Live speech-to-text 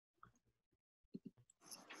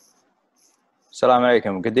Assalamu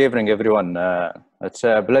alaikum. Good evening, everyone. It's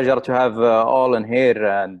a pleasure to have all in here.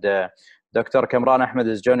 And Dr. Kamran Ahmed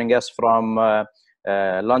is joining us from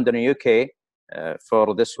London, UK,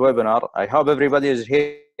 for this webinar. I hope everybody is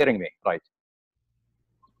hearing me, right?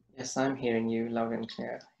 Yes, I'm hearing you loud and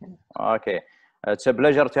clear. Okay. It's a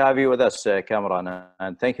pleasure to have you with us, Kamran.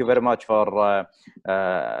 And thank you very much for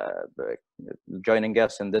joining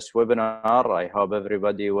us in this webinar. I hope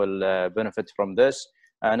everybody will benefit from this.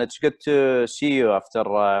 And it's good to see you after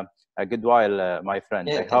a good while, my friend.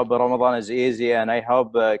 Yeah, I hope Ramadan is easy, and I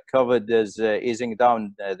hope COVID is easing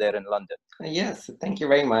down there in London. Yes, thank you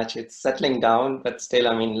very much. It's settling down, but still,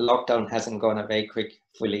 I mean, lockdown hasn't gone away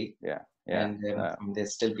fully. Yeah. And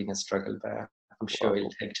there's still been a struggle, but I'm sure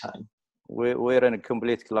it'll take time. We're in a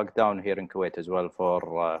complete lockdown here in Kuwait as well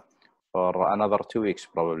for another 2 weeks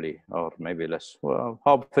probably, or maybe less. Well,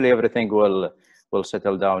 hopefully everything will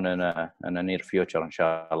settle down in a near future,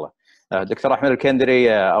 inshallah. Dr. Ahmed Al-Kandari,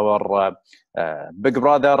 our big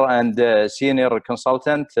brother and senior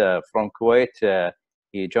consultant from Kuwait,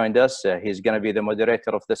 he joined us. He's going to be the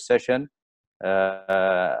moderator of this session.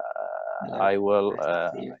 I will,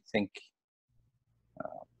 I think,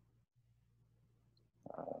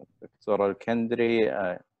 Dr. Al-Kandari,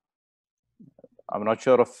 I'm not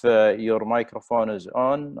sure if your microphone is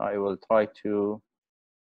on. I will try to.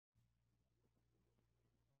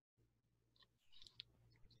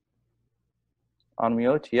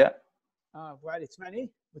 unmute. Yeah. ابو علي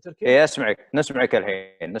تسمعني بتركي؟ ايه نسمعك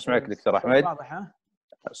الحين، نسمعك دكتور احمد. واضح ها؟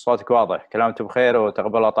 صوتك واضح، كلامكم بخير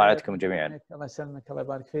وتقبل طاعتكم جميعا. الله يسلمك، الله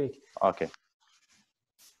يبارك فيك. اوكي.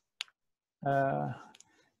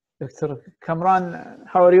 دكتور كامران,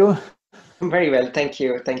 how are you? I'm very well, thank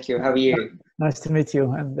you. Thank you. How are you? Nice to meet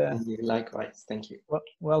you, and you likewise. Thank you.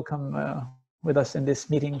 Welcome with us in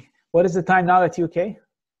this meeting. What is the time now at UK?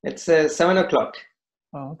 It's 7 o'clock.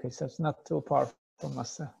 Oh, okay, so it's not too far from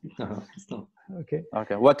us. No, it's not. Okay.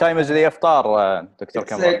 Okay. What time is the iftar, Dr.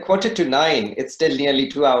 Kamran? It's 8:45. It's still nearly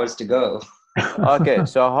 2 hours to go. Okay,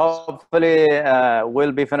 so hopefully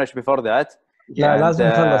we'll be finished before that. لا لازم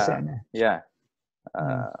نخلص يعني. Yeah.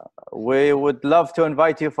 We would love to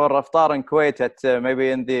invite you for iftar in Kuwait at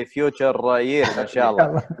maybe in the future years, inshallah,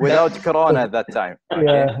 without Corona at that time. Okay.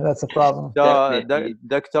 Yeah, that's a problem. So,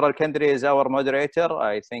 Dr. Al-Kandari is our moderator.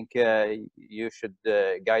 I think you should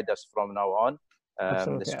guide us from now on.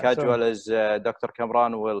 The schedule is Dr.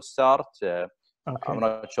 Kamran will start. Okay. I'm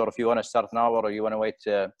not sure if you want to start now or you want to wait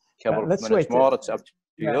a couple of minutes more. It's up to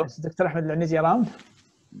you. Is Dr. Ahmed Al-Anizi around?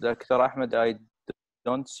 Dr. Ahmed, I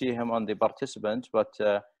don't see him on the participants, but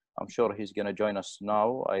I'm sure he's going to join us now.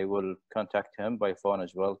 I will contact him by phone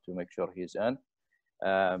as well to make sure he's in.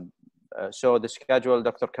 So the schedule,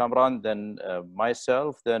 Dr. Kamran, then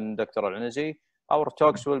myself, then Dr. Al-Anizi. Our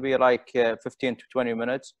talks will be like 15 to 20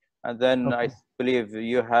 minutes. And then I believe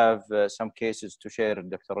you have some cases to share,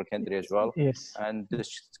 Dr. Al-Kandari, as well. Yes. And the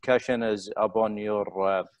discussion is upon your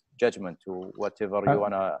judgment, to whatever you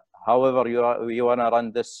want to, however you want to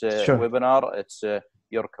run this webinar, it's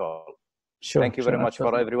your call. Sure. Thank you very much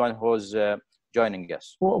for everyone who's joining us.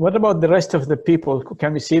 What about the rest of the people?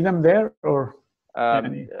 Can we see them there, or?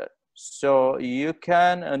 So you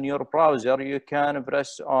can, in your browser, you can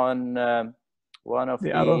press on one of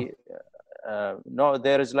the no,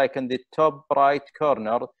 there is like in the top right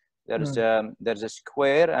corner, there's a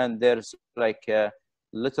square, and there's like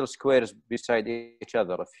little squares beside each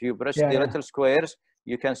other. If you press the little squares,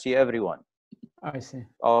 you can see everyone. I see.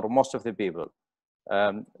 Or most of the people.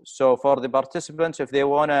 So for the participants, if they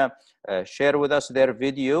want to share with us their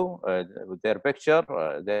video, their picture,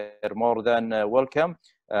 they're more than welcome.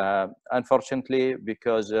 Unfortunately,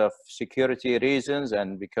 because of security reasons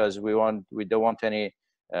and because we don't want any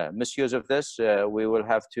misuse of this, we will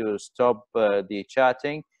have to stop the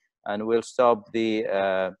chatting, and we'll stop the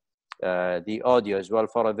audio as well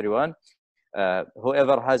for everyone.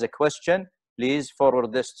 Whoever has a question, please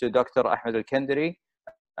forward this to Dr. Ahmed Al-Kandari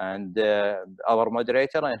and our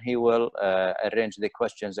moderator, and he will arrange the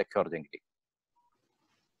questions accordingly.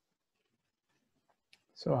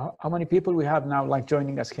 So how many people we have now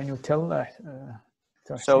joining us? Can you tell?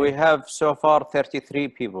 So we have so far 33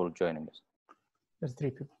 people joining us.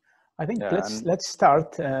 33 people. I think let's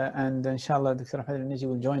start, and inshallah Dr. Ahmed Al-Anizi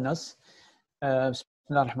will join us.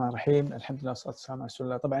 Bismillah ar-Rahman ar-Rahim. Alhamdulillah,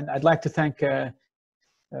 sallallahu. I'd like to thank the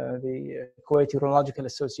Kuwait Urological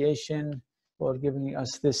Association for giving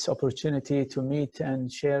us this opportunity to meet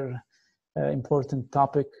and share important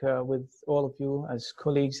topic with all of you as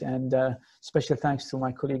colleagues, and special thanks to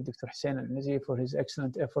my colleague Dr. Hussein Al-Anizi for his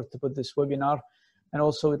excellent effort to put this webinar. And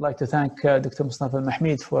also we'd like to thank Dr. Mustafa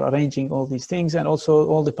Al-Mahmid for arranging all these things, and also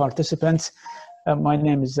all the participants. My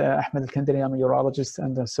name is Ahmad Al-Kandari. I'm a urologist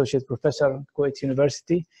and associate professor at Kuwait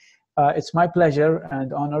University. It's my pleasure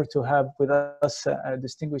and honor to have with us a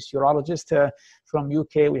distinguished urologist from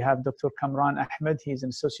UK. We have Dr. Kamran Ahmed. He's an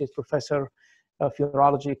associate professor of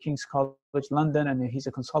urology at King's College London, and he's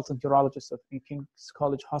a consultant urologist at King's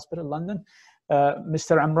College Hospital London.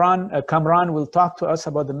 Mr. Kamran will talk to us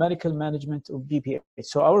about the medical management of BPH.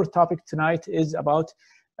 So our topic tonight is about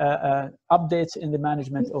updates in the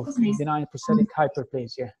management of benign prostatic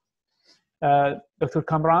hyperplasia. Dr.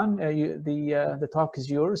 Kamran, the talk is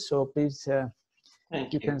yours, so please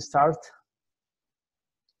you can start.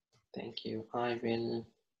 Thank you. I will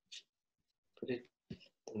put it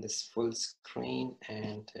in this full screen,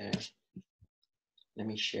 and let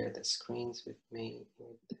me share the screens with me.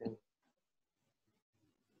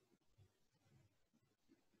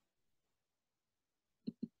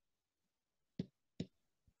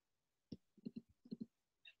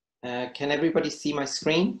 Can everybody see my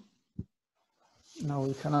screen? No,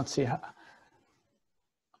 we cannot see.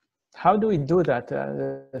 How do we do that?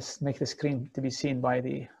 Let's make the screen to be seen by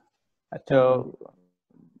the attendant. So,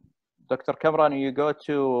 Dr. Kamran, you go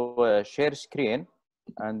to share screen,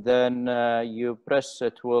 and then you press,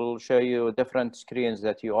 it will show you different screens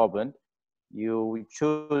that you opened. You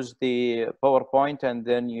choose the PowerPoint, and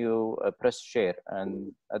then you press share.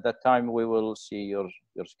 And at that time, we will see your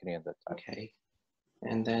screen at that time. Okay.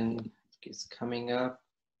 And then it's coming up.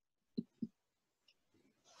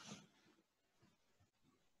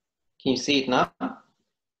 Can you see it now?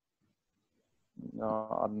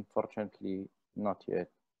 No, unfortunately, not yet.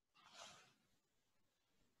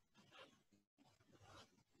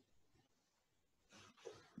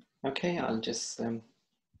 Okay, I'll just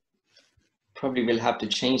probably will have to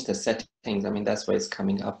change the settings. I mean, that's why it's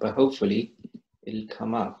coming up, but hopefully it'll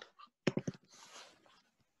come up.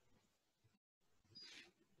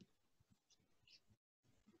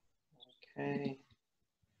 Okay.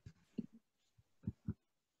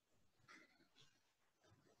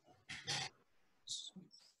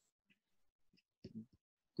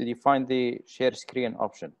 Did you find the share screen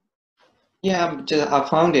option? Yeah, I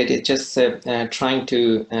found it. It's just trying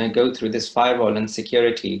to go through this firewall and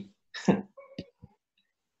security.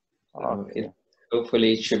 Okay.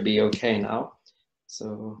 Hopefully it should be okay now.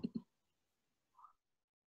 So.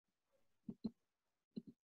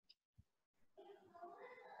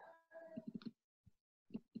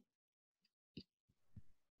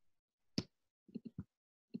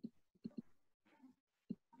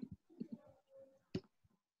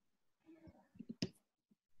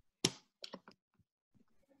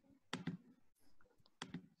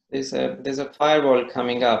 There's a firewall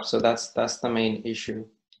coming up, so that's the main issue.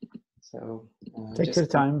 So take your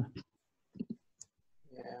time.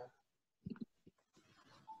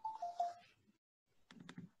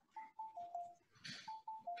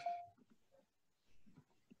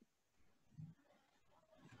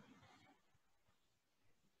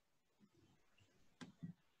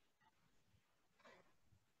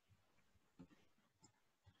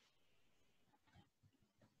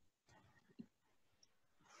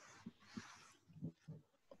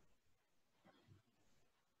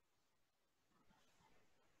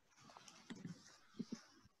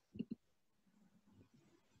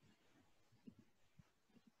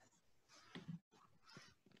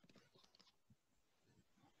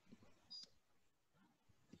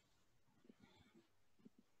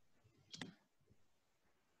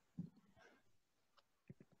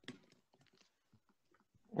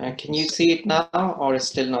 Yeah. Can you see it now, or is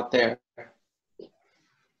still not there?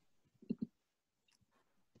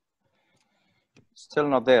 Still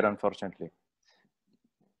not there, unfortunately.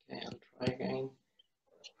 Okay, I'll try again.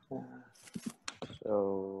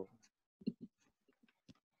 So it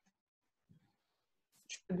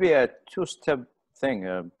should be a two-step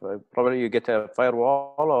thing. Probably you get a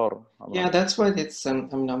firewall, or yeah, that's what it's. I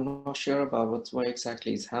mean, I'm not sure about what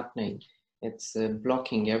exactly is happening. It's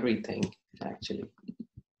blocking everything. Actually,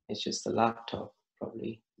 it's just the laptop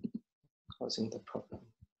probably causing the problem.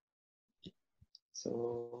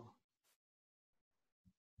 So.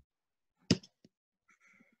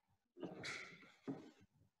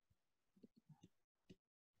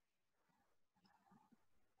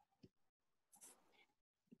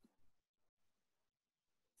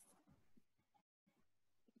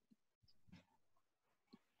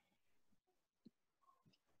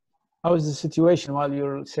 How is the situation while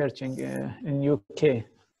you're searching in UK?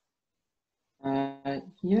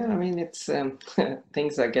 Yeah, I mean, it's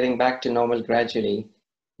things are getting back to normal gradually.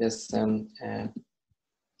 Just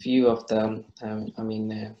few of the,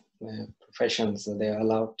 professions they're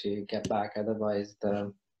allowed to get back. Otherwise,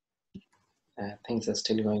 the things are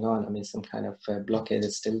still going on. I mean, some kind of blockade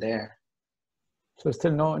is still there. So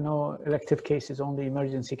still no elective cases, only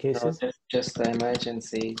emergency cases? No, just the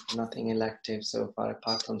emergency, nothing elective so far,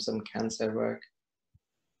 apart from some cancer work.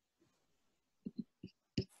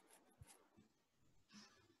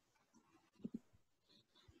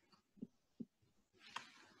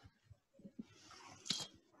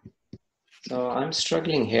 So I'm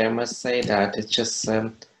struggling here, I must say that. It's just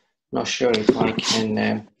not sure if I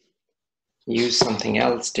can use something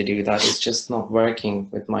else to do that. It's just not working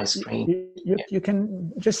with my screen. You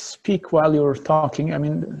can just speak while you're talking. I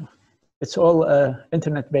mean, it's all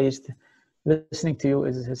internet-based. Listening to you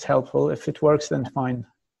is helpful. If it works, then fine.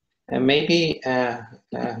 Maybe,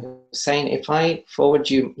 Hussein, if I forward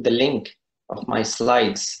you the link of my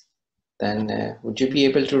slides, then would you be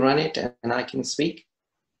able to run it and I can speak?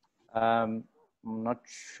 I'm not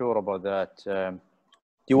sure about that. Do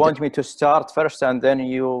you want me to start first and then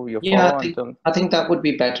you yeah, follow? I think that would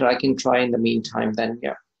be better. I can try in the meantime then,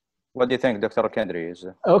 yeah. What do you think, Dr. Al-Kandari?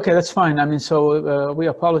 Okay, that's fine. I mean, so we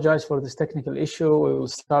apologize for this technical issue. We will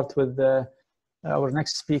start with our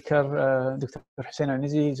next speaker, Dr. Hussein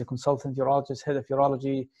Al-Nizi. He's a consultant urologist, head of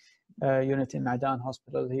urology unit in Adan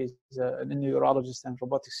Hospital. He's a neurologist and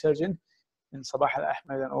robotic surgeon in Sabah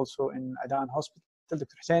Al-Ahmed and also in Adan Hospital. Dr.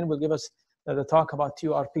 Hussein will give us the talk about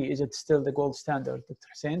TURP. Is it still the gold standard, Dr.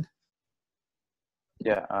 Hussein?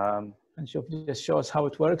 Yeah. And so just show us how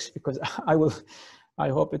it works, because I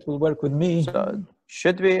hope it will work with me. So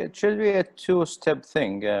should be a two-step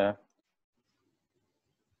thing. Do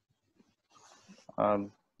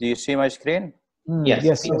you see my screen? Yes.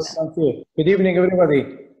 Yes. Good evening,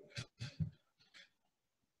 everybody.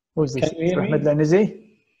 Who's this? Can you hear me? Ahmed Al-Nizi?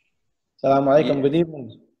 Assalamu alaikum. Good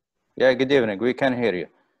evening. Yeah, good evening. We can hear you.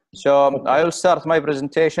 So I will start my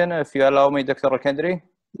presentation if you allow me, Dr. Al-Kandari.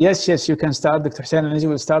 Yes, you can start. Dr. Hussein Al-Nizi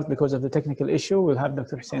will start because of the technical issue. We'll have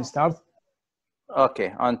Dr. Hussein start.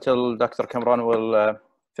 Okay, until Dr. Kamran will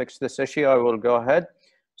fix this issue, I will go ahead.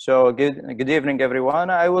 So good evening, everyone.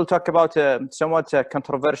 I will talk about a somewhat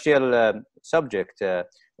controversial subject,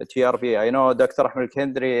 TRP. I know Dr. Ahmed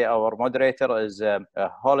Al-Kandari, our moderator, is a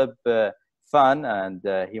Hollywood fan, and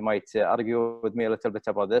he might argue with me a little bit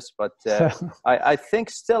about this, but I think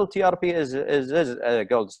still TRP is a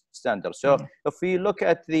gold standard. So if we look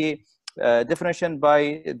at the definition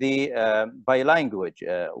by language,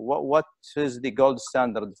 what is the gold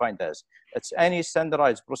standard defined as? It's any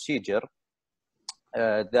standardized procedure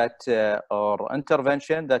or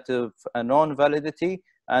intervention that of a known validity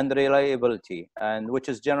and reliability, and which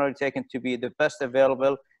is generally taken to be the best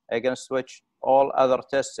available, against which all other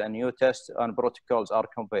tests and new tests and protocols are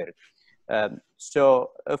compared.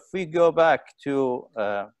 So if we go back to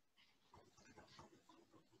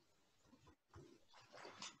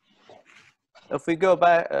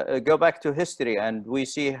go back to history, and we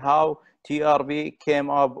see how TRP came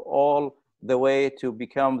up all the way to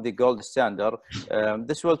become the gold standard.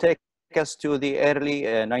 This will take us to the early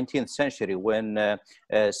 19th century, when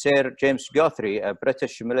Sir James Guthrie, a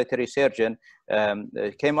British military surgeon,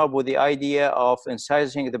 came up with the idea of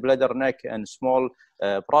incising the bladder neck and small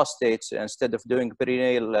prostates instead of doing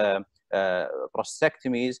perineal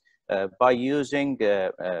prostatectomies by using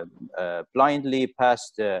blindly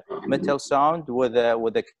passed metal sound with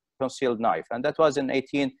a concealed knife, and that was in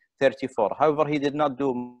 1834. However, he did not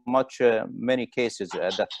do many cases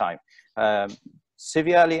at that time.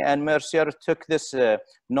 Seviali and Mercier took this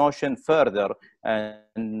notion further,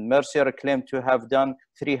 and Mercier claimed to have done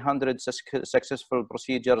 300 successful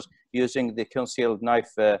procedures using the concealed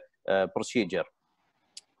knife procedure.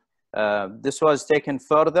 This was taken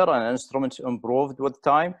further and instruments improved with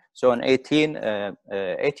time. So in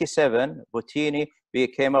 1887, Bottini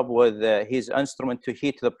came up with his instrument to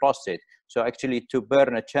heat the prostate. So actually to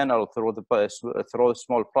burn a channel through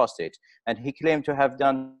small prostate. And he claimed to have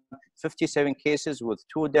done 57 cases with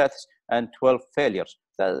 2 deaths and 12 failures.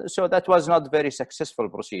 So that was not a very successful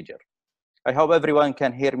procedure. I hope everyone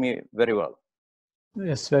can hear me very well.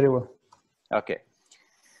 Yes, very well. Okay.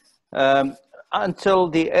 Until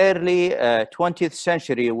the early 20th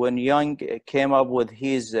century, when Young came up with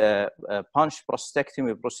his punch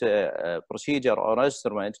prostatectomy procedure or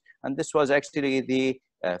instrument, and this was actually the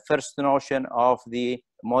first notion of the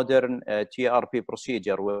modern TRP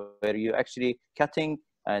procedure, where you actually cutting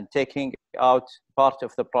and taking out part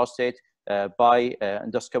of the prostate by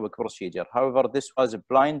endoscopic procedure. However, this was a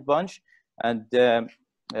blind bunch, and then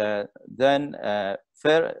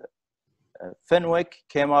Fenwick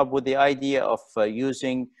came up with the idea of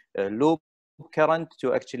using loop current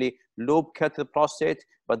to actually loop cut the prostate,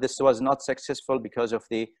 but this was not successful because of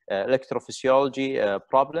the electrophysiology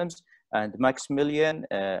problems. And Maximilian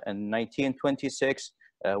in 1926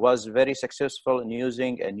 was very successful in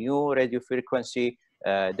using a new radiofrequency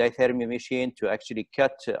diathermy machine to actually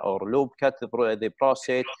cut or loop cut the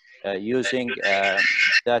prostate using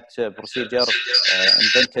that procedure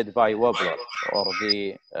invented by Wobbler, or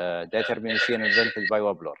the diathermy machine invented by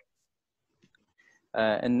Wobbler.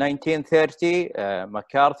 In 1930,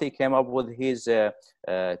 McCarthy came up with his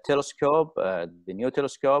telescope, the new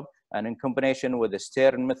telescope, and in combination with the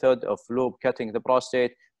Stern method of loop cutting the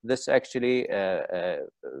prostate, this actually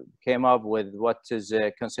came up with what is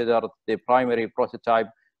considered the primary prototype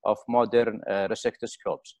of modern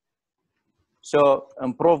resectoscopes. So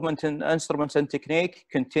improvement in instruments and technique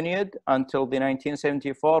continued until the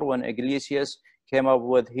 1974, when Iglesias came up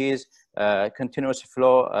with his continuous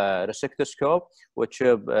flow resectoscope, which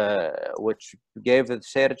gave the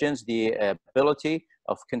surgeons the ability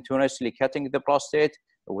of continuously cutting the prostate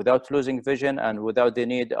without losing vision and without the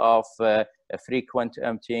need of a frequent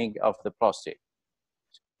emptying of the prostate.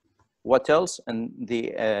 What else? In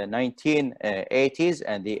the 1980s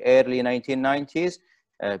and the early 1990s,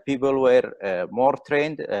 people were more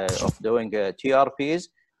trained of doing TRPs,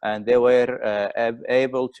 and they were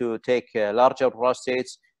able to take larger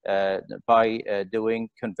prostates by doing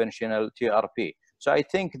conventional TRP. So I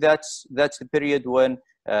think that's the period when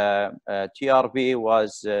TRP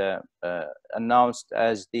was announced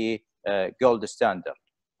as the gold standard.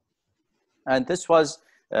 And this was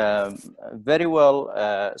very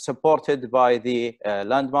well supported by the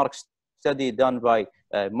landmark study done by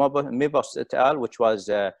Mibos et al., which was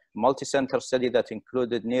a multi-center study that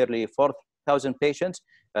included nearly 4,000 patients.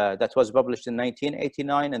 That was published in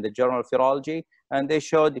 1989 in the Journal of Urology, and they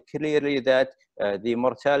showed clearly that the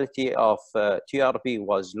mortality of TRP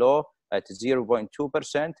was low at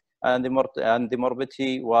 0.2%, and the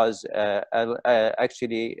morbidity was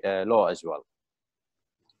actually low as well.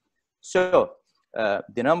 So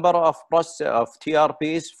the number of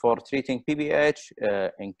TRPs for treating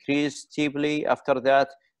PBH increased steeply after that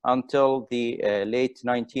until the late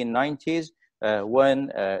 1990s, when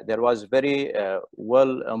there was very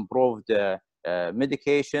well improved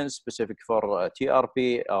medications specific for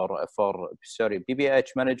TRP or for PBH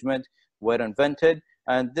management were invented,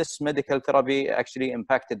 and this medical therapy actually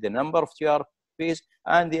impacted the number of TRPs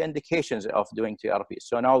and the indications of doing TRP.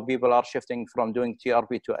 So now people are shifting from doing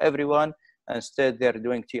TRP to everyone. Instead, they're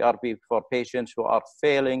doing TRP for patients who are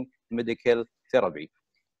failing medical therapy.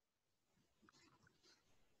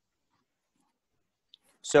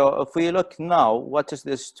 So if we look now, what is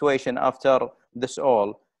the situation after this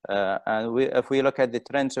all? And if we look at the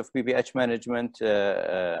trends of PBH management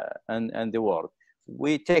in the world,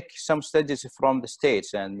 we take some studies from the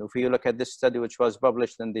States. And if you look at this study, which was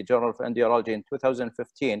published in the Journal of Urology in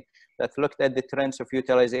 2015, that looked at the trends of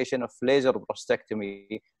utilization of laser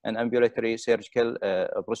prostatectomy and ambulatory surgical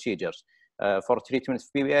procedures for treatment of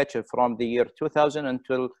PBH from the year 2000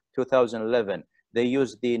 until 2011. They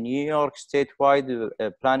used the New York statewide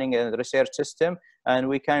planning and research system, and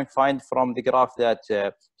we can find from the graph that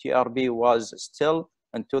TRP was still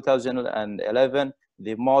in 2011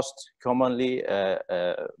 the most commonly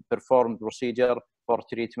performed procedure for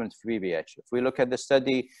treatment of PBH. If we look at the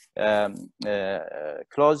study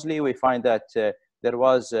closely, we find that there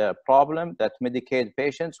was a problem that Medicaid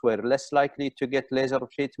patients were less likely to get laser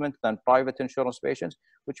treatment than private insurance patients,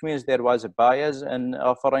 which means there was a bias in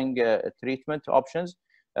offering treatment options.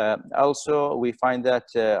 Also, we find that,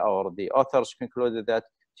 or the authors concluded that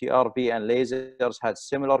TRP and lasers had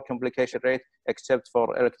similar complication rate, except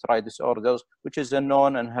for electrolyte disorders, which is a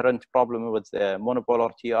known inherent problem with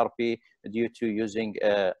monopolar TRP due to using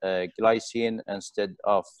glycine instead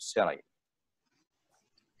of saline.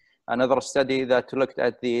 Another study that looked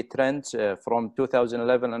at the trends from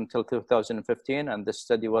 2011 until 2015, and this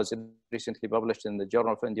study was recently published in the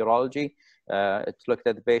Journal of Urology. It looked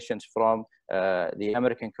at the patients from the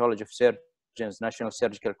American College of Surgeons National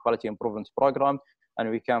Surgical Quality Improvement Program, and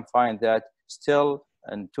we can find that still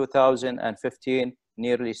in 2015,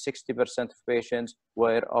 nearly 60% of patients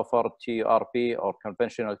were offered TRP or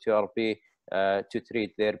conventional TRP to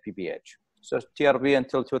treat their PBH. So TRP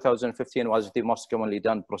until 2015 was the most commonly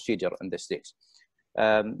done procedure in the States.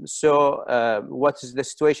 What is the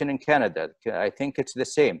situation in Canada? I think it's the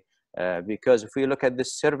same because if we look at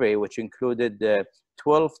this survey, which included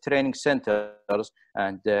 12 training centers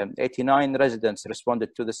and 89 residents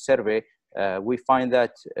responded to the survey, we find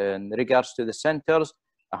that in regards to the centers,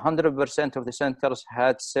 100% of the centers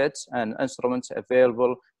had sets and instruments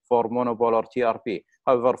available for monopolar TRP.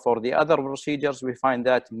 However, for the other procedures, we find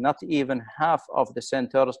that not even half of the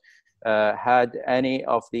centers had any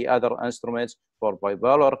of the other instruments for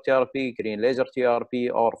bipolar TRP, green laser TRP,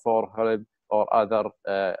 or for HOLIB or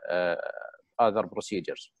other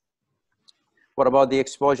procedures. What about the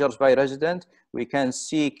exposures by resident? We can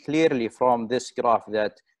see clearly from this graph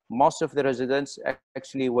that most of the residents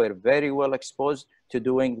actually were very well exposed to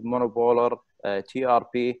doing monopolar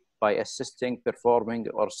TRP by assisting, performing,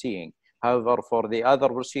 or seeing. However, for the other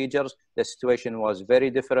procedures, the situation was very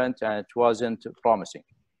different and it wasn't promising.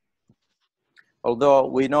 Although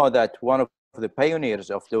we know that one of the pioneers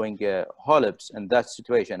of doing HOLIBs in that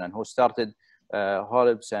situation and who started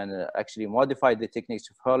HOLIBs and actually modified the techniques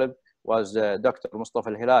of HOLIB was Dr. Mustafa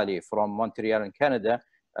Al-Hilali from Montreal in Canada,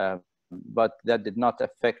 but that did not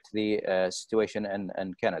affect the situation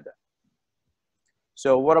in Canada.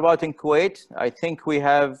 So what about in Kuwait? I think we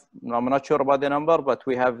have, I'm not sure about the number, but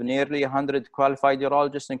we have nearly 100 qualified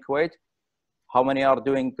urologists in Kuwait. How many are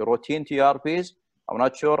doing routine TRPs? I'm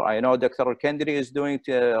not sure. I know Dr. Al-Kandari is doing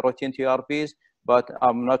routine TRPs, but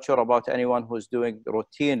I'm not sure about anyone who's doing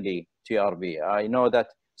routinely TRP. I know that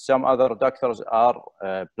some other doctors are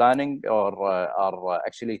planning or are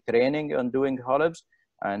actually training on doing HOLIBs.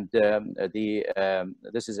 And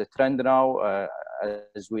this is a trend now,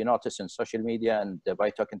 as we notice in social media and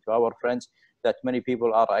by talking to our friends, that many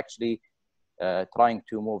people are actually trying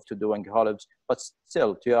to move to doing HOLIBs, but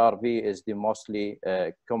still TRP is the mostly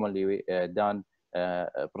commonly done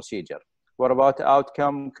procedure. What about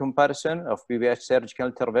outcome comparison of PBH surgical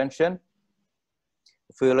intervention?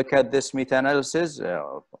 If we look at this meta-analysis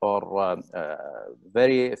or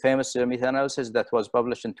very famous meta-analysis that was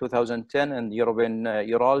published in 2010 in European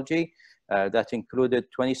Urology, that included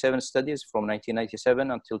 27 studies from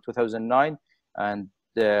 1997 until 2009, and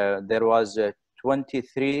there was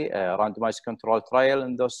 23 randomized control trial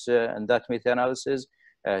in those in that meta-analysis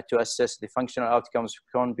to assess the functional outcomes of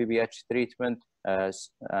cone PBH treatment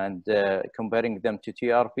and comparing them to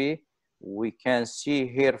TRP. We can see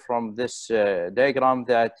here from this diagram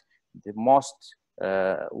that the most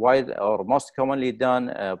wide or most commonly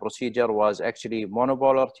done procedure was actually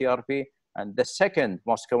monopolar TRP, and the second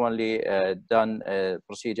most commonly done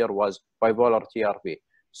procedure was bipolar TRP.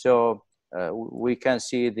 So we can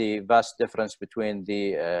see the vast difference between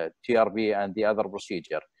the TRP and the other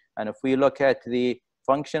procedure. And if we look at the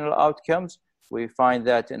functional outcomes, we find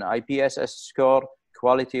that in IPSS score,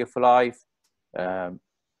 quality of life,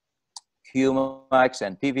 QMAX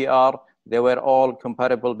and PVR, they were all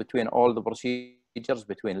comparable between all the procedures,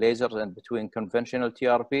 between lasers and between conventional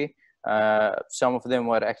TRP. Some of them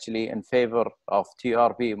were actually in favor of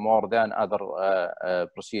TRP more than other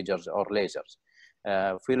procedures or lasers.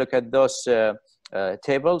 If we look at those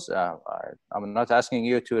tables, I'm not asking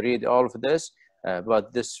you to read all of this,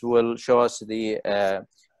 but this will show us the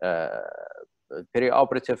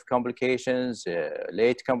perioperative complications,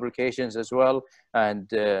 late complications as well. And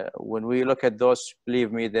when we look at those,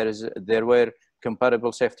 believe me, there were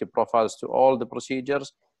comparable safety profiles to all the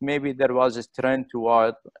procedures. Maybe there was a trend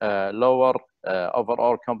toward lower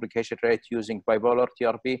overall complication rate using bipolar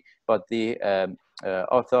TRP, but the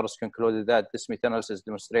authors concluded that this meta-analysis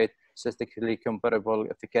demonstrates statistically comparable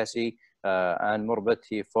efficacy and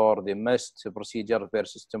morbidity for the missed procedure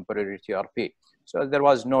versus temporary TRP. So there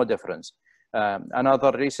was no difference.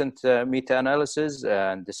 Another recent meta-analysis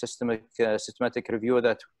and the systematic review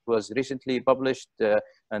that was recently published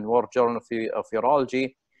in World Journal of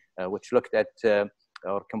Urology, which looked at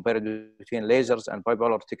or compared between lasers and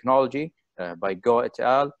bipolar technology by Go et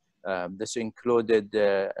al. This included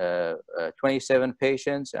 27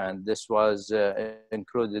 patients, and this was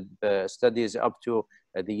included studies up to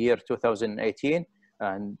the year 2018.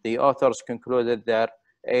 And the authors concluded that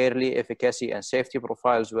early efficacy and safety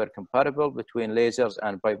profiles were comparable between lasers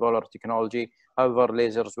and bipolar technology. However,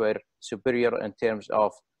 lasers were superior in terms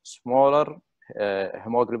of smaller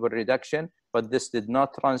hemoglobin reduction, but this did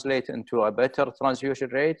not translate into a better transfusion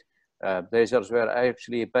rate. Lasers were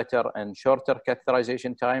actually better in shorter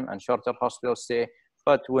catheterization time and shorter hospital stay.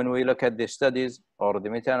 But when we look at the studies or the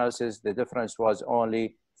meta-analysis, the difference was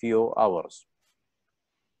only few hours.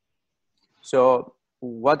 So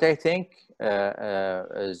what I think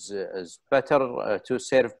is better to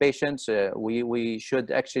serve patients, we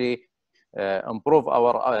should actually improve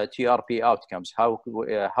our TRP outcomes. How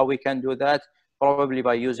we can do that? Probably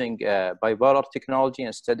by using bipolar technology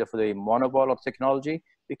instead of the monopolar technology,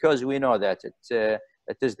 because we know that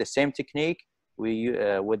it is the same technique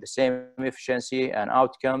with the same efficiency and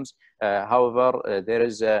outcomes. However, there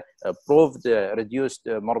is a proved reduced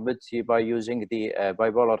morbidity by using the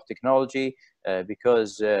bipolar technology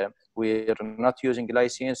because we're not using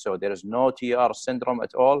glycine, so there is no TR syndrome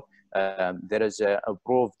at all. There is a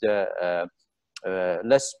proved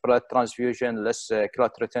less blood transfusion, less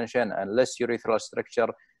clot retention, and less urethral stricture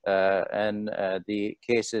in the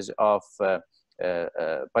cases of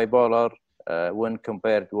bipolar when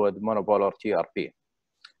compared with monopolar TRP.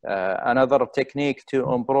 Another technique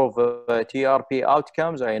to improve TRP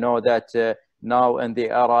outcomes, I know that now in the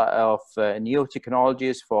era of new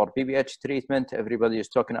technologies for PBH treatment, everybody is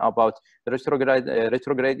talking about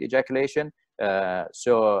retrograde ejaculation.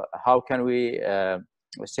 So how can we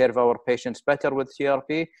serve our patients better with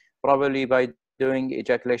TRP? Probably by doing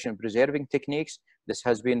ejaculation preserving techniques. This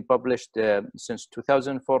has been published since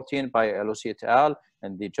 2014 by Lucy et al.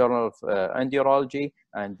 In the Journal of Urology,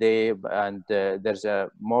 and there's a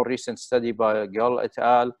more recent study by Gill et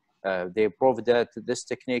al. They proved that this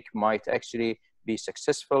technique might actually be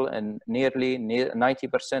successful in nearly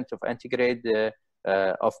 90% of antegrade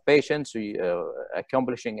of patients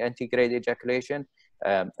accomplishing antegrade ejaculation.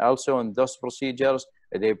 Also in those procedures,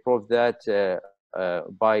 they proved that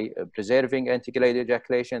by preserving antegrade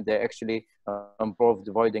ejaculation, they actually improved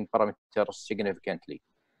voiding parameters significantly.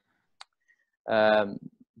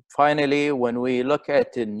 Finally, when we look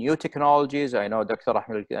at new technologies, I know Dr.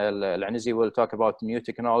 Ahmed Al-Anizi will talk about new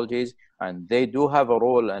technologies, and they do have a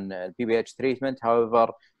role in PBH treatment. However,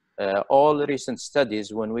 all recent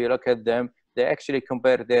studies, when we look at them, they actually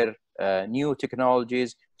compare their new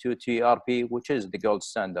technologies to TRP, which is the gold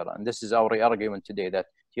standard. And this is our argument today, that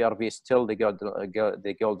TRP is still the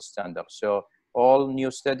gold standard. So all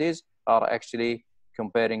new studies are actually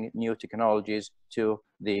comparing new technologies to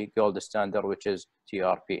the gold standard, which is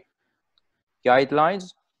TRP. Guidelines,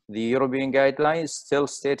 the European guidelines still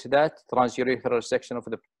state that transurethral section of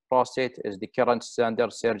the prostate is the current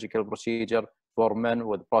standard surgical procedure for men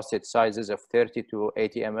with prostate sizes of 30 to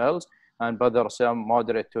 80 mL and bothersome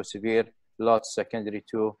moderate to severe lots secondary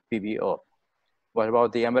to PBO. What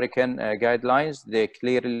about the American guidelines? They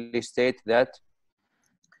clearly state that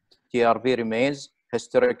TRP remains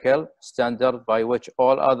historical standard by which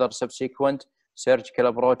all other subsequent surgical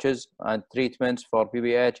approaches and treatments for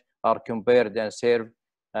PBH are compared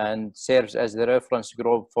and serves as the reference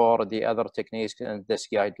group for the other techniques in this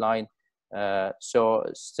guideline. So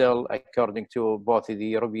still, according to both the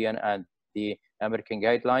European and the American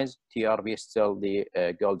guidelines, TRP is still the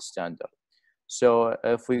gold standard. So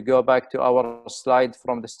if we go back to our slide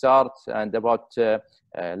from the start and about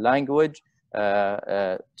language,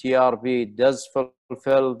 TRP does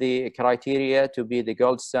fulfill the criteria to be the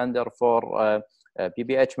gold standard for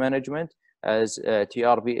PBH management, as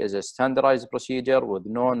TRP is a standardized procedure with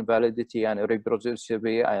known validity and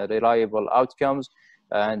reproducibility and reliable outcomes.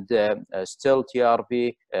 And still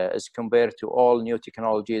TRP is compared to all new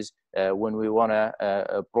technologies when we want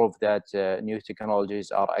to prove that new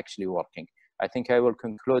technologies are actually working. I think I will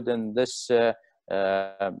conclude in this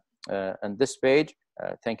page.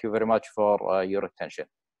 Thank you very much for your attention.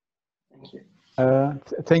 Thank you.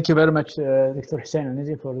 Thank you very much, Dr. Hussein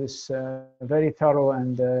Al-Anizi, for this very thorough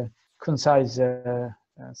and concise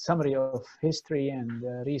summary of history and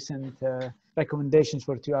recent recommendations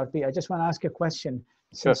for TRP. I just want to ask a question.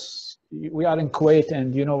 Since we are in Kuwait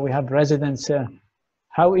and we have residents,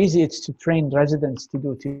 how easy it's to train residents to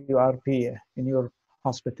do TRP in your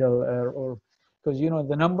hospital, or because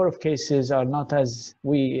the number of cases are not as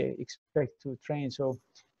we expect to train. So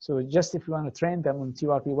just if you want to train them on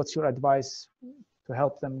TRP, what's your advice to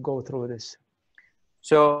help them go through this?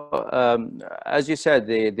 So as you said,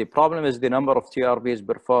 the problem is the number of TRPs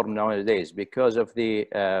performed nowadays. Because of the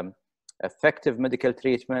effective medical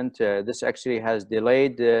treatment, this actually has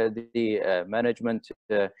delayed the management,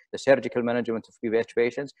 the surgical management of PBH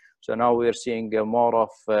patients. So now we're seeing more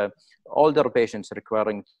of older patients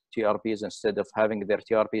requiring TRPs. Instead of having their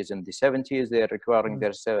TRPs in the 70s, they're requiring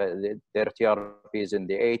their TRPs in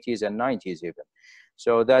the 80s and 90s even.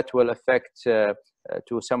 So that will affect to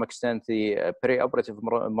some extent the perioperative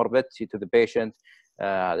morbidity to the patient.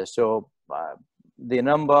 The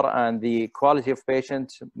number and the quality of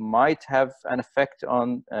patients might have an effect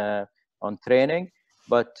on training,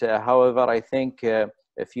 but however, I think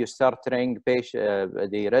if you start training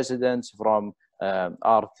the residents from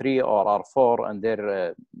R3 or R4 and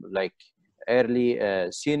their like early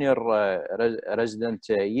senior resident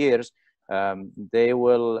years, they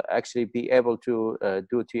will actually be able to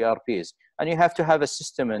do TRPs. And you have to have a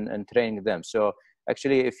system in training them. So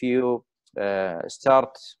actually, if you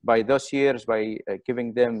start by those years by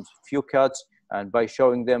giving them few cuts and by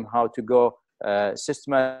showing them how to go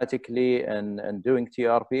systematically and doing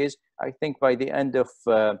TRPs, I think by the end of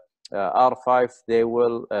R5 they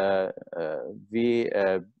will be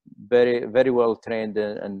very well trained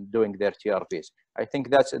in doing their TRPs. I think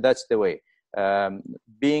that's the way.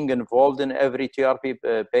 being involved in every TRP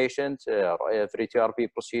patient or every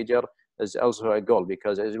TRP procedure is also a goal,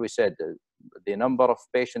 because as we said, the number of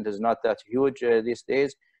patients is not that huge these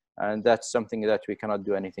days, and that's something that we cannot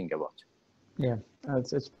do anything about. Yeah,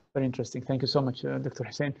 it's very interesting. Thank you so much, Dr.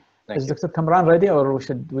 Hussein. Is you. Dr. Kamran ready, or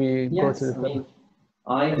should we go to the...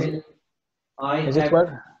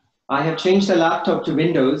 I have changed the laptop to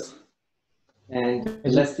Windows, and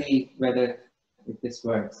let's see whether this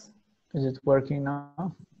works. Is it working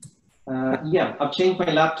now? Yeah, I've changed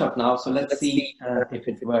my laptop now, so let's see if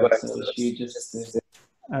it works. So if you just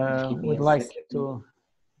would like to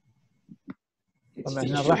طبعا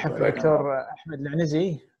نرحب بالدكتور احمد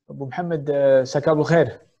العنزي. ابو محمد مساك الله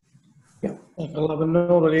بالخير. الله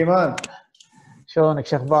بالنور والايمان. شلونك؟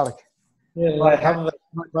 شو اخبارك؟ الله يحفظك.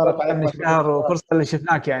 بارك عليك الشهر وفرصه اللي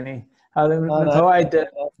شفناك يعني. هذا من فوائد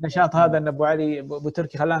النشاط هذا ان ابو علي ابو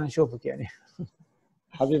تركي خلانا نشوفك يعني.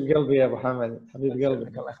 حبيب قلبي يا ابو حمد، حبيب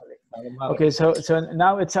قلبي. الله يخليك. Okay, so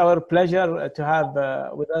now it's our pleasure to have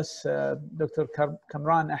with us Dr.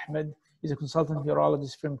 Kamran Ahmed. He's a consultant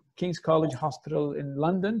urologist from King's College Hospital in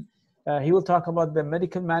London. He will talk about the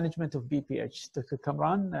medical management of BPH. Dr.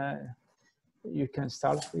 Kamran, you can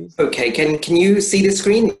start, please. Okay, can you see the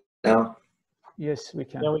screen now? Yes, we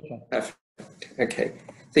can. Yeah, we can. Okay,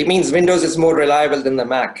 so it means Windows is more reliable than the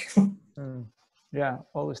Mac. Yeah,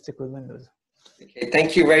 always stick with Windows. Okay,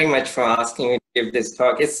 thank you very much for asking me to give this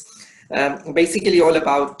talk. It's basically all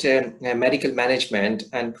about medical management,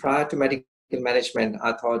 and prior to medical management,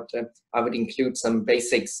 I thought I would include some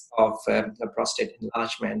basics of prostate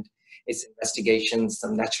enlargement, its investigations,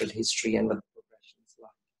 some natural history, and what the progression is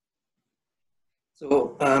like. So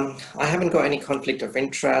I haven't got any conflict of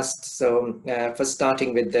interest. So first starting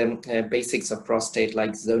with the basics of prostate,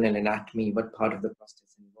 like zonal anatomy, what part of the prostate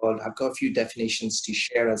is involved. I've got a few definitions to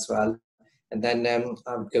share as well. And then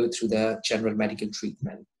I'll go through the general medical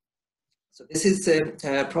treatment. So this is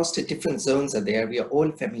prostate, different zones are there. We are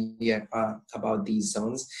all familiar about these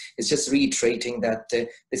zones. It's just reiterating that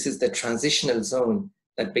this is the transitional zone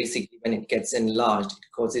that basically when it gets enlarged,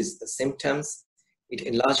 it causes the symptoms. It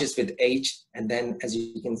enlarges with age. And then as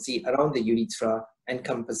you can see around the urethra,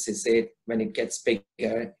 encompasses it. When it gets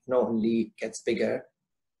bigger, not only gets bigger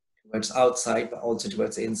towards outside, but also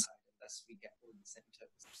towards the inside. Thus we get all the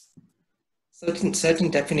symptoms. Certain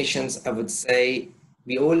definitions, I would say,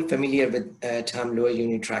 we all familiar with term lower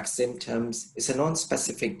urinary tract symptoms. It's a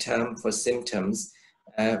non-specific term for symptoms,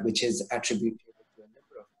 which is attributed to a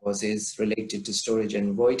number of causes related to storage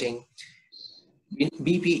and voiding.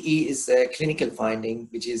 BPE is a clinical finding,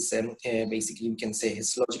 which is basically, we can say,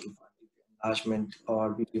 histological finding, enlargement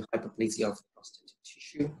or hyperplasia of the prostate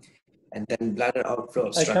tissue, and then bladder outflow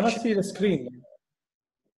obstruction. I cannot see the screen.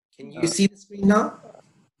 Can you see the screen now?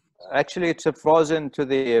 Actually, it's frozen to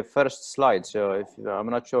the first slide, so I'm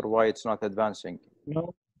not sure why it's not advancing.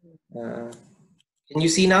 No. Can you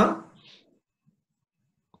see now?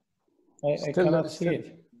 I cannot see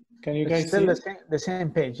it. Can you guys still see the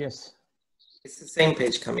same page? Yes. It's the same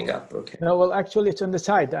page coming up. Okay. No, well, actually, it's on the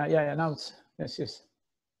side. Yeah. Now it's yes.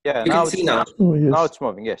 Yeah. You can see now. Oh, yes. Now it's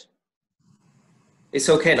moving. Yes. It's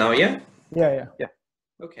okay now. Yeah. Yeah.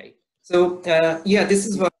 Okay. So yeah, this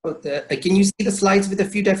is what. Can you see the slides with a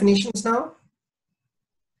few definitions now?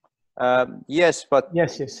 Yes, but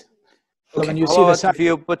yes. So okay. when you see the side, if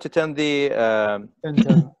you put it on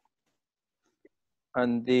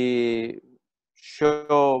the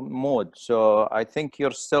show mode, so I think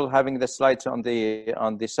you're still having the slides on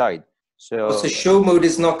the side. So show mode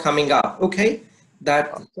is not coming up. Okay,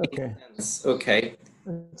 that okay. Makes sense. Okay.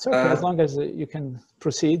 It's okay as long as you can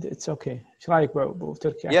proceed. It's okay.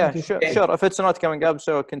 Yeah, sure. If it's not coming up,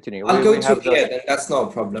 so continue. I'll go through here, then that's no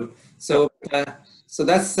problem. So, so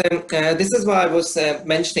that's this is what I was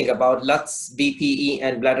mentioning about LUTS, BPE,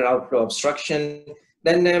 and bladder outflow obstruction.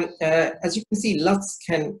 Then, as you can see, LUTS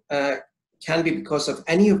can be because of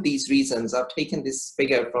any of these reasons. I've taken this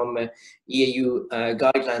figure from EAU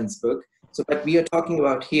guidelines book. So, what we are talking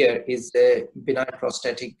about here is benign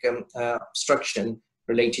prostatic obstruction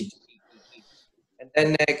related to BPE. And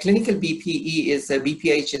then clinical BPE is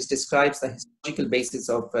BPH describes the histological basis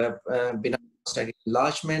of benign prostatic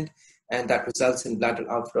enlargement, and that results in bladder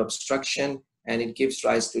outflow obstruction, and it gives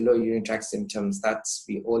rise to low urinary tract symptoms. That's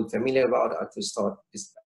we all familiar about. I just thought is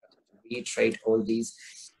to reiterate all these.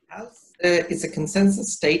 Health is a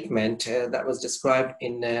consensus statement that was described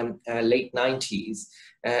in late 90s.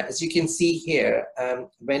 As you can see here,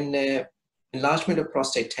 when enlargement of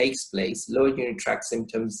prostate takes place, low urinary tract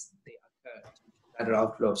symptoms, they occur, bladder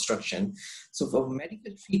outflow obstruction. So for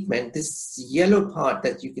medical treatment, this yellow part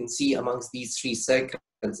that you can see amongst these three circles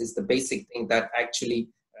is the basic thing that actually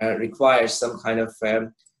requires some kind of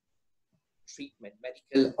treatment,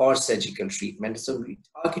 medical or surgical treatment. So we're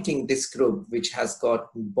targeting this group which has got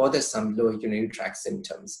bothersome lower urinary tract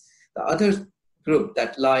symptoms. The other group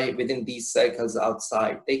that lie within these circles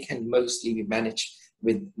outside, they can mostly be managed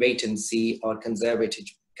with wait and see or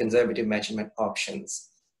conservative measurement options.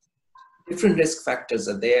 Different risk factors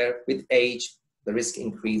are there. With age, the risk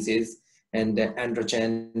increases, and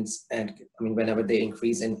androgens, and I mean, whenever they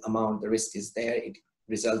increase in amount, the risk is there. It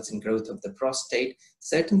results in growth of the prostate.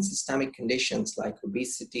 Certain systemic conditions like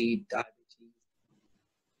obesity, diabetes,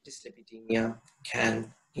 dyslipidemia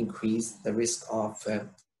can increase the risk of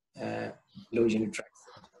low urinary tract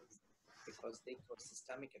symptoms because they cause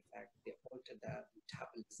systemic effect. They alter the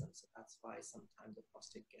metabolism, so that's why sometimes the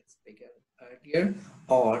prostate gets bigger earlier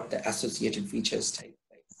or the associated features take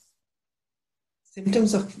place.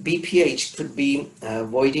 Symptoms of BPH could be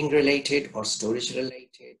voiding related or storage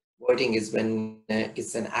related. Voiding is when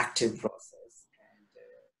it's an active process, and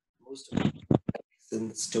most of it is in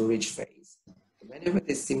the storage phase. Whenever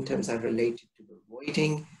the symptoms are related to the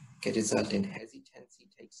voiding, can result in hesitancy,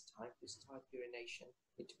 takes time to start urination,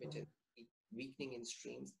 intermittent weakening in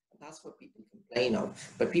streams, and that's what people complain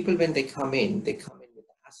of. But people, when they come in with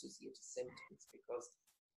the associated symptoms because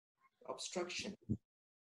obstruction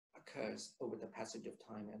occurs over the passage of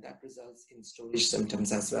time, and that results in storage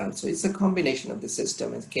symptoms as well. So it's a combination of the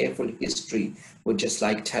system, and careful history would just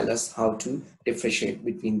like tell us how to differentiate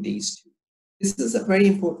between these two. This is a very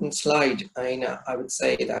important slide. I would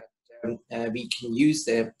say that we can use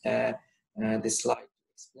this slide to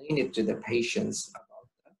explain it to the patients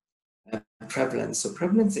about the prevalence. So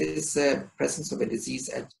prevalence is presence of a disease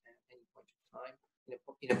at any point of time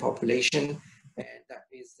in a population, and that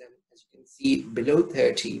is, as you can see, below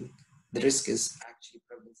 30, the risk is actually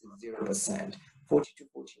prevalence is 0%. 40 to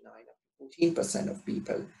 49, up to 14% of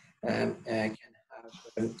people can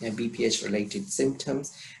have BPH-related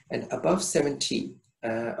symptoms, and above 70,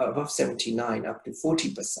 above 79, up to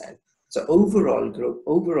 40%. So overall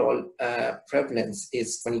prevalence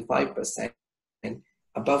is 25%, and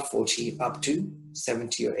above 40, up to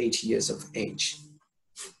 70 or 80 years of age.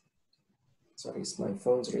 Sorry, my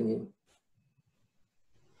phone's ringing.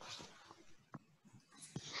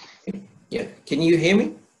 Yeah, can you hear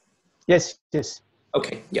me? Yes, yes.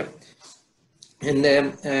 Okay, yeah. And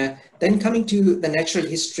then coming to the natural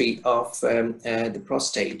history of the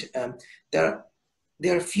prostate, there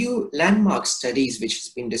are a few landmark studies which has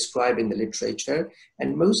been described in the literature,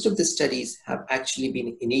 and most of the studies have actually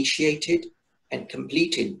been initiated and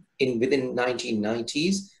completed within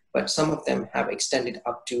 1990s, but some of them have extended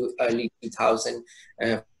up to early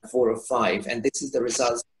 2004 or 5, and this is the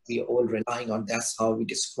results we are all relying on. That's how we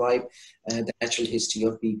describe the natural history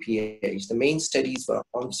of BPH. The main studies were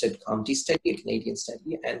Olmsted County study, a Canadian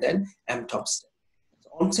study, and then MTOP study. So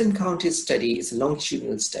Olmsted County study is a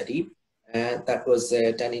longitudinal study that was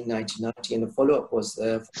done in 1990, and the follow-up was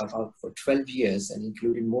for 12 years and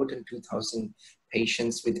included more than 2,000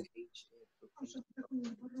 patients with age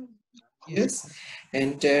years.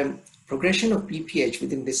 And progression of BPH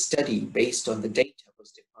within this study based on the data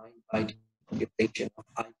was defined by deterioration of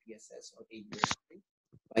IPSS or AUSA,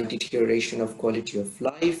 by deterioration of quality of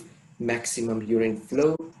life, maximum urine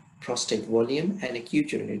flow, prostate volume, and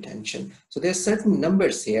acute urinary retention. So there are certain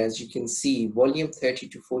numbers here. As you can see, volume 30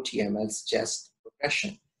 to 40 ml suggests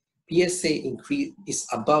progression. PSA increase is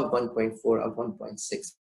above 1.4 or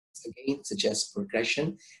 1.6, again suggests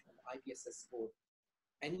progression. IPSS score,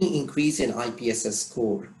 any increase in IPSS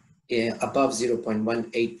score above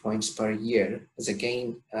 0.18 points per year is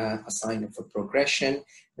again a sign of a progression,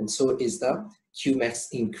 and so is the Qmax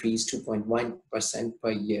increase 2.1%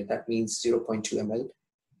 per year. That means 0.2 ml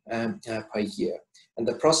per year. And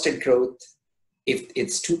the prostate growth, if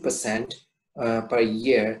it's 2% per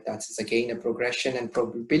year, that's again a progression. And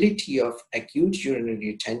probability of acute urinary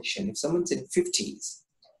retention, if someone's in 50s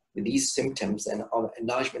with these symptoms and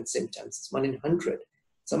enlargement symptoms, it's 1 in 100.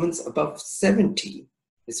 Someone's above 70,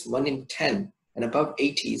 it's 1 in 10, and above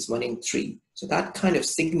 80 is 1 in 3. So that kind of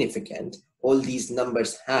significant all these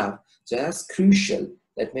numbers have. So that's crucial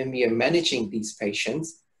that when we are managing these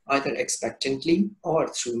patients, either expectantly or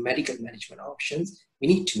through medical management options, we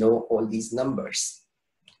need to know all these numbers.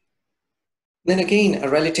 Then again, a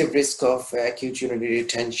relative risk of acute urinary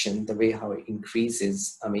retention, the way how it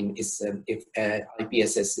increases, I mean, is if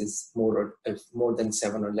IPSS is more than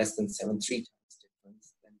 7 or less than 7, 3 times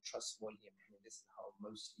difference, then trust volume. I mean, this is how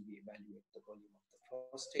mostly we evaluate the volume of the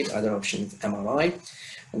prostate. Other option is MRI,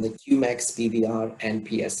 and the Qmax, PVR, and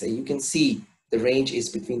PSA. You can see the range is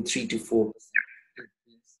between 3 to 4%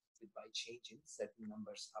 increase by changing certain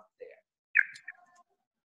numbers up there.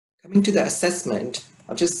 Coming to the assessment,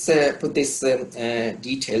 I'll just put these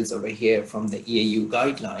details over here from the EAU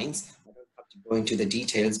guidelines. I don't have to go into the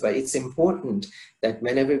details, but it's important that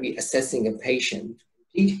whenever we're assessing a patient,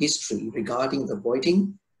 complete history regarding the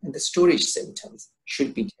voiding and the storage symptoms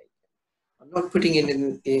should be taken. I'm not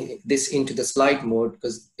putting this into the slide mode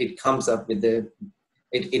because it comes up with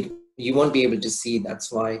you won't be able to see.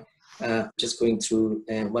 That's why just going through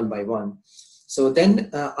one by one. So then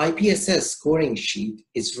IPSS scoring sheet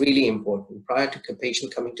is really important. Prior to a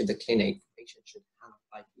patient coming to the clinic, the patient should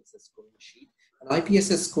have IPSS scoring sheet. An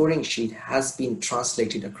IPSS scoring sheet has been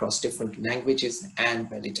translated across different languages and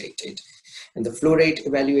validated. And the flow rate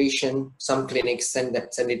evaluation, some clinics send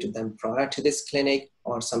it to them prior to this clinic,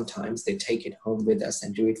 or sometimes they take it home with us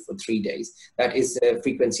and do it for 3 days. That is the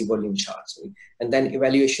frequency volume chart. And then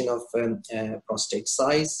evaluation of prostate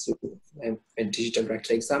size, digital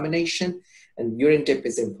rectal examination, and urine dip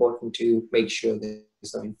is important to make sure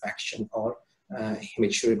there's no infection or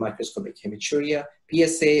hematuria, microscopic hematuria.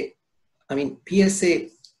 PSA, I mean, PSA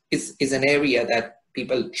is an area that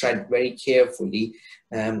people tread very carefully,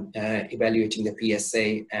 evaluating the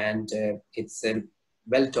PSA, and it's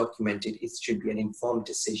well documented. It should be an informed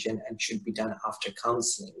decision and should be done after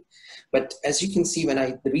counseling. But as you can see,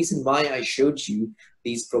 the reason why I showed you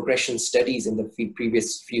these progression studies in the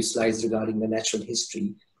previous few slides regarding the natural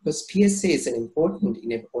history, because PSA is an important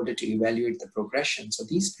in order to evaluate the progression. So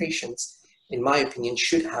these patients, in my opinion,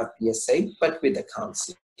 should have PSA, but with the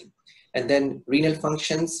counseling. And then renal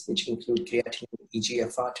functions, which include creatinine,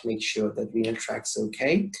 eGFR, to make sure that renal tract's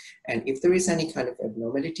okay. And if there is any kind of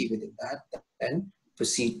abnormality within that, then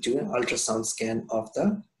proceed to an ultrasound scan of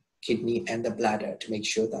the kidney and the bladder to make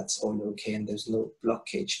sure that's all okay and there's no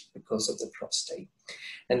blockage because of the prostate.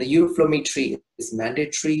 And the uroflowmetry is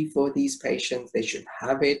mandatory for these patients. They should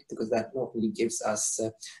have it because that not only gives us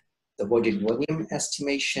the voided volume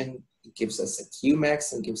estimation, it gives us a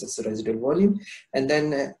Qmax and gives us a residual volume. And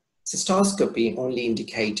then cystoscopy only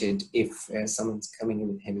indicated if someone's coming in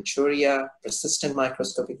with hematuria, persistent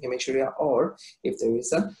microscopic hematuria, or if there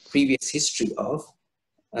is a previous history of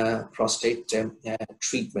prostate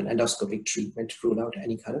treatment, endoscopic treatment to rule out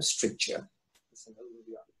any kind of stricture. It's an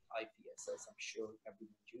overview of IPSS. I'm sure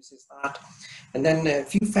everyone uses that. And then a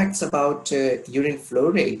few facts about urine flow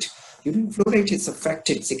rate. Urine flow rate is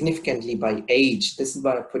affected significantly by age. This is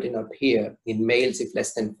what I put in up here. In males, if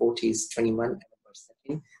less than 40 is 21 ml per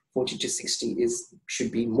second. 40 to 60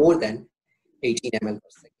 should be more than 18 ml per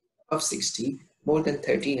second. Above 60, more than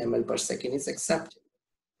 13 ml per second is accepted.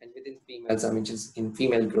 And within females, I mean, just in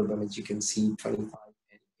female group, I mean, you can see 25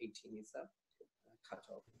 and 18 is a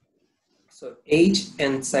cutoff. So age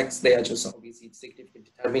and sex, they are just obviously significant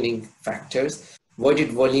determining factors.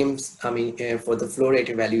 Voided volumes, I mean, for the flow rate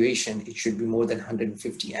evaluation, it should be more than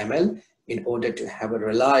 150 ml in order to have a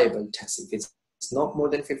reliable test. If it's not more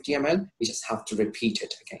than 50 ml, we just have to repeat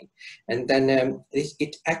it again. And then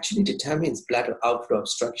it actually determines bladder outflow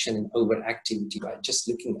obstruction and overactivity by just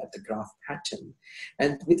looking at the graph pattern.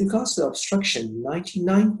 And with regards to obstruction,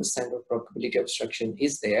 99% of probability of obstruction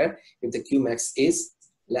is there if the Qmax is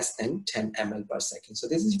less than 10 ml per second. So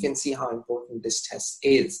this is, you can see how important this test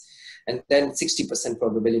is. And then 60%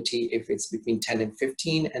 probability if it's between 10 and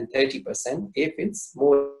 15, and 30% if it's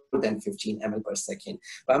more than 15 ml per second.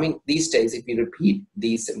 But I mean, these days, if we repeat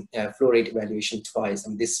these flow rate evaluation twice,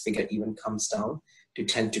 and this figure even comes down to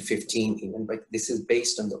 10 to 15 even, but this is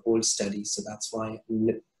based on the old studies. So that's why, I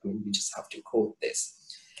mean, we just have to quote this.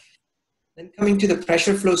 Then coming to the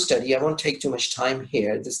pressure flow study, I won't take too much time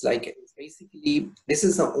here. Just like, basically, this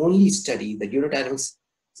is the only study, the urodynamics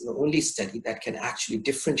is the only study that can actually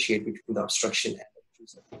differentiate between the obstruction and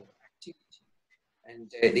obtrusive activity. And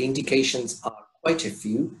the indications are quite a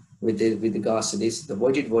few with regards to this. The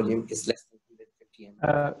voided volume is less than 150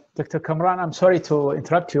 ml. Dr. Kamran, I'm sorry to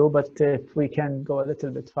interrupt you, but if we can go a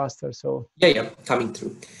little bit faster. So yeah, coming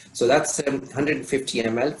through. So that's 150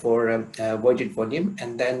 ml for voided volume.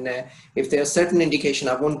 And then if there are certain indication,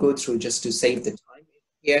 I won't go through just to save the time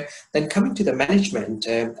here. Then coming to the management,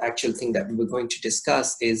 actual thing that we're going to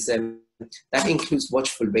discuss is that includes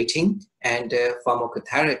watchful waiting and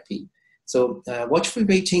pharmacotherapy. So watchful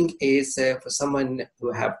waiting is for someone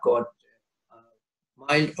who have got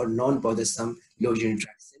mild or non-bothersome low urinary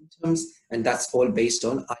tract symptoms, and that's all based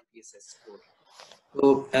on IPSS scoring.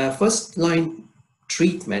 So first line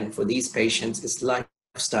treatment for these patients is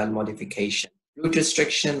lifestyle modification. Fluid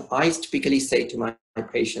restriction, I typically say to my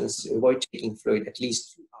patients to avoid taking fluid at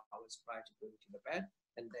least 2 hours prior to going to the bed,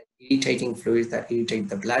 and then irritating fluids that irritate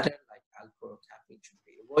the bladder, like alcohol or caffeine, should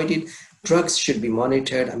be avoided. Drugs should be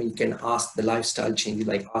monitored. I mean, you can ask the lifestyle changes,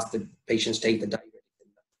 like ask the patients to take the diuretic in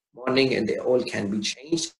the morning, and they all can be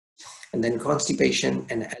changed. And then constipation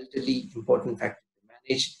and elderly, important factor to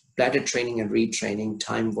manage. Bladder training and retraining,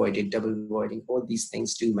 time voided, double voiding, all these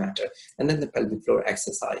things do matter. And then the pelvic floor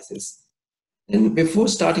exercises. And before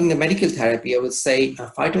starting the medical therapy, I would say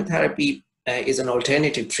phytotherapy is an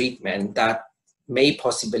alternative treatment that may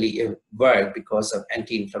possibly work because of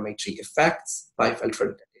anti-inflammatory effects, 5-alpha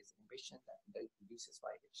reductase inhibition that reduces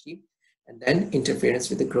YHT, and then interference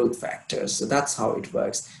with the growth factors. So that's how it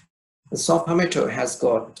works. The soft palmetto has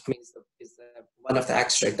got, is one of the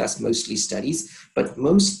extracts that's mostly studies, but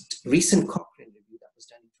most recent Cochrane review that was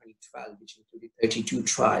done in 2012, which included 32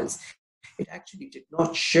 trials, it actually did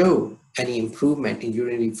not show any improvement in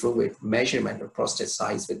urinary fluid measurement or prostate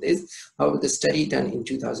size with this. However, the study done in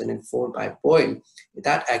 2004 by Boyle,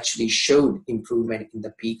 that actually showed improvement in the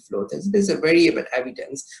peak flow. There's a variable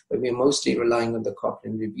evidence, but we're mostly relying on the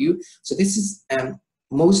Cochrane review. So this is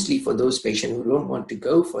mostly for those patients who don't want to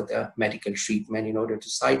go for the medical treatment in order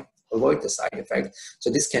to avoid the side effects. So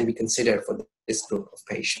this can be considered for this group of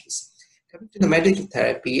patients. Coming to the medical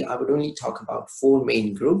therapy, I would only talk about 4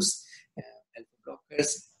 main groups. Alpha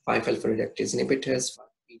blockers, 5-alpha reductase inhibitors,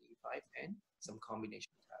 5-PDE5, and some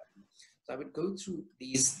combination therapy. So I would go through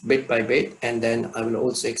these bit by bit, and then I will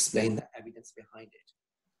also explain the evidence behind it.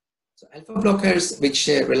 So alpha blockers, which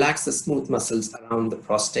relax the smooth muscles around the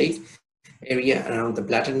prostate area, around the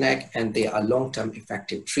bladder neck, and they are long-term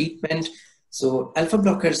effective treatment. So alpha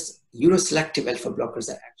blockers, uroselective alpha blockers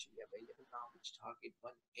are actually available now, which target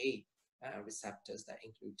 1A receptors that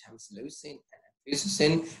include tamsulosin and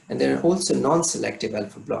fususin, and there are also non-selective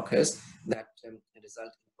alpha blockers that result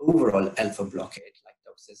in overall alpha blockade, like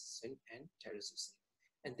doxazosin and terazosin.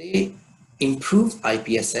 And they improve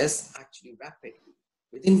IPSS actually rapidly.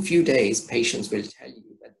 Within few days, patients will tell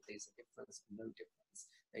you that there's a difference or no difference.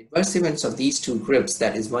 The adverse events of these two groups,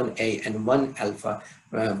 that is 1A and 1-alpha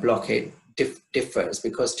blockade, differs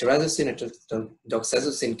because terazosin and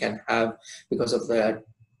doxazosin can have, because of the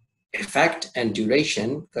effect and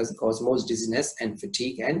duration, because it causes most dizziness and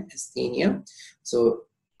fatigue and asthenia. So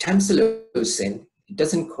tamsulosin, it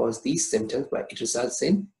doesn't cause these symptoms, but it results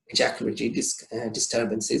in ejaculatory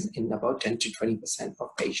disturbances in about 10 to 20%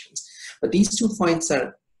 of patients. But these 2 points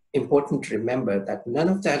are important to remember, that none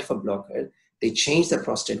of the alpha blockers, they change the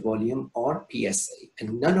prostate volume or PSA,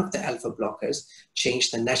 and none of the alpha blockers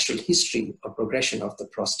change the natural history or progression of the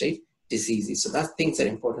prostate diseases. So that things are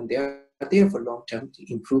important. They are there for long term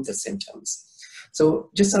to improve the symptoms.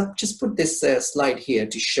 So just put this slide here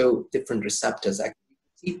to show different receptors. Actually,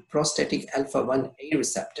 you see prostatic alpha 1A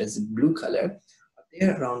receptors in blue color are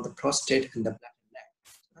there around the prostate and the bladder neck.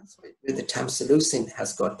 That's where the tamsulosin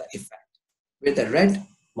has got the effect. Where the red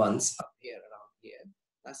ones appear around here,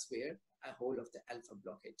 that's where a whole of the alpha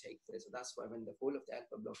blockade takes place. So that's why when the whole of the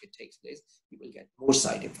alpha blockade takes place, you will get more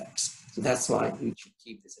side effects. So that's why we should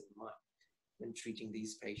keep this in mind when treating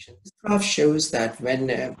these patients. This graph shows that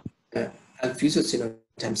when alfuzosin or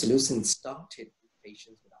tamsulosin started in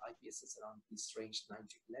patients with IPSS around this range 9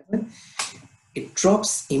 to 11, it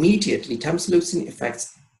drops immediately. Tamsulosin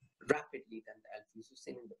affects rapidly than the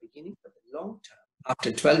alfuzosin in the beginning, but the long term,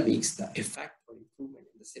 after 12 weeks, the effect or improvement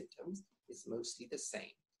in the symptoms is mostly the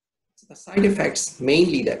same. So the side effects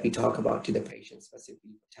mainly that we talk about to the patients,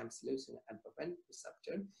 specifically tamsulosin and alpha-1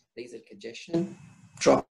 receptor, nasal congestion,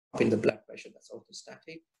 drop in the blood pressure that's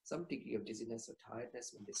orthostatic, some degree of dizziness or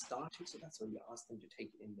tiredness when they started, so that's why we ask them to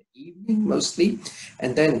take it in the evening mostly,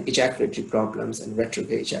 and then ejaculatory problems and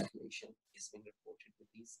retrograde ejaculation is being reported with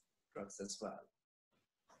these drugs as well.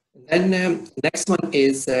 And then next one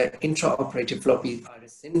is intraoperative floppy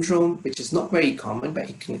iris syndrome, which is not very common, but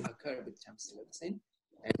it can occur with tamsulosin.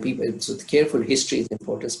 And people, so the careful history is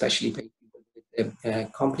important, especially people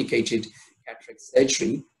with complicated cataract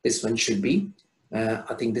surgery. This one should be.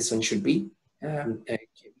 I think this one should be, we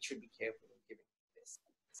should be careful in giving this.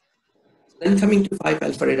 So then coming to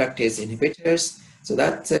 5-alpha reductase inhibitors, so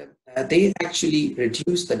that they actually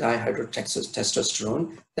reduce the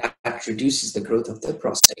dihydrotestosterone that reduces the growth of the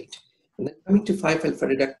prostate. And then coming to 5-alpha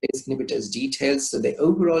reductase inhibitors details, so they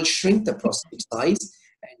overall shrink the prostate size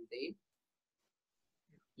and they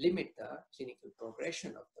limit the clinical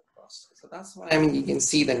progression of the prostate. So that's why, you can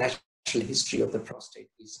see the natural history of the prostate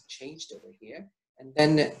is changed over here. And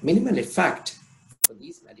then minimal effect for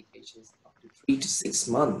these medications up to 3 to 6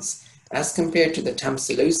 months, as compared to the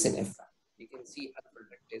tamsulosin effect. You can see alpha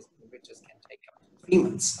reductase inhibitors can take up to 3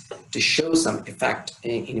 months to show some effect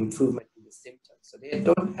in improvement in the symptoms. So they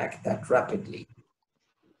don't act that rapidly.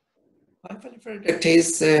 5-alpha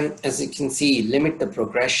reductase, as you can see, limit the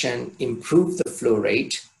progression, improve the flow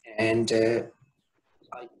rate, and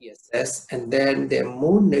IPSS, and then they're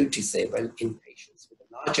more noticeable in patients with a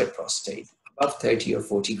larger prostate, above 30 or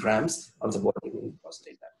 40 grams of the volume in the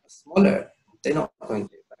prostate that are smaller, they're not going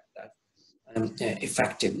to affect that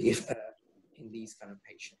effectively in these kind of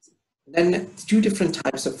patients. Then two different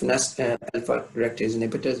types of alpha reductase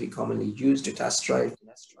inhibitors we commonly use, dutasteride,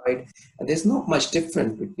 finasteride, and there's not much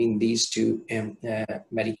difference between these two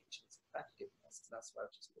medications effectiveness. That's why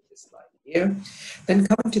I've just put this slide here. Then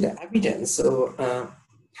coming to the evidence, so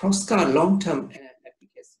PROSCAR long-term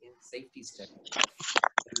efficacy and safety study,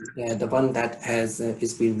 the one that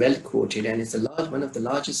is been well quoted, and it's one of the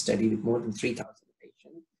largest study with more than 3,000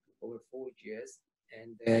 patients over 4 years.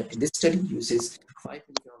 And this study uses 5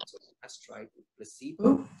 milligrams of finasteride with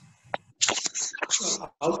placebo. The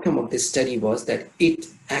outcome of this study was that it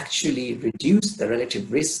actually reduced the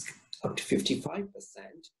relative risk up to 55%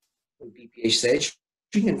 with BPH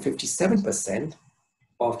surgery and 57%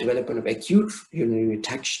 of development of acute urinary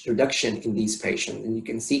reduction in these patients. And you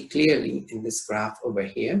can see clearly in this graph over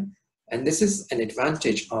here. And this is an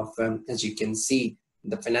advantage of, as you can see,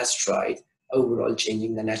 the finasteride overall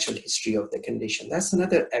changing the natural history of the condition. That's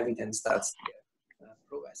another evidence that's here,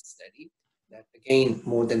 PROAS study, that again,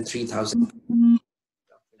 more than 3,000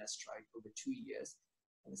 finasteride over 2 years.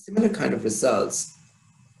 And similar kind of results,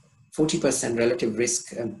 40% relative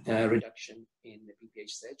risk reduction in the BPH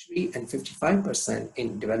surgery and 55%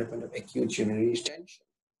 in development of acute urinary retention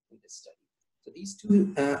in this study. So these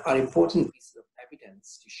two are important pieces of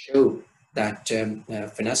evidence to show that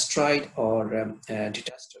finasteride or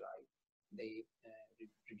dutasteride, they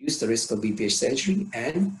reduce the risk of BPH surgery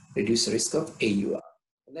and reduce the risk of AUR.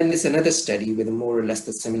 And then there's another study with more or less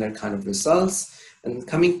the similar kind of results. And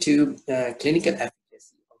coming to clinical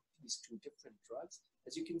efficacy of these two different drugs,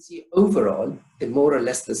 as you can see, overall, they're more or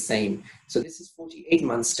less the same. So this is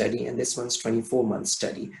 48-month study, and this one's 24-month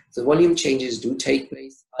study. So volume changes do take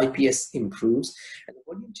place, IPS improves, and the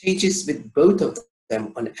volume changes with both of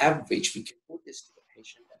them on average. We can put this to the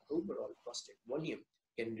patient that overall prostate volume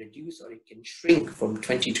can reduce or it can shrink from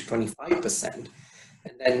 20 to 25%.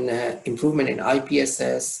 And then improvement in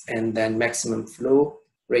IPSS and then maximum flow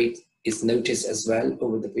rate is noticed as well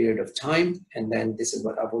over the period of time. And then this is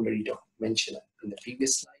what I've already mentioned in the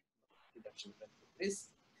previous slide, reduction of risk.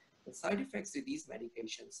 The side effects of these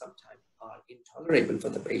medications sometimes are intolerable for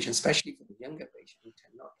the patient, especially for the younger patient who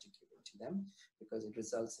tend not to give it to them because it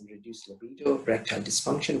results in reduced libido, erectile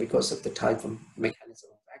dysfunction because of the type of mechanism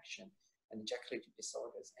of action, and ejaculative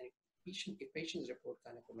disorders. And if patients report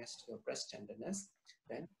gynecomastia or breast tenderness,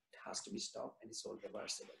 then it has to be stopped and it's all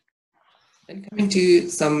reversible. Then coming to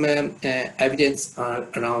some evidence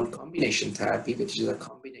around combination therapy, which is a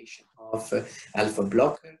combination of alpha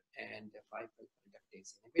blocker and 5-alpha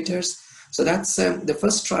reductase inhibitors. So that's the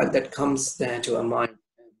first trial that comes to our mind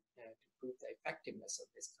to prove the effectiveness of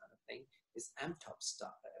this kind of thing is AMTOP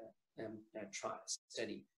trial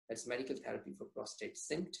study. That's medical therapy for prostate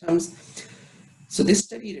symptoms. So this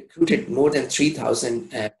study recruited more than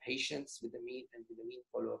 3,000 patients with a mean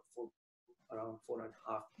follow-up for around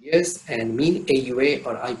 4.5 years, and mean AUA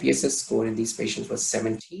or IPSS score in these patients was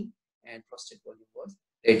 17, and prostate volume was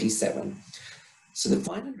 37. So the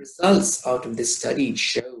final results out of this study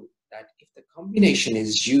show that if the combination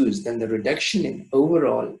is used, then the reduction in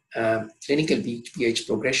overall clinical BPH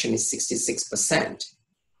progression is 66%.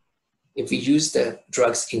 If we use the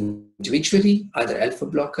drugs individually, either alpha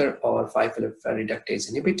blocker or 5-alpha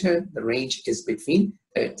reductase inhibitor, the range is between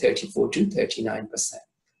 34 to 39%.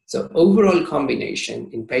 So overall combination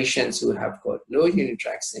in patients who have got low urinary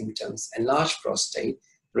tract symptoms, enlarged prostate,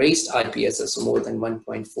 raised IPSS of more than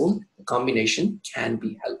 1.4, the combination can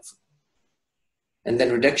be helpful. And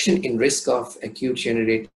then reduction in risk of acute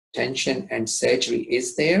urinary retention and surgery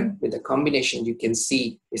is there. With the combination, you can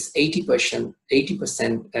see is 80%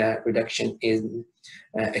 reduction in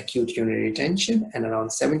acute urinary retention and around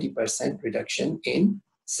 70% reduction in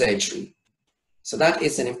surgery. So that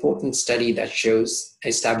is an important study that shows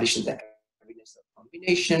establishing the evidence of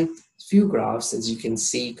combination. Few graphs, as you can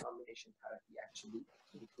see, combination therapy actually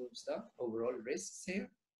improves the overall risks here.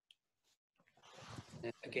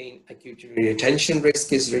 Again, acute urinary retention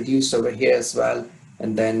risk is reduced over here as well.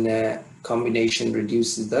 And then combination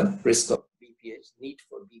reduces the risk of BPH, need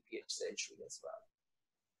for BPH surgery as well.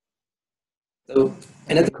 So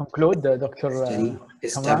another conclude, Dr. study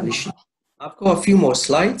establishing. I've got a few more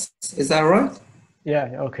slides. Is that right?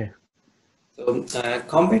 Yeah, okay. So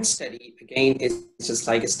combat study, again, is just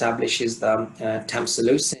like establishes the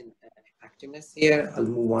tamsulosin effectiveness here. I'll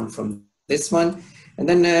move on from this one. And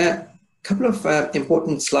then a couple of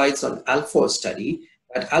important slides on alpha study.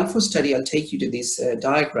 At alpha study, I'll take you to this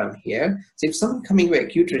diagram here. So if someone coming with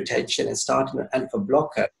acute retention and starting an alpha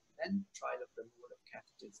blocker, then trial of removal of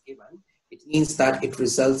catheter is given, it it means that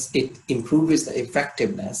it improves the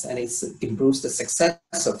effectiveness and it improves the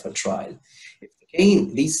success of a trial. If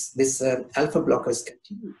again, this alpha blockers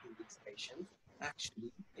continue in these patients,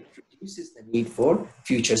 actually it reduces the need for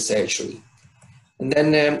future surgery. And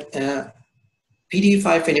then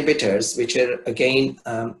PDE5 inhibitors, which are again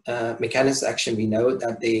mechanism of action, we know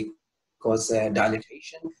that they cause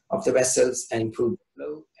dilatation of the vessels and improve the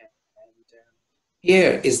flow.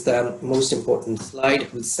 Here is the most important slide.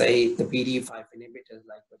 We'll say the PDE5 inhibitors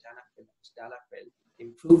like Dalapil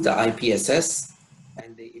improve the IPSS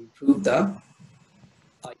and they improve the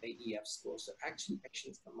IAEF score. So actually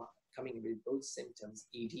patients coming with both symptoms,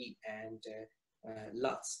 ED and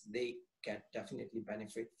LUTS, they can definitely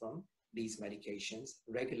benefit from these medications.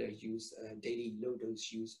 Regular use, daily low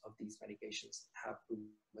dose use of these medications have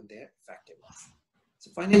proven their effectiveness.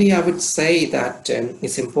 So finally, I would say that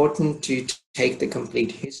it's important to take the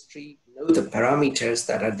complete history, know the parameters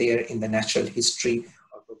that are there in the natural history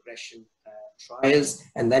or progression trials,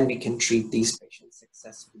 and then we can treat these patients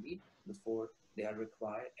successfully before they are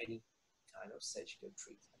required any kind of surgical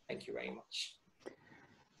treatment. Thank you very much.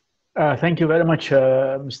 Thank you very much,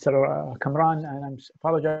 Mr. Kamran, and I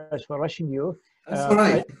apologize for rushing you. That's all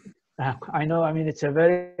right. I know, I mean, it's a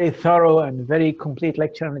very thorough and very complete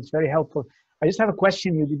lecture, and it's very helpful. I just have a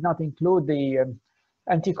question. You did not include the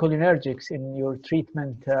anticholinergics in your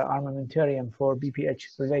treatment armamentarium for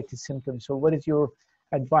BPH-related symptoms. So what is your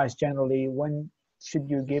advice generally? When should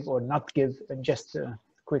you give or not give? And just a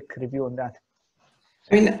quick review on that.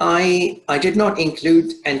 I mean, I did not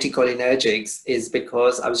include anticholinergics is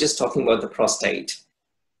because I was just talking about the prostate.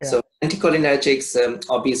 Yeah. So anticholinergics,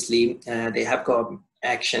 obviously, they have got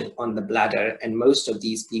action on the bladder, and most of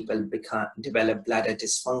these people develop bladder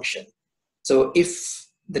dysfunction. So if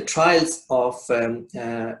the trials of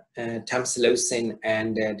tamsulosin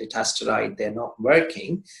and dutasteride, they're not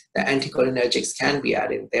working, the anticholinergics can be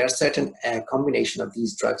added. There are certain combination of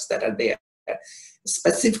these drugs that are there.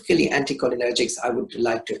 Specifically anticholinergics, I would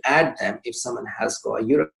like to add them if someone has got a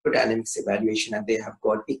urodynamics evaluation and they have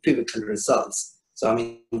got equivocal results. So I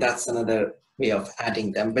mean, that's another way of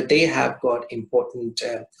adding them, but they have got important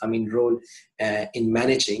role in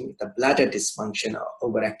managing the bladder dysfunction or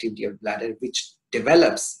overactivity of bladder, which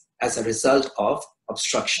develops as a result of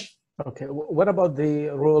obstruction. Okay, what about the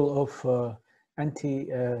role of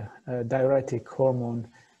anti-diuretic hormone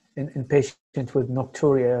in patients with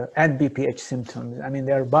nocturia and BPH symptoms? I mean,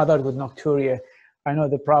 they're bothered with nocturia. I know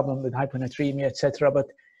the problem with hyponatremia, etc. But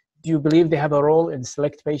do you believe they have a role in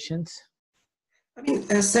select patients? I mean,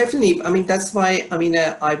 certainly. I mean, that's why,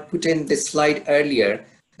 I put in this slide earlier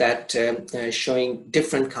that showing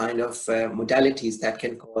different kind of modalities that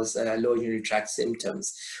can cause lower urinary tract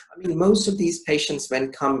symptoms. I mean, most of these patients,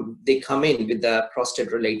 when they come in with the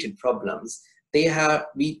prostate-related problems,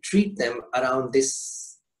 we treat them around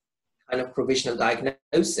this kind of provisional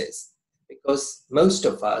diagnosis, because most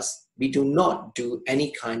of us, we do not do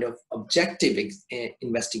any kind of objective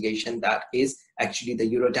investigation that is actually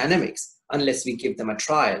the urodynamics unless we give them a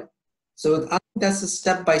trial. So I think that's a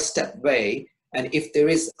step-by-step way. And if there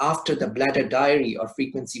is, after the bladder diary or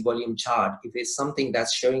frequency volume chart, if it's something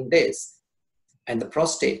that's showing this and the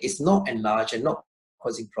prostate is not enlarged and not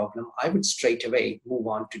causing problem, I would straight away move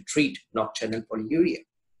on to treat nocturnal polyuria.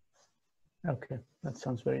 Okay, that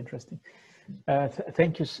sounds very interesting.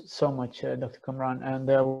 Thank you so much, Dr. Kamran. And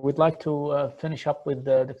we'd like to finish up with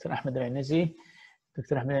Dr. Ahmed Al-Anizi.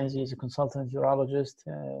 Dr. Ahmed Al-Anizi is a consultant urologist,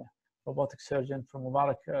 robotic surgeon from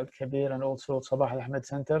Mubarak Al-Kabir, and also Sabah Al-Ahmed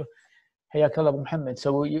Center. Hayyak Allah, Abu Muhammad.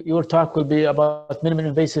 So your talk will be about minimally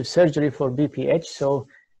invasive surgery for BPH. So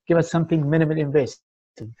give us something minimally invasive.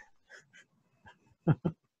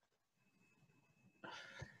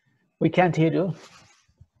 We can't hear you.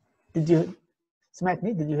 Did you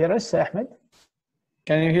hear us, Ahmed?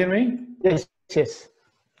 Can you hear me? Yes, yes.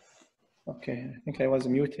 Okay, I think I was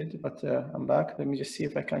muted, but I'm back. Let me just see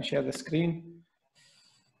if I can share the screen.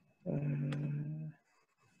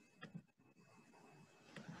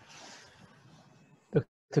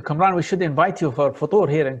 Dr. Kamran, we should invite you for Futur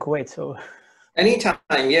here in Kuwait. So anytime,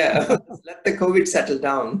 yeah. Let the COVID settle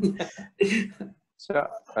down. So,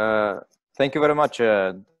 thank you very much,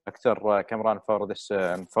 Dr. Kamran, for this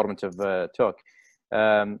informative talk.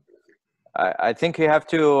 I think you have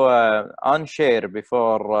to unshare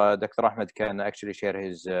before Dr. Ahmed can actually share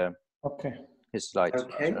his slides.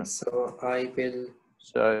 Okay, so I will.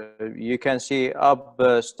 So you can see up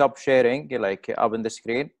stop sharing, like up in the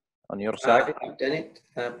screen on your side. I've done it.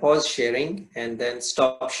 Pause sharing and then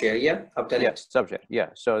stop share. Yeah, I've done it. Stop share. Yeah.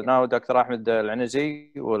 So now Dr. Ahmed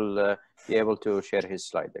Al-Anizi will be able to share his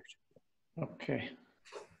slide. Actually. Okay.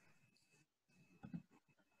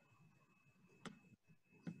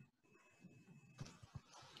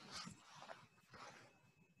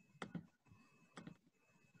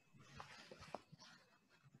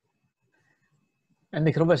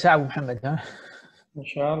 عندك ربع ساعة أبو محمد ها؟ إن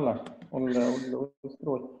شاء الله.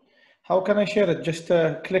 How can I share it? Just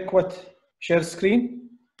click what? Share screen?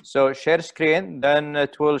 So share screen, then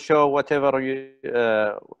it will show whatever you,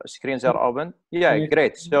 screens are open. Yeah,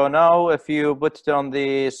 great. So now if you put it on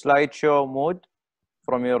the slideshow mode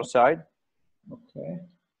from your side. Okay.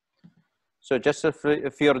 So just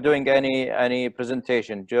if you're doing any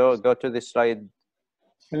presentation, Joe, go to the slide.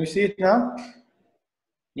 Can you see it now?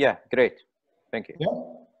 Yeah, great. Thank you. Yeah.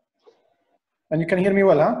 And you can hear me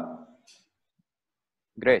well, huh?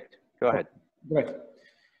 Great. Go ahead. Great.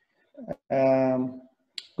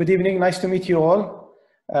 Good evening. Nice to meet you all.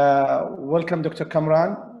 Welcome, Dr.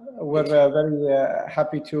 Kamran. We're very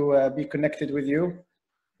happy to be connected with you.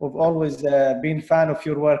 We've always been a fan of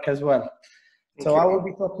your work as well. So I will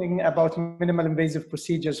be talking about minimal invasive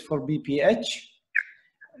procedures for BPH.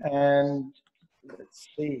 And let's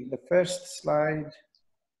see, the first slide.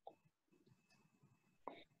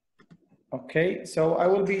 Okay, so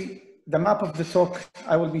the map of the talk,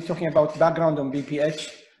 I will be talking about background on BPH.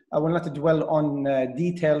 I will not dwell on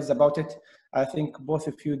details about it. I think both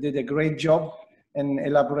of you did a great job in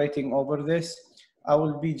elaborating over this. I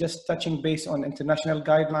will be just touching base on international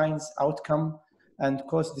guidelines, outcome, and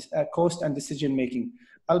cost and decision making.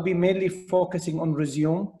 I'll be mainly focusing on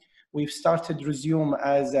Resume. We've started Resume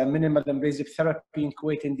as a minimal invasive therapy in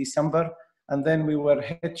Kuwait in December, and then we were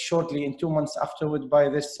hit shortly in 2 months afterward by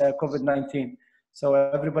this COVID-19. So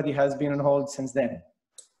everybody has been on hold since then.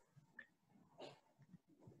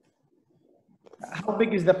 How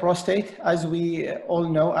big is the prostate? As we all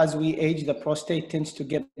know, as we age, the prostate tends to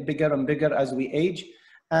get bigger and bigger as we age.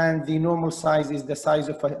 And the normal size is the size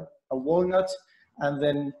of a walnut. And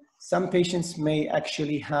then some patients may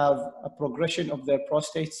actually have a progression of their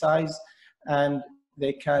prostate size, and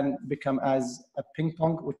they can become as a ping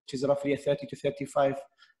pong, which is roughly a 30 to 35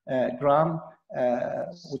 gram,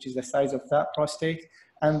 which is the size of that prostate.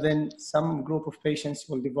 And then some group of patients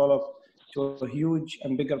will develop to a huge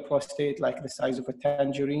and bigger prostate, like the size of a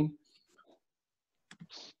tangerine.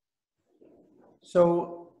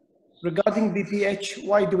 So regarding BPH,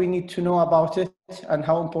 why do we need to know about it and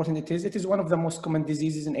how important it is? It is one of the most common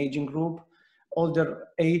diseases in aging group. Older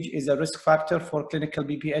age is a risk factor for clinical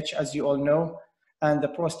BPH, as you all know, and the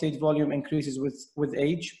prostate volume increases with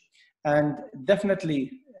age. And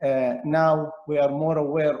definitely now we are more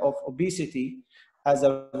aware of obesity as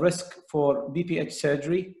a risk for BPH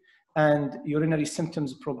surgery and urinary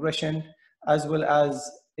symptoms progression, as well as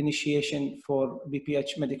initiation for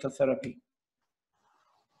BPH medical therapy.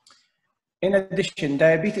 In addition,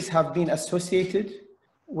 diabetes have been associated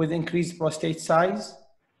with increased prostate size,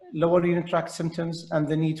 lower urinary tract symptoms, and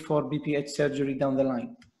the need for BPH surgery down the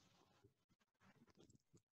line.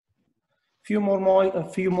 A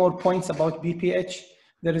few more points about BPH.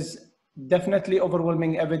 There is definitely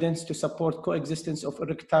overwhelming evidence to support coexistence of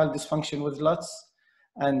erectile dysfunction with LUTS,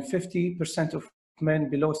 and 50% of men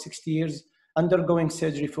below 60 years undergoing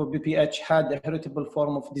surgery for BPH had a heritable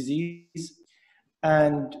form of disease.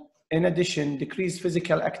 And in addition, decreased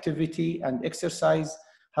physical activity and exercise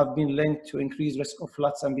have been linked to increased risk of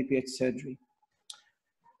LUTS and BPH surgery.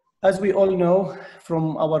 As we all know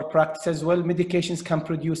from our practice as well, medications can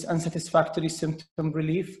produce unsatisfactory symptom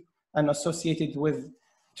relief and associated with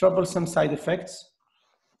troublesome side effects.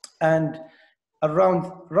 And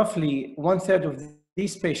around roughly 1/3 of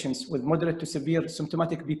these patients with moderate to severe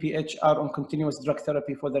symptomatic BPH are on continuous drug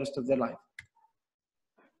therapy for the rest of their life.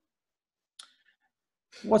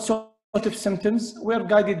 What sort of symptoms? We're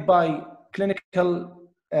guided by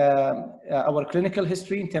our clinical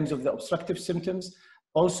history in terms of the obstructive symptoms.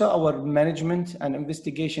 Also, our management and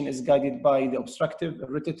investigation is guided by the obstructive,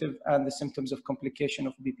 irritative, and the symptoms of complication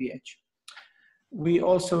of BPH. We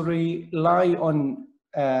also rely on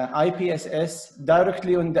IPSS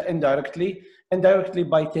directly and indirectly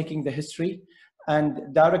by taking the history,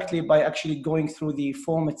 and directly by actually going through the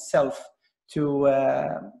form itself to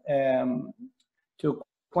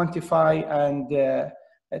quantify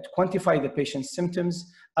the patient's symptoms,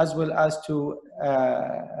 as well as to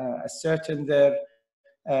ascertain their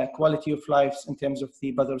quality of life in terms of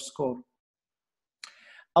the Badr score.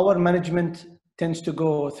 Our management tends to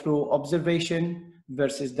go through observation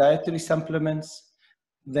versus dietary supplements.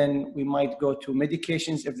 Then we might go to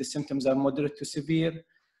medications if the symptoms are moderate to severe.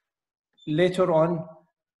 Later on,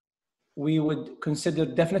 we would consider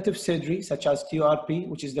definitive surgery, such as TURP,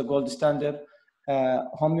 which is the gold standard,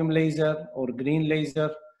 holmium laser or green laser,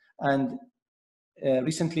 and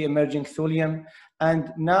recently emerging thulium.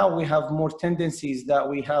 And now we have more tendencies that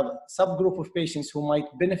we have a subgroup of patients who might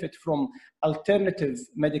benefit from alternative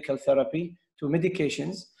medical therapy to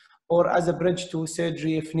medications, or as a bridge to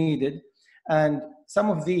surgery if needed. And some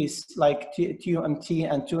of these, like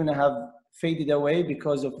TUMT and tuna, have faded away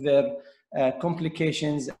because of their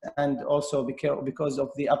complications and also because of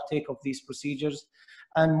the uptake of these procedures.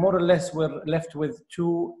 And more or less, we're left with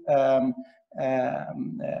two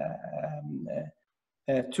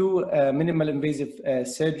minimal invasive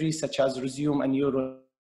surgeries, such as Resume and Euro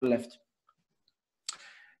left.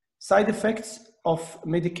 Side effects of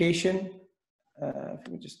medication. Let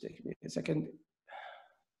me just take a second.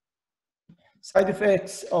 Side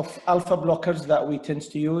effects of alpha blockers that we tend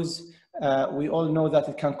to use. We all know that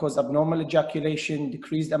it can cause abnormal ejaculation,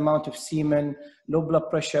 decreased amount of semen, low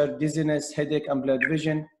blood pressure, dizziness, headache, and blurred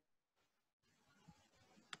vision.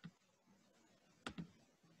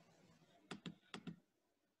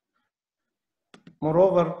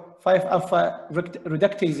 Moreover, 5-alpha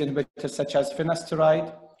reductase inhibitors such as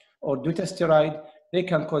finasteride or dutasteride, they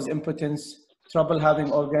can cause impotence, trouble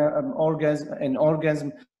having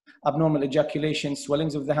orgasm, abnormal ejaculation,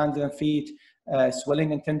 swellings of the hands and feet,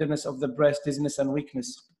 swelling and tenderness of the breast, dizziness and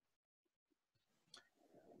weakness.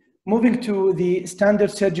 Moving to the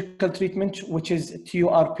standard surgical treatment, which is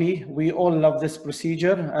TURP. We all love this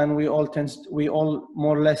procedure and we all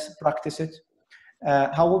more or less practice it.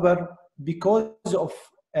 However, because of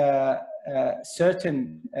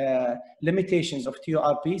certain limitations of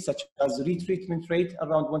TURP, such as retreatment rate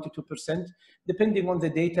around 1 to 2%, depending on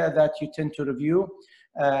the data that you tend to review,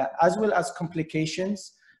 as well as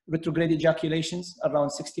complications, retrograde ejaculations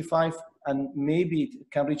around 65, and maybe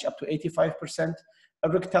it can reach up to 85%,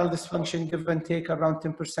 erectile dysfunction, give and take, around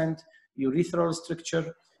 10%, urethral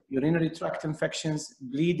stricture, urinary tract infections,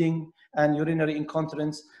 bleeding, and urinary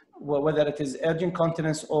incontinence, whether it is urge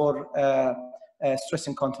incontinence or stress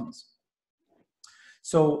incontinence.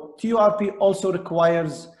 So TURP also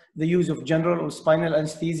requires the use of general or spinal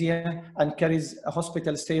anesthesia and carries a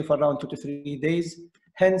hospital stay of around 2 to 3 days.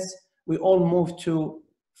 Hence, we all move to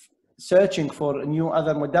searching for new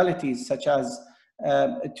other modalities, such as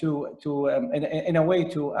in a way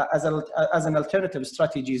as an alternative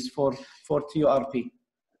strategies for TURP.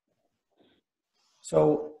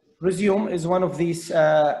 So Resume is one of these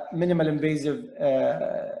minimal invasive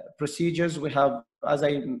procedures. We have, as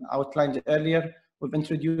I outlined earlier, we've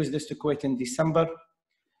introduced this to Kuwait in December.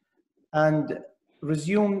 And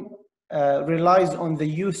Resume relies on the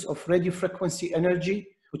use of radiofrequency energy,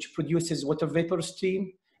 which produces water vapor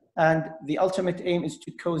stream. And the ultimate aim is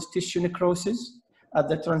to cause tissue necrosis at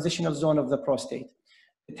the transitional zone of the prostate.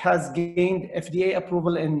 It has gained FDA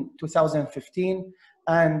approval in 2015,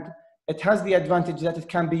 and it has the advantage that it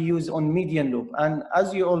can be used on median lobe. And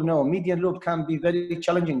as you all know, median lobe can be very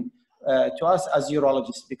challenging to us as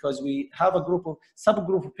urologists, because we have a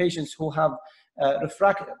subgroup of patients who have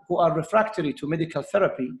who are refractory to medical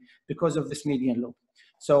therapy because of this median lobe.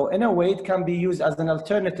 So in a way, it can be used as an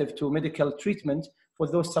alternative to medical treatment for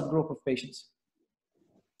those subgroup of patients.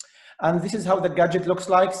 And this is how the gadget looks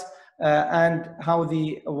like and how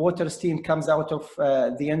the water steam comes out of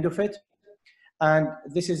the end of it. And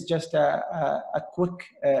this is just a quick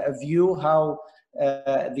view how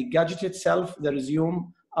the gadget itself, the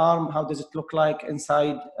Resume arm, how does it look like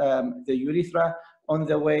inside the urethra on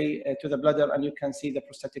the way to the bladder, and you can see the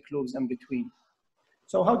prostatic lobes in between.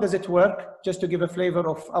 So how does it work? Just to give a flavor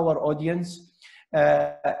of our audience,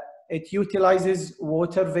 it utilizes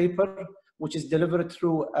water vapor, which is delivered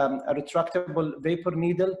through a retractable vapor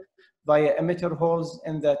needle via emitter holes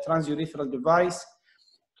in the transurethral device.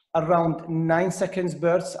 Around 9 seconds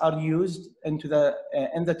bursts are used into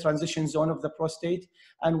in the transition zone of the prostate,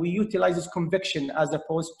 and we utilize convection as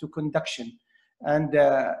opposed to conduction. And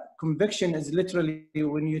convection is literally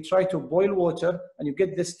when you try to boil water and you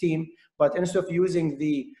get the steam, but instead of using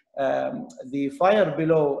the fire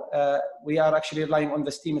below, we are actually relying on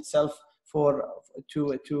the steam itself to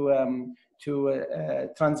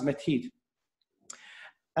transmit heat.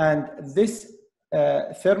 And this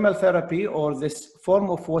thermal therapy, or this form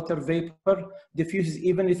of water vapor, diffuses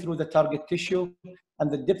evenly through the target tissue, and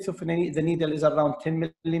the depth of the needle is around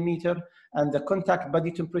 10 millimeter, and the contact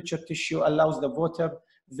body temperature tissue allows the water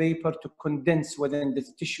vapor to condense within the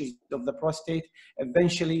tissues of the prostate,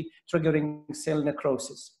 eventually triggering cell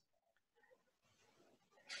necrosis.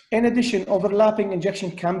 In addition, overlapping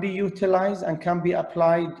injection can be utilized and can be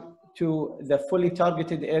applied to the fully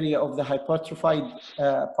targeted area of the hypertrophied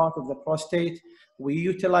part of the prostate. We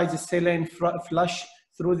utilize a saline flush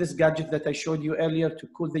through this gadget that I showed you earlier to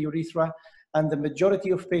cool the urethra, and the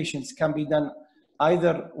majority of patients can be done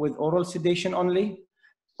either with oral sedation only,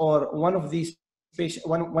 or one of these patients,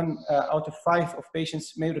 one out of 5 of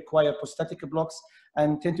patients may require prostatic blocks,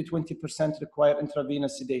 and 10 to 20% require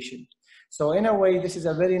intravenous sedation. So in a way, this is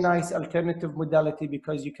a very nice alternative modality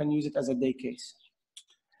because you can use it as a day case.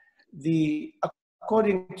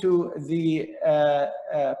 According to the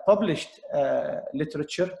published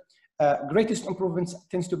literature, greatest improvements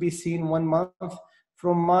tends to be seen 1 month.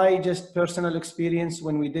 From my just personal experience,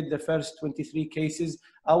 when we did the first 23 cases,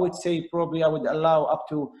 I would say probably I would allow up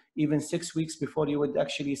to even 6 weeks before you would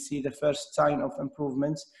actually see the first sign of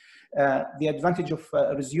improvements. The advantage of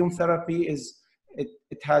resume therapy is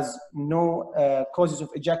it has no causes of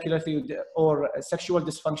ejaculatory or sexual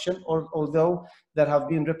dysfunction, although there have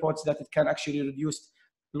been reports that it can actually reduce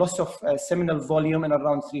loss of seminal volume in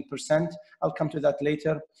around 3%. I'll come to that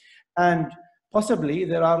later. And possibly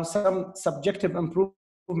there are some subjective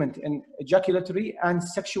improvement in ejaculatory and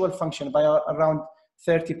sexual function by around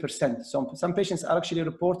 30%. So some patients are actually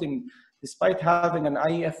reporting, despite having an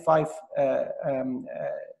IEF-5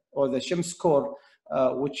 or the SHIM score,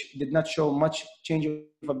 which did not show much change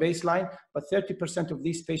of a baseline, but 30% of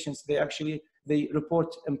these patients, they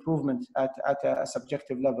report improvement at a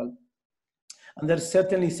subjective level. And there's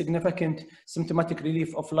certainly significant symptomatic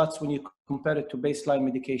relief of LUTS when you compare it to baseline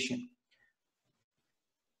medication.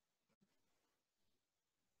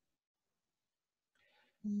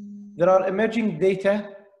 There are emerging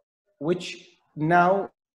data which now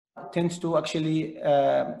tends to actually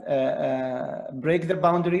break the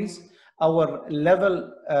boundaries. Our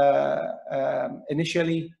level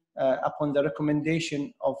initially upon the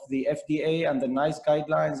recommendation of the FDA and the NICE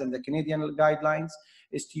guidelines and the Canadian guidelines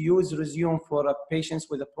is to use resume for patients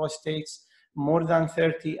with a prostates more than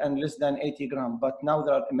 30 and less than 80 grams. But now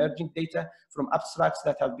there are emerging data from abstracts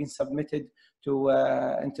that have been submitted to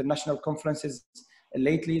international conferences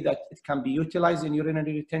lately that it can be utilized in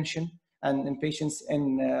urinary retention and in patients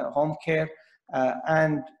in home care,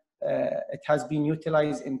 and it has been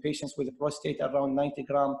utilized in patients with a prostate around 90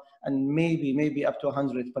 grams and maybe up to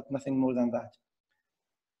 100, but nothing more than that.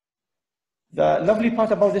 The lovely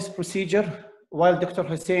part about this procedure, while Dr.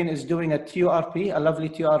 Hussein is doing a TURP, a lovely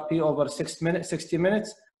TURP over 60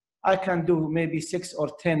 minutes, I can do maybe 6 or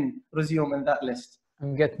 10 resume in that list.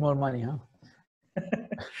 And get more money, huh?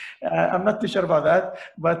 I'm not too sure about that,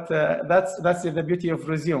 but that's the beauty of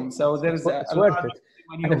resume. So there's it's worth it.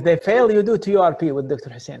 And if they fail, you do TURP with Dr.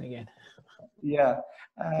 Hussein again. Yeah.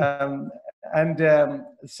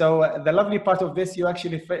 So the lovely part of this, you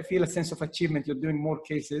actually feel a sense of achievement. You're doing more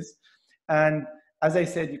cases. And as I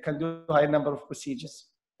said, you can do a high number of procedures.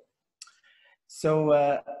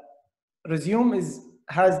 So resume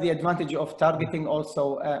has the advantage of targeting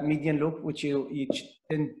also median loop, which you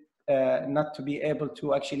tend not to be able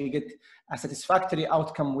to actually get a satisfactory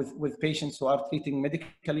outcome with patients who are treating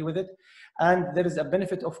medically with it. And there is a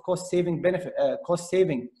benefit of cost saving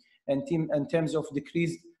in terms of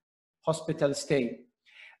decreased hospital stay.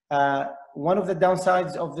 One of the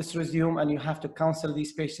downsides of this resume, and you have to counsel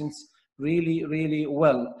these patients really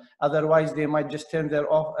well. Otherwise, they might just turn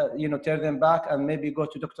them back and maybe go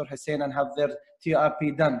to Dr. Hussein and have their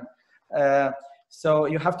TRP done. So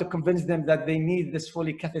you have to convince them that they need this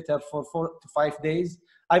Foley catheter for 4 to 5 days.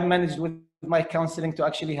 I've managed with my counseling to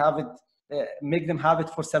actually have it, make them have it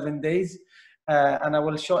for 7 days. And I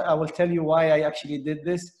will tell you why I actually did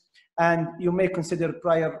this. And you may consider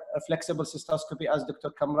prior flexible cystoscopy, as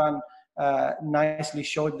Dr. Kamran nicely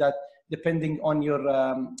showed, that depending on your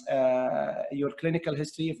clinical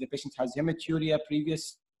history, if the patient has hematuria,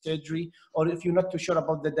 previous surgery, or if you're not too sure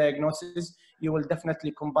about the diagnosis, you will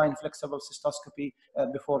definitely combine flexible cystoscopy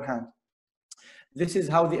beforehand. This is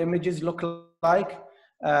how the images look like.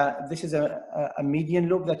 This is a median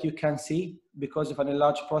loop that you can see because of an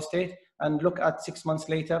enlarged prostate. And look at 6 months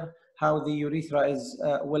later, how the urethra is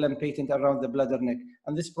well and patent around the bladder neck.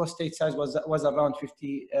 And this prostate size was around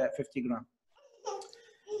 50 grams.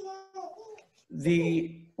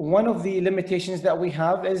 One of the limitations that we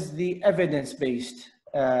have is the evidence-based.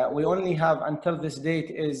 We only have until this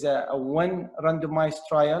date is one randomized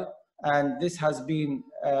trial, and this has been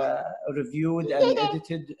reviewed and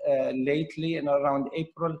edited lately in around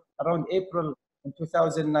April in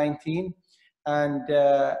 2019, and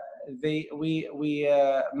we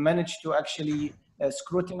managed to actually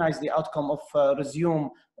scrutinize the outcome of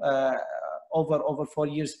resume over 4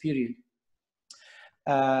 years period.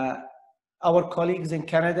 Our colleagues in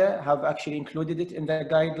Canada have actually included it in their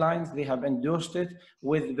guidelines. They have endorsed it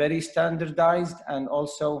with very standardized and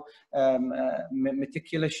also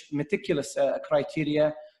meticulous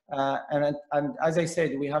criteria. And as I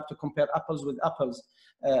said, we have to compare apples with apples.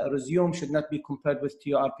 Resume should not be compared with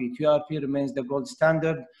TURP. TURP remains the gold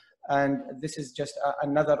standard, and this is just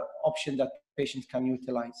another option that patients can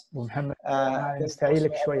utilize.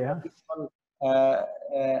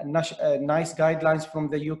 NICE guidelines from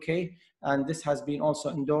the UK, and this has been also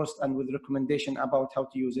endorsed and with recommendation about how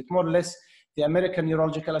to use it. More or less, the American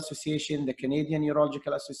Urological Association, the Canadian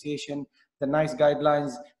Urological Association, the NICE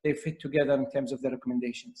guidelines, they fit together in terms of the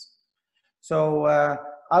recommendations. So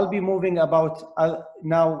I'll be moving about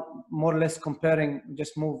now more or less comparing,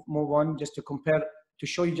 just move on, just to compare, to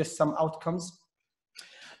show you just some outcomes.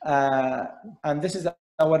 And this is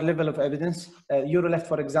our level of evidence. Uroleft,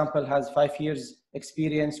 for example, has 5 years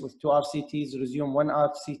experience with 2 RCTs, Resume 1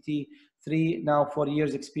 RCT, 3, now 4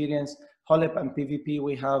 years experience. HOLEP and PVP,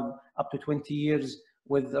 we have up to 20 years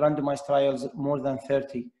with randomized trials, more than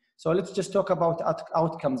 30. So let's just talk about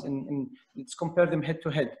outcomes and let's compare them head to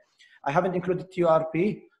head. I haven't included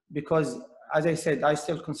TURP because, as I said, I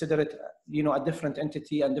still consider it, you know, a different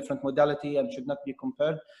entity and different modality and should not be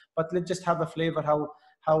compared. But let's just have a flavor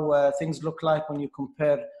how things look like when you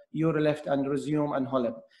compare Uroleft and Resume and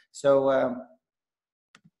HOLEP. So,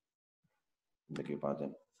 beg your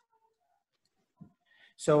pardon.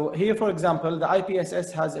 So here, for example, the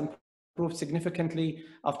IPSS has improved significantly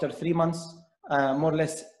after 3 months, more or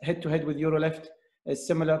less head to head with Uroleft is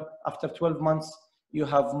similar. After 12 months, you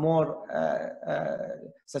have more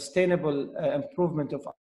sustainable improvement of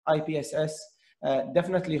IPSS.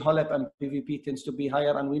 Definitely HOLEP and PVP tends to be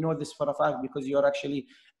higher, and we know this for a fact because you're actually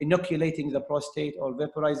inoculating the prostate or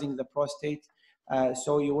vaporizing the prostate,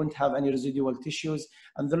 so you won't have any residual tissues.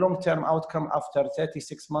 And the long-term outcome after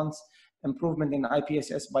 36 months, improvement in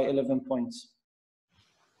IPSS by 11 points.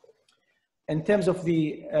 In terms of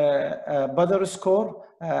the Budder score,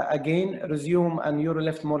 again, Resume and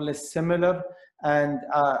Uroleft more or less similar, and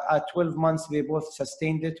at 12 months, they both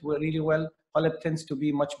sustained it really well. HOLEP tends to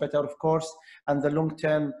be much better, of course, and the long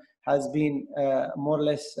term has been more or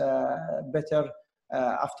less better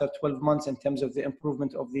after 12 months in terms of the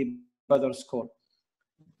improvement of the Budder score.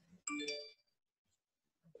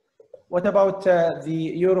 What about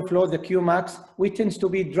the Euroflow, the Qmax? We tend to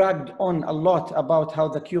be dragged on a lot about how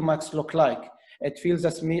the Qmax look like. It feels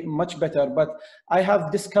as much better, but I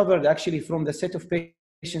have discovered actually from the set of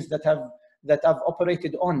patients that I've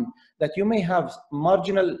operated on that you may have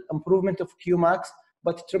marginal improvement of Qmax,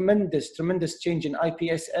 but tremendous change in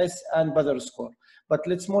IPSS and Budder score. But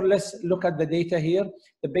let's more or less look at the data here.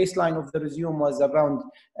 The baseline of the Resume was around,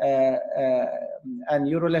 and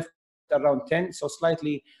Uroleft around 10, so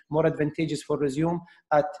slightly more advantageous for Resume.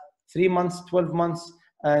 At 3 months, 12 months,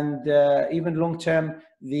 and even long term,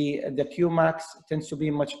 the Qmax tends to be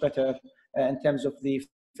much better in terms of the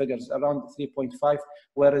figures, around 3.5,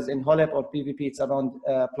 whereas in HOLEP or PVP, it's around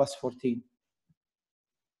plus 14.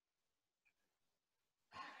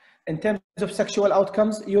 In terms of sexual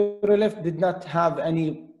outcomes, Uroleft did not have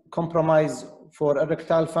any compromise for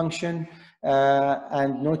erectile function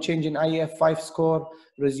and no change in IEF-5 score.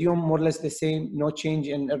 Resume more or less the same, no change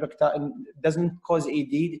in erectile, doesn't cause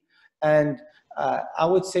ED. And I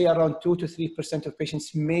would say around 2 to 3% of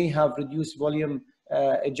patients may have reduced volume,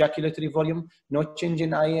 ejaculatory volume, no change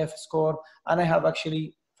in IEF score. And I have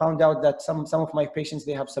actually found out that some of my patients,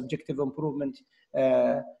 they have subjective improvement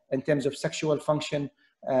in terms of sexual function.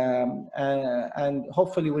 And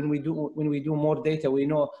hopefully when we do more data, we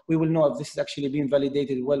will know if this is actually being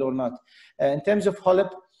validated well or not. In terms of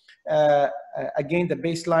HOLEP, again, the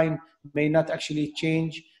baseline may not actually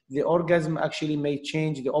change. The orgasm actually may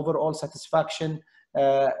change. The overall satisfaction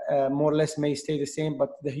more or less may stay the same, but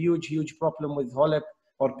the huge problem with HOLEP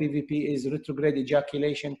or PVP is retrograde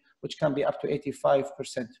ejaculation, which can be up to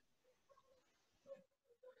 85%.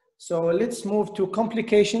 So let's move to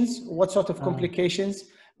complications. What sort of complications?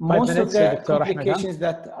 Most of the complications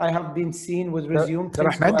that I have been seen with Resume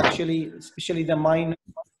tends to actually, especially the minor.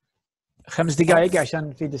 5 دقائق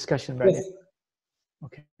عشان في discussion بعدين. Yes.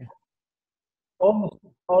 Okay.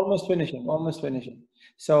 Almost finishing.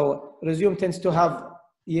 So Resume tends to have,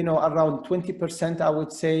 you know, around 20%, I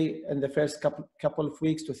would say, in the first couple of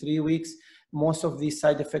weeks to 3 weeks. Most of these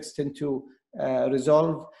side effects tend to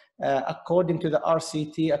resolve. According to the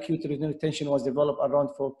RCT, acute urinary retention was developed around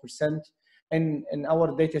 4%. In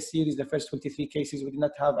our data series, the first 23 cases, we did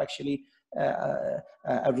not have actually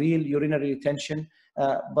a real urinary retention,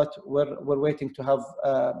 but we're waiting to have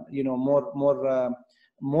you know,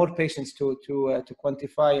 more patients to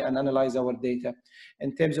quantify and analyze our data.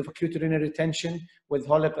 In terms of acute urinary retention, with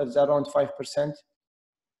HOLEP, it's around 5%.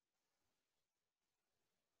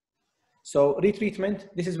 So retreatment,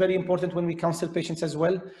 this is very important when we counsel patients as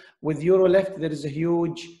well. With Uroleft, there is a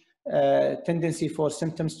huge tendency for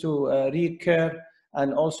symptoms to recur,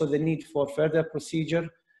 and also the need for further procedure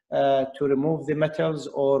to remove the metals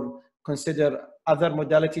or consider other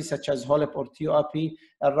modalities such as HOLEP or TURP,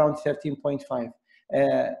 around 13.5.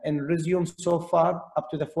 In Resume so far, up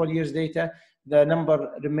to the 4 years data, the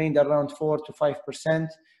number remained around 4 to 5%.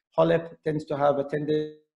 HOLEP tends to have a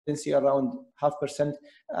tendency around 0.5%,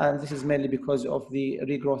 and this is mainly because of the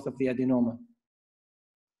regrowth of the adenoma.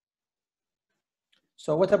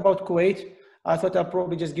 So what about Kuwait? I thought I'll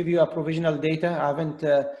probably just give you a provisional data. I haven't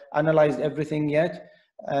analyzed everything yet.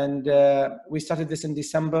 And we started this in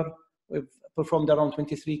December. We've performed around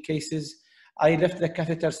 23 cases. I left the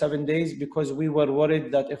catheter 7 days because we were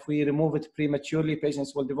worried that if we remove it prematurely,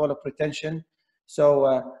 patients will develop retention.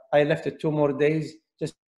 So I left it 2 more days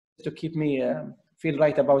just to keep me feel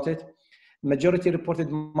right about it. Majority reported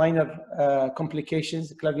minor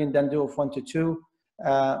complications, Clavian Dandu of 1 to 2.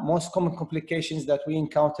 Most common complications that we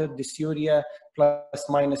encountered, dysuria, plus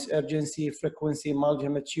minus urgency, frequency, mild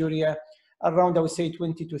hematuria, around, I would say,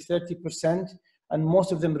 20 to 30%, and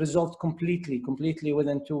most of them resolved completely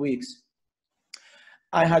within 2 weeks.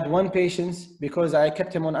 I had one patient, because I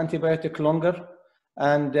kept him on antibiotic longer,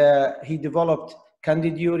 and he developed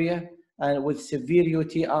candiduria and with severe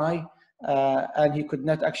UTI, and he could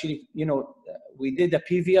not actually, we did a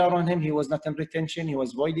PVR on him. He was not in retention. He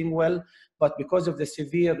was voiding well, but because of the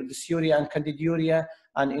severe dysuria and candiduria,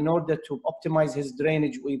 and in order to optimize his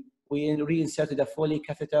drainage, we reinserted a Foley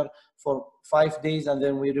catheter for 5 days, and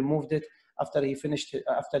then we removed it after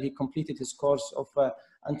he completed his course of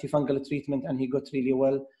antifungal treatment, and he got really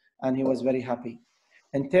well, and he was very happy.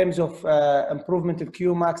 In terms of improvement of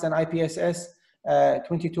Qmax and IPSS,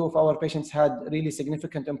 22 of our patients had really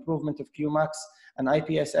significant improvement of Qmax and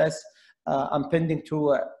IPSS. I'm pending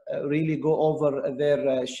to really go over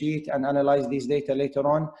their sheet and analyze these data later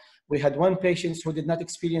on. We had one patient who did not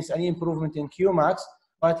experience any improvement in Qmax,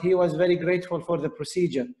 but he was very grateful for the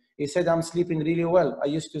procedure. He said, I'm sleeping really well. I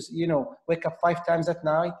used to, wake up 5 times at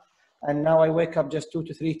night, and now I wake up just 2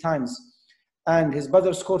 to 3 times. And his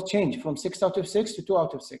Badr score changed from 6 out of 6 to 2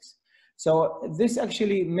 out of 6. So this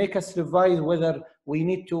actually makes us revise whether we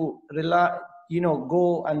need to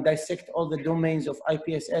go and dissect all the domains of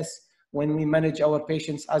IPSS when we manage our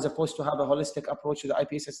patients, as opposed to have a holistic approach to the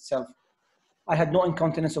IPSS itself. I had no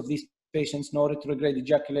incontinence of these patients, no retrograde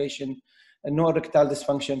ejaculation, no erectile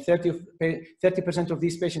dysfunction. 30% of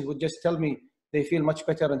these patients would just tell me they feel much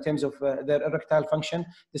better in terms of their erectile function,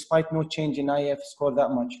 despite no change in IF score that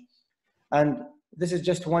much. And this is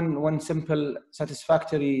just one simple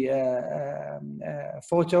satisfactory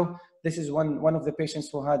photo. This is one of the patients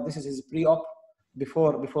who had, this is his pre-op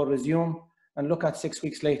before resume, and look at 6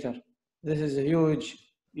 weeks later. This is a huge,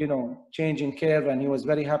 change in curve, and he was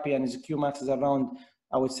very happy, and his Qmax is around,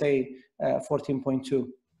 I would say, 14.2.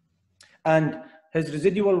 And his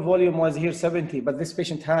residual volume was here 70, but this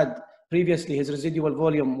patient had previously, his residual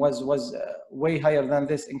volume was way higher than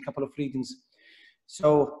this in a couple of readings.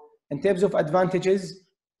 So in terms of advantages,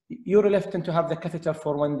 Uroleft tend to have the catheter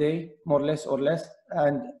for 1 day, more or less,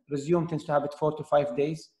 and Resume tends to have it 4 to 5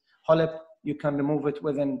 days. HOLEP, you can remove it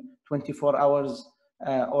within 24 hours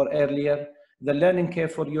or earlier. The learning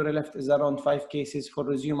curve for Uroleft is around 5 cases. For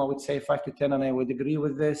Resume, I would say 5 to 10, and I would agree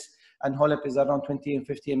with this. And HOLEP is around 20 and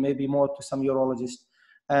 50, and maybe more to some urologists.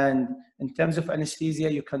 And in terms of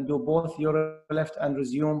anesthesia, you can do both Uroleft and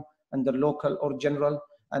Resume under local or general,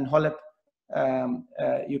 and HOLEP,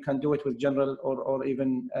 you can do it with general or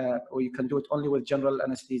you can do it only with general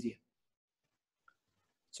anesthesia.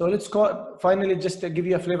 So let's go finally just to give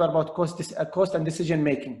you a flavor about cost and decision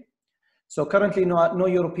making. So currently no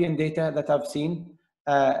European data that I've seen.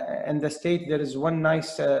 In the States, there is one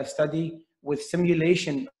nice study with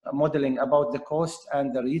simulation modeling about the cost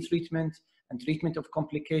and the retreatment and treatment of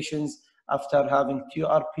complications after having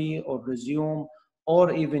TURP or Resume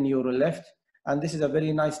or even Uroleft. And this is a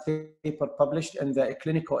very nice paper published in the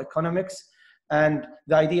Clinical Economics. And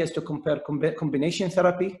the idea is to compare combination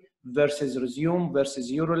therapy versus Resume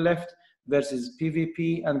versus Uroleft versus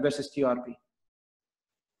PVP and versus TURP.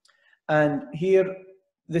 And here,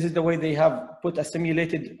 this is the way they have put a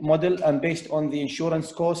simulated model, and based on the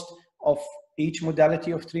insurance cost of each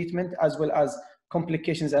modality of treatment, as well as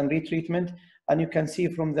complications and retreatment. And you can see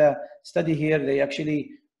from the study here, they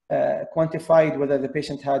actually quantified whether the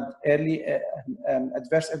patient had early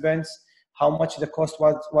adverse events, how much the cost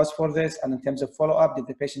was for this, and in terms of follow-up, did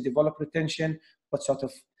the patient develop retention, what sort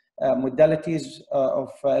of modalities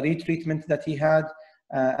of retreatment that he had,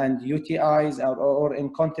 and UTIs or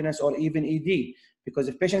incontinence or even ED. Because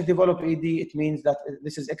if patients develop ED, it means that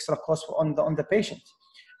this is extra cost on the patient.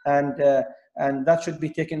 And that should be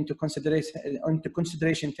taken into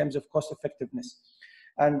consideration in terms of cost effectiveness.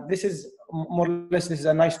 And this is more or less, this is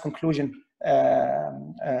a nice conclusion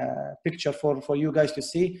picture for you guys to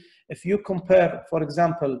see. If you compare, for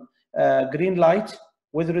example, green light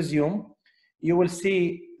with Resume, you will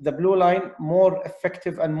see the blue line more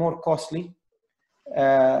effective and more costly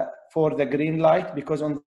for the green light, because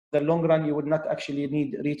on the long run, you would not actually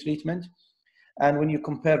need retreatment. And when you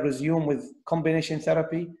compare Resume with combination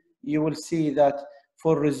therapy, you will see that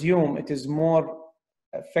for Resume, it is more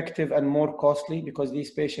effective and more costly because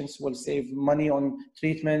these patients will save money on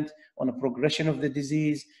treatment, on a progression of the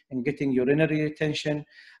disease, and getting urinary retention.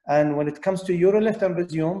 And when it comes to Urolift and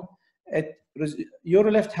Resume,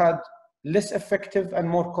 Urolift had less effective and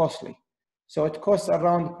more costly. So it costs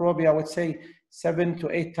around probably, I would say, 7 to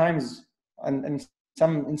 8 times, and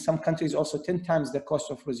in some countries also 10 times the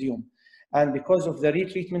cost of Resume. And because of the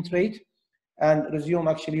retreatment rate, and Resume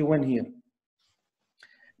actually win here.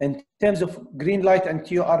 In terms of green light and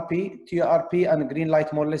TURP and green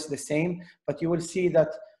light more or less the same, but you will see that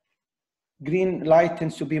green light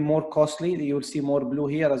tends to be more costly. You will see more blue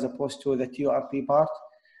here as opposed to the TURP part.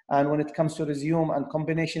 And when it comes to Resume and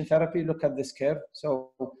combination therapy, look at this curve.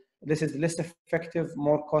 So this is less effective,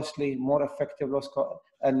 more costly, more effective,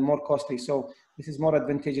 and more costly. So this is more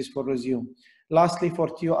advantageous for Resume. Lastly, for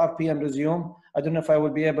TURP and Resume, I don't know if I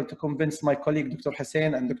will be able to convince my colleague, Dr.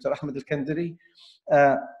 Hussein and Dr. Ahmed Al-Kandari.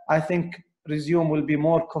 I think Resume will be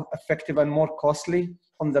more effective and more costly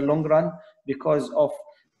on the long run because of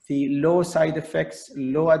the low side effects,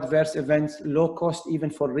 low adverse events, low cost even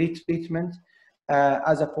for retreatment,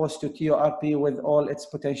 as opposed to TURP with all its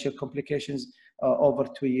potential complications over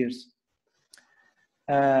 2 years.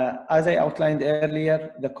 As I outlined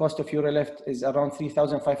earlier, the cost of Urolift is around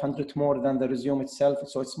 3,500 more than the Resume itself,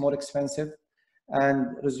 so it's more expensive.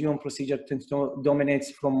 And Resume procedure tends to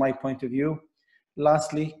dominates from my point of view.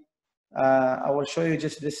 Lastly, I will show you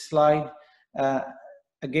just this slide.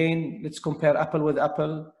 Again, let's compare apple with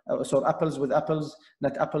apple, so apples with apples,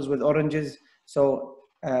 not apples with oranges. So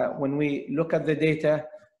when we look at the data,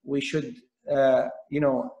 we should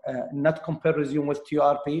not compare Resume with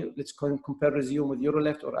TURP. Let's compare Resume with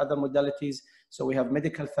Urolift or other modalities. So we have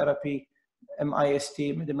medical therapy,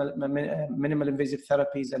 MIST, minimal invasive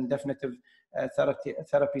therapies, and definitive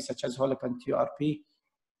therapy such as HOLIP and TURP.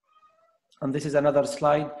 And this is another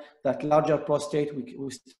slide that larger prostate, we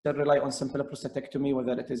still rely on simple prostatectomy,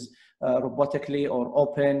 whether it is robotically or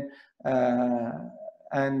open.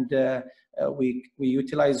 We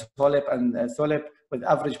utilize HOLIP and THOLIP. With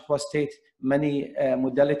average prostate, many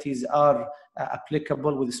modalities are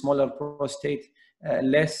applicable. With smaller prostate,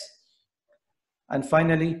 less. And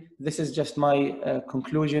finally, this is just my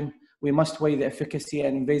conclusion. We must weigh the efficacy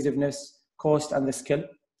and invasiveness, cost, and the skill.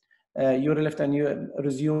 Urolift and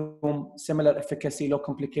Resume, similar efficacy, low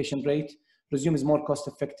complication rate. Resume is more cost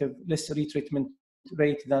effective, less retreatment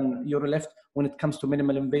rate than Urolift when it comes to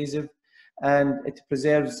minimal invasive. And it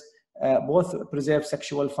preserves, both preserve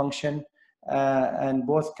sexual function, and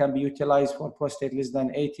both can be utilized for prostate less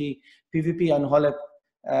than 80. PVP and HOLIP,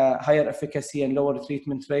 higher efficacy and lower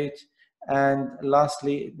treatment rate. And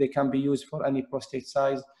lastly, they can be used for any prostate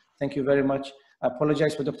size. Thank you very much. I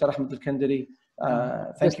apologize for Dr. Ahmed Al-Kandari.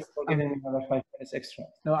 Thank you for giving me another 5 minutes extra.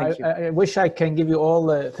 No, I wish I can give you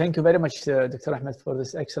all, thank you very much, Dr. Ahmed, for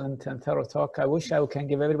this excellent and thorough talk. I wish I can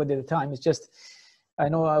give everybody the time. It's just, I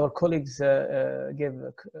know our colleagues gave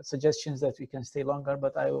suggestions that we can stay longer,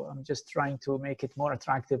 but I'm just trying to make it more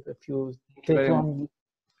attractive. If you take long,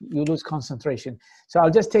 you lose concentration. So I'll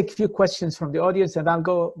just take a few questions from the audience, and I'll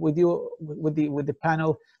go with you with the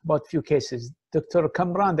panel about a few cases. Dr.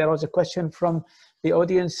 Kamran, there was a question from the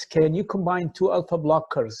audience. Can you combine 2 alpha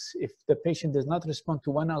blockers if the patient does not respond to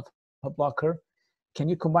 1 alpha blocker? Can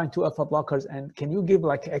you combine 2 alpha blockers, and can you give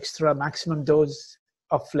like extra maximum dose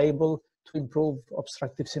off label to improve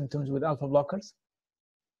obstructive symptoms with alpha blockers?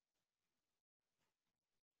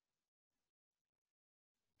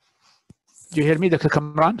 Do you hear me, Dr.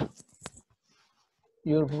 Kamran?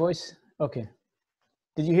 Your voice? Okay.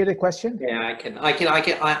 Did you hear the question? Yeah,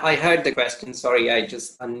 I heard the question. Sorry, I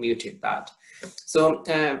just unmuted that. So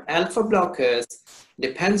alpha blockers,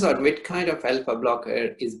 depends on which kind of alpha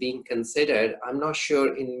blocker is being considered. I'm not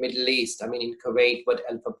sure in Middle East, I mean in Kuwait, what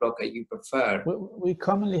alpha blocker you prefer. We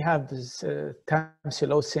commonly have this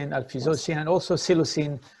tamsulosin, alfuzosin, and also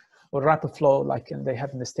psilocin or rapiflow, like they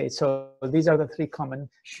have in the States. So these are the 3 common.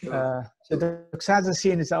 Sure. So the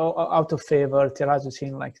oxazocin is out of favor.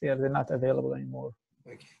 Tirazosin, like they're not available anymore.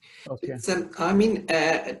 Okay. So, I mean,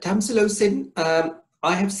 tamsulosin,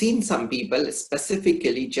 I have seen some people,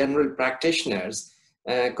 specifically general practitioners,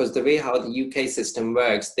 because the way how the UK system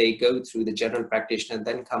works, they go through the general practitioner and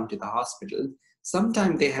then come to the hospital.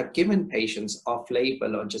 Sometimes they have given patients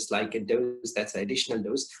off-label or just like a dose, that's an additional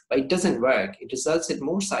dose, but it doesn't work. It results in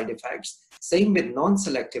more side effects. Same with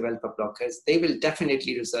non-selective alpha blockers. They will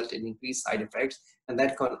definitely result in increased side effects, and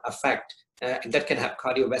that can affect, that can have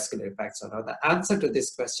cardiovascular effects. So now the answer to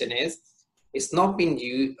this question is, It's not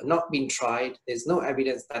been tried. There's no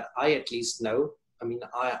evidence that I at least know. I mean,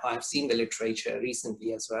 I've seen the literature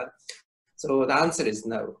recently as well. So the answer is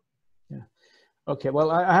no. Yeah. Okay.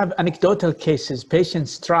 Well, I have anecdotal cases.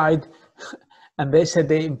 Patients tried and they said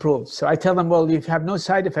they improved. So I tell them, well, if you have no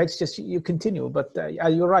side effects, just you continue. But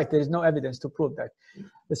you're right. There's no evidence to prove that.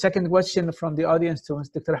 The second question from the audience to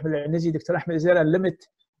Dr. Ahmed Al-Nizi. Dr. Ahmed, is there a limit?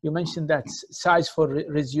 You mentioned that size for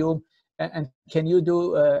resume. And can you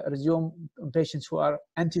do resume on patients who are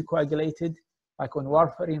anticoagulated, like on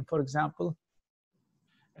warfarin, for example?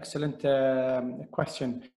 Excellent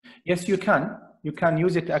question. Yes, you can. You can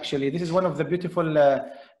use it, actually. This is one of the beautiful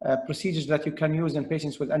procedures that you can use in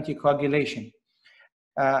patients with anticoagulation.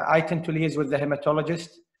 I tend to liaise with the hematologist,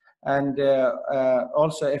 and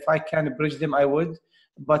also if I can bridge them, I would.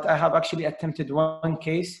 But I have actually attempted one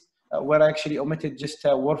case where I actually omitted just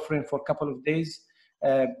warfarin for a couple of days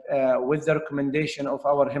with the recommendation of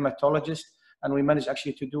our hematologist, and we managed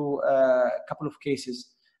actually to do a couple of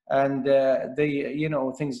cases. And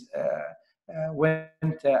things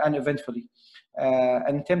went uneventfully.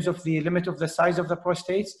 And in terms of the limit of the size of the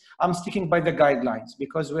prostates, I'm sticking by the guidelines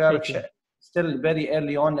because we are still very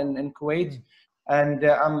early on in Kuwait, and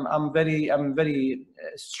I'm very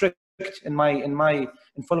strict in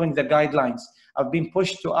following the guidelines. I've been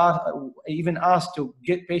pushed to even asked to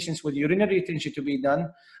get patients with urinary retention to be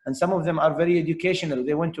done, and some of them are very educational.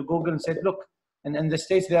 They went to Google and said, look, and in the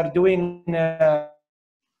States they are doing.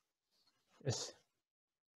 Yes.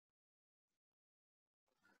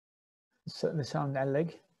 The sound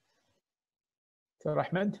علق. Dr.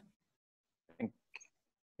 Ahmed? I think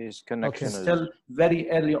his connection is still very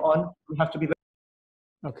early on. We have to be.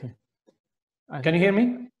 Okay. Can you hear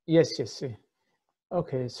me? Yes.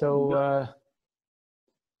 Okay. So,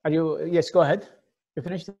 are you? Yes. Go ahead. You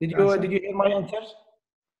finished? Did you hear my answers?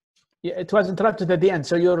 Yeah, it was interrupted at the end.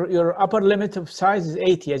 So your upper limit of size is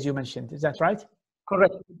 80, as you mentioned. Is that right?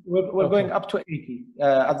 Correct. We're going up to 80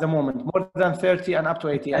 at the moment, more than 30 and up to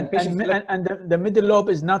 80. And the middle lobe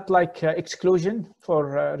is not like exclusion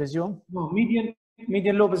for resume? No,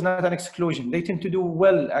 median lobe is not an exclusion. They tend to do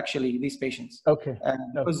well, actually, these patients. Okay.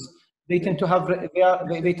 Because they tend to have,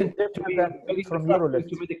 they tend to be very from urolift.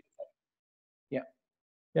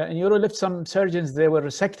 Yeah, in urolift, some surgeons, they were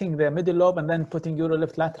resecting their middle lobe and then putting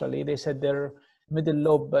urolift laterally. They said their middle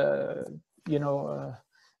lobe,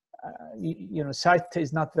 site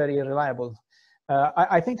is not very reliable.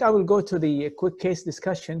 I think I will go to the quick case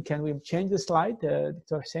discussion. Can we change the slide,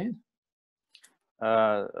 Dr. Hussein?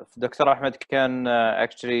 Dr. Ahmed can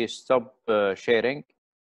actually stop sharing.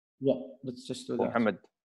 Yeah, let's just do that. محمد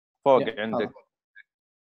فوق عندك.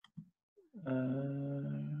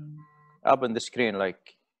 Up on the screen,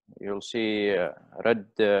 like you'll see red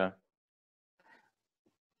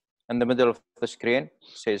in the middle of the screen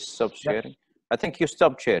says stop sharing. I think you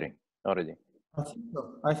stopped sharing already.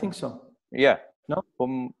 I think so. Yeah. No.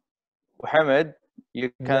 محمد,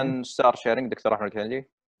 you can start sharing. Dr. Ahmed Al-Kandari.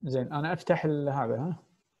 زين أنا أفتح هذا ها.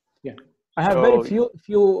 Yeah. I have very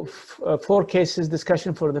few 4 cases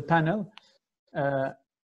discussion for the panel.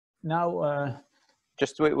 Now.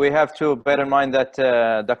 Just we have to bear in mind that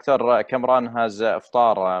Dr. Kamran has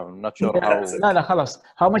iftar. I'm not sure how. لا خلاص.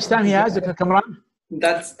 How much time he has, Dr. Kamran?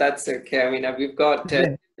 That's okay. I mean, we've got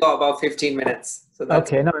about 15 minutes. So that's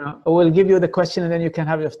okay. No. We'll give you the question and then you can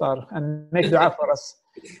have iftar and make dua for us.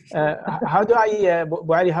 How do I,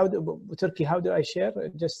 Turkey? How do I share?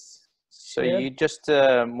 Just. So you just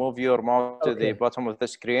move your mouse to the bottom of the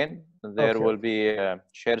screen. There will be a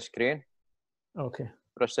share screen. Okay.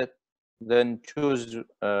 Press it. Then choose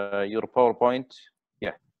your PowerPoint.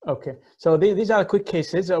 Yeah. Okay. So these are quick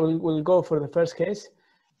cases. We'll go for the first case.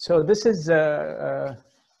 So this is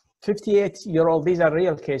 58-year-old. These are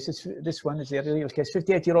real cases. This one is a real case.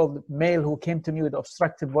 58-year-old male who came to me with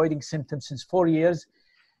obstructive voiding symptoms since 4 years.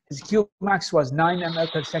 His Qmax was 9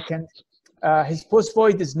 ml per second. His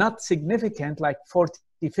post-void is not significant, like 40,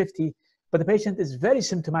 50, but the patient is very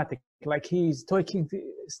symptomatic. Like he's taking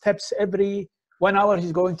steps every 1 hour.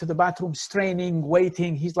 He's going to the bathroom, straining,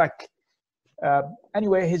 waiting. He's like,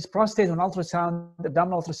 anyway, his prostate on ultrasound,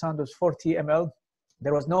 abdominal ultrasound was 40 ml.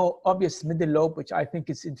 There was no obvious middle lobe, which I think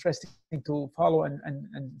is interesting to follow and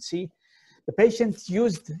see. The patient he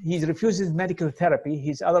refuses medical therapy.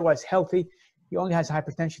 He's otherwise healthy. He only has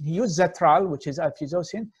hypertension. He used Zetral, which is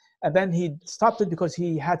alfuzosin, and then he stopped it because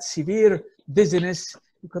he had severe dizziness.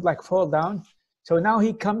 He could like fall down. So now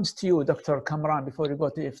he comes to you, Dr. Kamran, before you go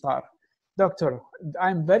to iftar. Doctor,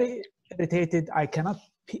 I'm very irritated. I cannot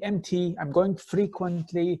empty. I'm going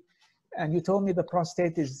frequently. And you told me the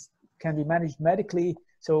prostate can be managed medically.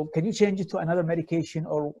 So can you change it to another medication,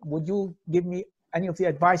 or would you give me any of the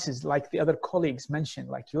advices like the other colleagues mentioned,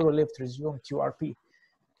 like Urolift, Resume, TURP.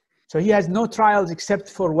 So he has no trials except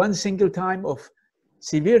for one single time of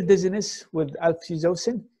severe dizziness with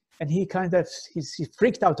alfuzosin, and he he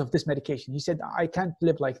freaked out of this medication. He said, I can't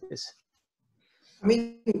live like this. I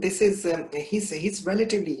mean, this is, he's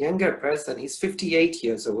relatively younger person. He's 58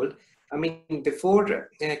 years old. I mean, before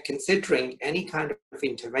considering any kind of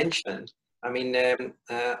intervention, I mean,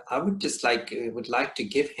 I would just would like to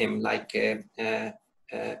give him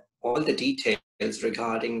all the details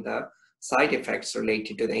regarding the side effects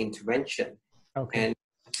related to the intervention. Okay. And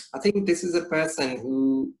I think this is a person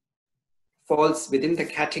who falls within the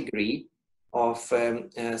category of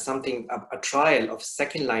a trial of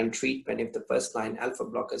second-line treatment if the first-line alpha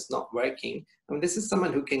blocker is not working. I mean, this is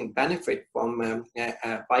someone who can benefit from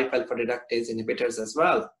 5-alpha reductase inhibitors as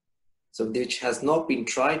well, so which has not been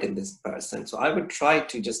tried in this person. So I would try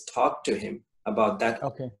to just talk to him about that.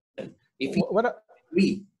 Okay. If he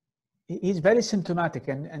agree. He's very symptomatic,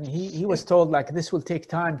 and he was told like this will take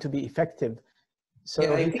time to be effective. So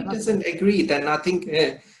yeah, if he doesn't agree, then I think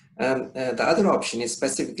the other option is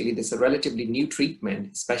specifically this a relatively new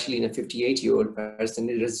treatment, especially in a 58-year-old person,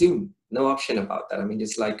 Resume. No option about that. I mean,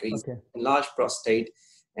 it's like he's enlarged prostate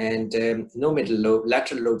and no middle lobe,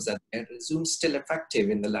 lateral lobes are there. Resume still effective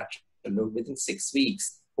in the lateral lobe within 6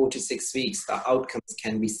 weeks, 4 to 6 weeks. The outcomes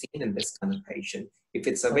can be seen in this kind of patient. If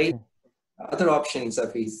it's available, other options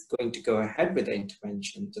if he's going to go ahead with the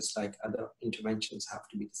intervention, just like other interventions have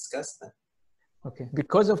to be discussed then. Okay,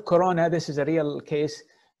 because of Corona, this is a real case,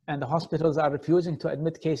 and the hospitals are refusing to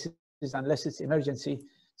admit cases unless it's emergency.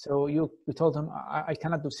 So you told him, I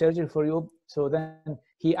cannot do surgery for you. So then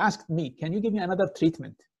he asked me, can you give me another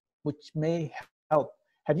treatment which may help?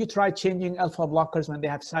 Have you tried changing alpha blockers when they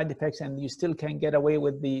have side effects and you still can get away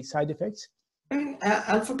with the side effects? I mean,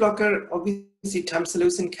 alpha blocker, obviously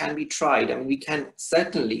tamsulosin can be tried. I mean, we can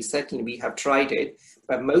certainly we have tried it,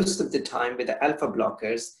 but most of the time with the alpha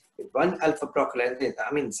blockers, one alpha blocker,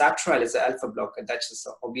 I mean, Zatral is an alpha blocker. That's just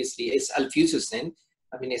obviously it's alfuzosin.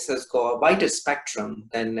 I mean, it has got a wider spectrum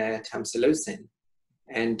than tamsulosin.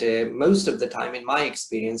 And most of the time, in my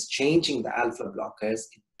experience, changing the alpha blockers,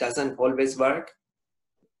 it doesn't always work.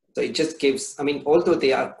 So it just gives, I mean, although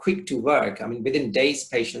they are quick to work, I mean, within days,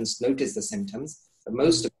 patients notice the symptoms, but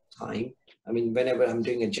most of the time, I mean, whenever I'm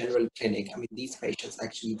doing a general clinic, I mean, these patients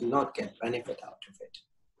actually do not get benefit out of it.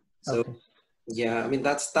 So, yeah, I mean,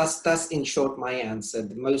 that's in short my answer.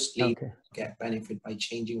 Mostly get benefit by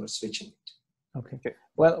changing or switching it. Okay.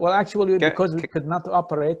 Well, actually, because we could not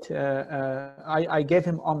operate, I gave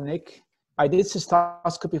him Omnic. I did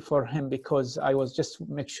cystoscopy for him because I was just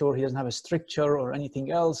make sure he doesn't have a stricture or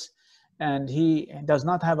anything else. And he does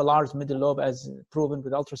not have a large middle lobe as proven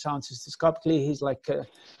with ultrasound cystoscopically. He's like a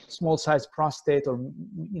small size prostate or,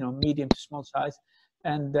 medium to small size.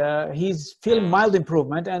 And he's feeling mild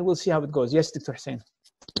improvement, and we'll see how it goes. Yes, Dr. Hussein.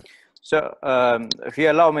 So if you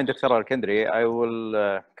allow me, Dr. Al-Kandari, I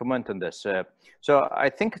will comment on this. So I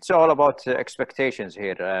think it's all about expectations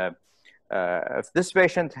here. If this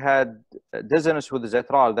patient had dizziness with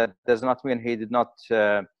Zatral, that does not mean he did not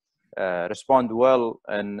respond well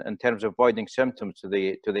in terms of avoiding symptoms to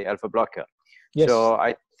the alpha blocker. Yes. So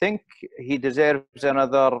I think he deserves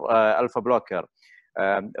another alpha blocker.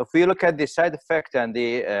 If we look at the side effect and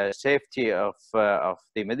the safety of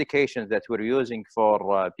the medications that we're using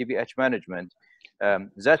for PBH management,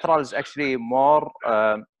 Zatral is actually more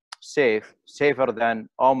safer than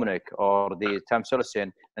Omnic or the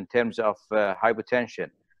tamsulosin in terms of hypotension.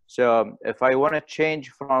 So if I want to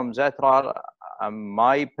change from Zatral,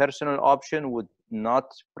 my personal option would not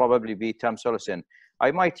probably be tamsulosin.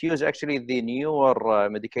 I might use actually the newer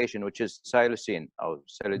medication, which is psilocin or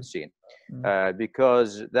psilocin,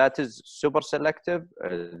 because that is super selective.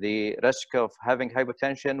 The risk of having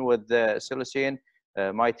hypotension with the psilocin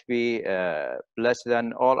might be less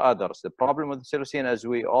than all others. The problem with psilocin, as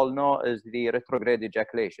we all know, is the retrograde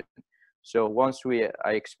ejaculation. So once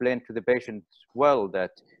I explained to the patient well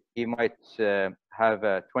that he might have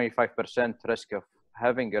a 25% risk of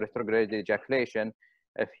having a retrograde ejaculation,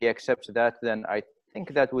 if he accepts that, then I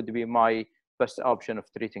think that would be my best option of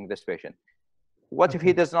treating this patient. What if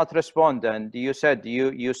he does not respond? And you said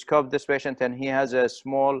you scoped this patient and he has a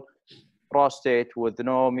small prostate with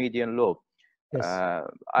no median lobe. Yes.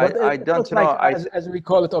 I don't know. Like, as we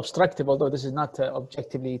call it, obstructive, although this is not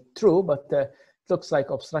objectively true, but it looks like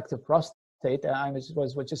obstructive prostate. I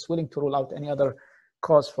was just willing to rule out any other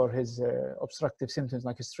cause for his obstructive symptoms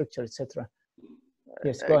like a stricture, etc.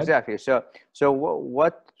 Yes, go ahead. Exactly. So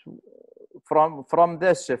what from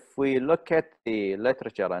this, if we look at the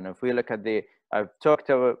literature and if we look at I've talked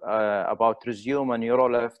about Resume and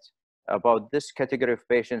Urolift about this category of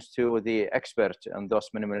patients to the experts on those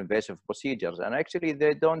minimal invasive procedures, and actually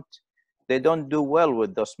they don't do well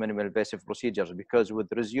with those minimal invasive procedures, because with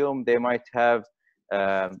resume they might have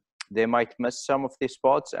they might miss some of the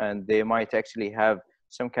spots, and they might actually have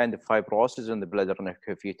some kind of fibrosis in the bladder neck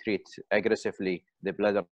if you treat aggressively the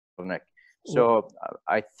bladder neck. So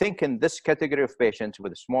I think in this category of patients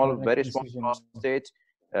with small, very small prostate,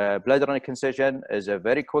 bladder neck incision is a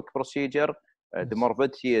very quick procedure. The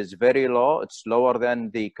morbidity is very low. It's lower than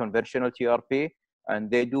the conventional TRP, and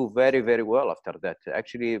they do very, very well after that.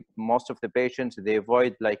 Actually, most of the patients, they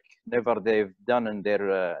avoid like never they've done in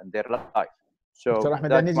their life. So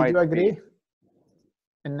Dr. Ahmed, do you agree?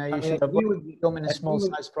 And you should avoid in a small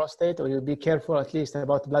size prostate, or you'll be careful at least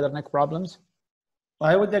about bladder neck problems?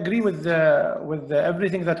 I would agree with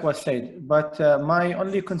everything that was said, but my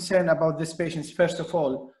only concern about this patient is, first of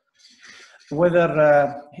all,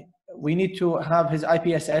 whether we need to have his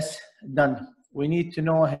IPSS done. We need to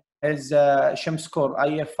know his SHIM score,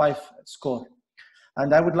 IF5 score,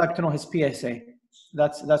 and I would like to know his PSA.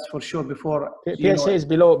 That's for sure before. PSA is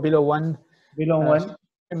below 1. Below 1.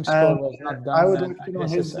 SHIM score was not done. I would like to know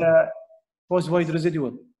his post-void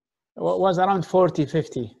residual. Was around 40,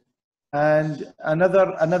 50. And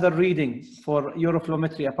another reading for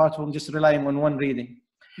uroflowmetry, apart from just relying on one reading.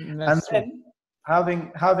 That's and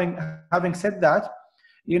then having said that,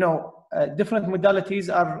 different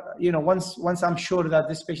modalities are, once I'm sure that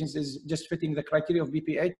this patient is just fitting the criteria of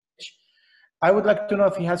BPH, I would like to know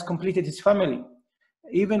if he has completed his family.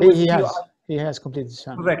 Even with he has completed his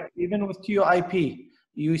family. Correct. Even with TUIP,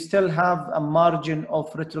 you still have a margin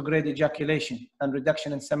of retrograde ejaculation and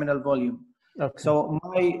reduction in seminal volume. Okay. So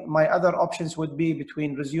my other options would be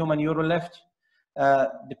between resume and uroleft,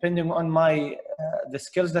 depending on the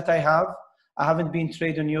skills that I have. I haven't been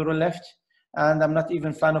trained on uroleft, and I'm not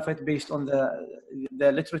even fan of it based on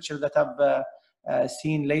the literature that I've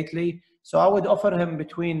seen lately. So I would offer him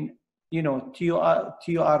between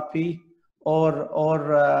TURP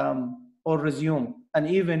or resume, and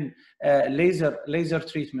even laser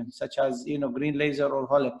treatment such as green laser or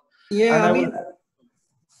HOLEP. Yeah, I mean,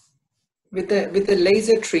 with the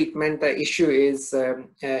laser treatment, the issue is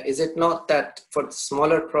it not that for the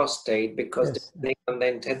smaller prostate, because depending on the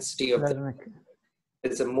intensity of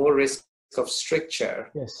there's a more risk of stricture.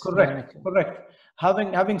 Yes, correct.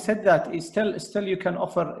 Having said that, it's still you can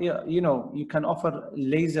offer you can offer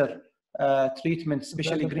laser treatment,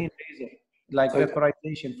 especially green laser, like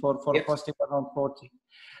vaporization for prostate around 40.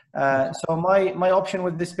 So my option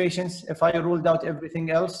with these patients, if I ruled out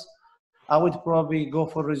everything else, I would probably go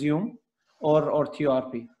for resume or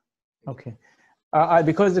TURP. Okay.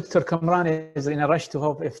 Because Dr. Kamran is in a rush to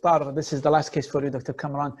have iftar, this is the last case for you, Dr.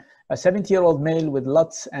 Kamran. A 70-year-old male with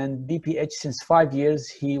LUTS and BPH since 5 years.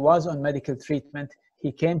 He was on medical treatment.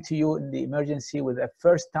 He came to you in the emergency with a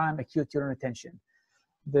first-time acute urinary retention.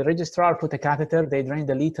 The registrar put a catheter. They drained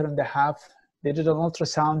 1.5 liters. They did an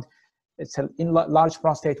ultrasound. It's a large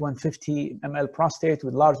prostate, 150 ml prostate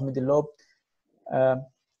with large middle lobe.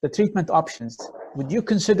 The treatment options, would you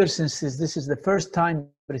consider, since this is the first time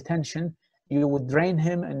retention, you would drain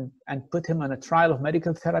him and put him on a trial of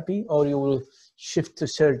medical therapy, or you will shift to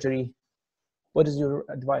surgery? What is your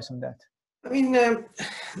advice on that? I mean,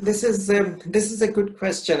 this is a good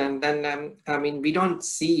question, and then I mean, we don't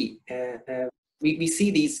see we see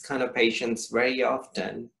these kind of patients very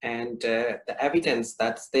often, and the evidence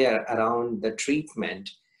that's there around the treatment,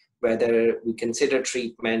 whether we consider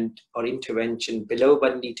treatment or intervention below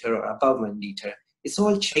 1 liter or above 1 liter, it's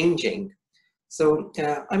all changing. So,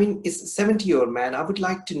 I mean, it's a 70-year-old man. I would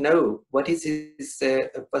like to know what is his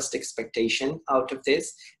first expectation out of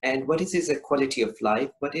this, and what is his quality of life,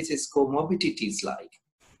 what is his comorbidities like.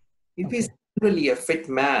 If he's really a fit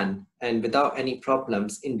man and without any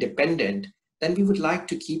problems, independent, then we would like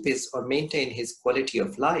to keep his or maintain his quality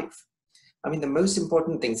of life. I mean, the most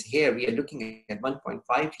important things here, we are looking at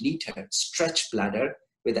 1.5 liter stretched bladder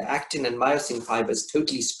with the actin and myosin fibers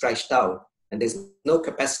totally stretched out, and there's no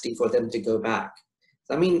capacity for them to go back.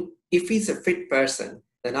 So, I mean, if he's a fit person,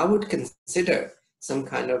 then I would consider some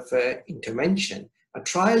kind of intervention. A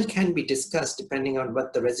trial can be discussed depending on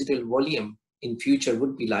what the residual volume in future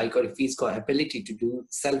would be like, or if he's got ability to do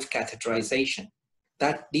self-catheterization.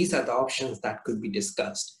 These are the options that could be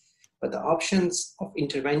discussed. But the options of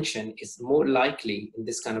intervention is more likely in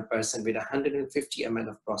this kind of person with 150 ml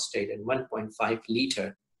of prostate and 1.5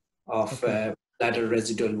 liter of bladder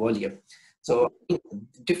residual volume. So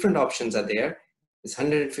different options are there. This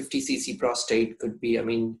 150 cc prostate could be, I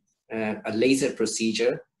mean, a laser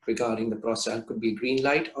procedure regarding the prostate, could be a green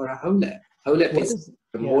light or a HOLEP. HOLEP is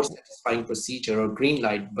a more satisfying procedure, or green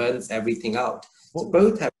light burns everything out. So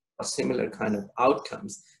both have similar kind of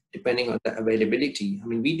outcomes depending on the availability. I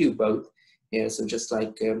mean, we do both. Yeah, so just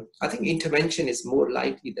like, I think intervention is more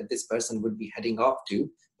likely that this person would be heading off to,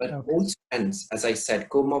 but also, as I said,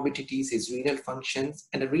 comorbidities, his renal functions,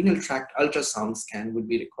 and a renal tract ultrasound scan would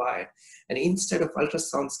be required. And instead of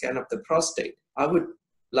ultrasound scan of the prostate, I would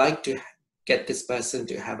like to get this person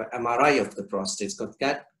to have an MRI of the prostate, because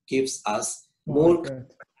that gives us more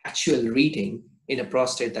actual reading in a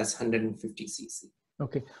prostate that's 150 cc.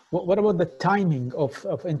 Okay. What about the timing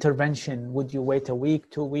of intervention? Would you wait a week,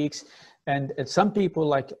 2 weeks? And some people,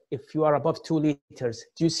 like if you are above 2 liters,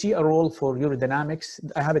 do you see a role for urodynamics?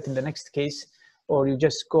 I have it in the next case, or you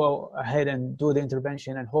just go ahead and do the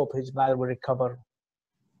intervention and hope his bladder will recover?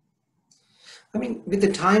 I mean, with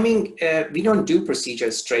the timing, we don't do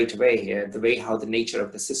procedures straight away here, the way how the nature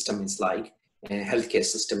of the system is like, healthcare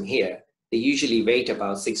system here. They usually wait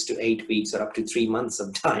about 6 to 8 weeks or up to 3 months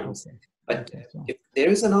sometimes. Okay. But if there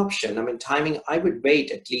is an option, I mean, timing, I would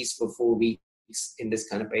wait at least for 4 weeks in this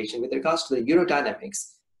kind of patient. With regards to the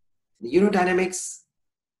urodynamics,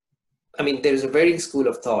 I mean, there's a varying school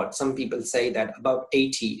of thought. Some people say that above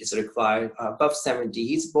 80 is required, above 70,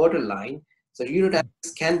 he's borderline. So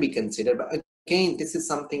urodynamics can be considered, but again, this is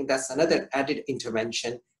something that's another added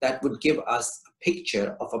intervention that would give us a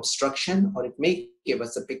picture of obstruction, or it may give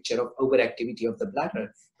us a picture of overactivity of the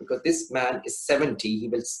bladder, because this man is 70, he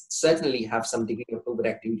will certainly have some degree of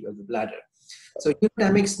overactivity of the bladder. So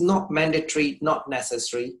urodynamics, not mandatory, not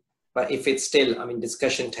necessary, but if it's still, I mean,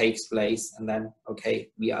 discussion takes place, and then, okay,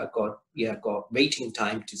 we have got waiting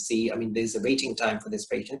time to see, I mean, there's a waiting time for this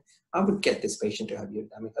patient, I would get this patient to have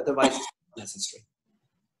urodynamics, otherwise it's not necessary.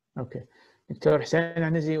 Okay. Dr.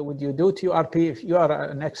 Hussain, would you do TURP if you are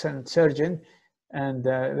an excellent surgeon, and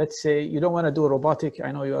let's say you don't want to do robotic,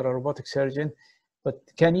 I know you are a robotic surgeon, but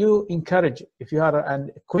can you encourage, if you are a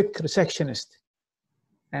quick resectionist,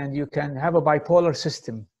 and you can have a bipolar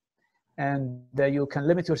system, and you can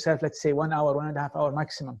limit yourself, let's say 1 hour, 1.5 hour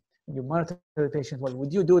maximum, and you monitor the patient well,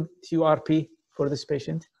 would you do TURP for this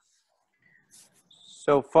patient?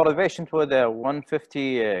 So for the patient with a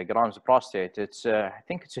 150 grams prostate, it's I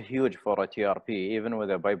think it's huge for a TURP, even with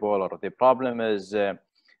a bipolar. The problem is,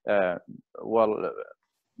 well,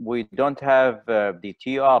 we don't have the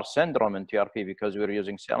TR syndrome in TURP because we're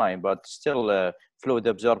using saline, but still fluid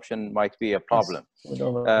absorption might be a problem.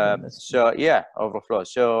 So yeah, overflow.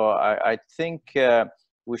 So I think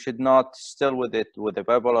we should not, still with the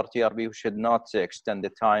bipolar TURP, we should not extend the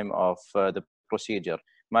time of the procedure.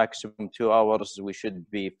 Maximum 2 hours, we should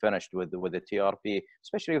be finished with the TURP,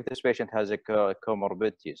 especially if this patient has a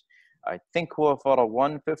comorbidities. I think for a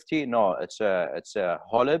 150, no, it's a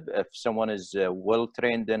HOLIB. If someone is well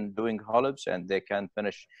trained in doing HOLIBs and they can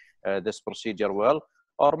finish this procedure well,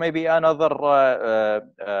 or maybe another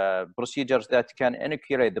procedures that can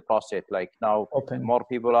inoculate the prostate. Like now, more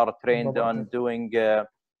people are trained on doing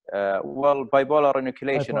well, bipolar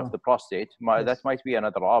inoculation of the prostate. That might be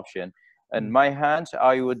another option. In my hands,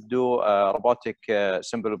 I would do a robotic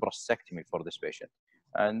simple prostatectomy for this patient.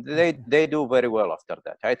 And they do very well after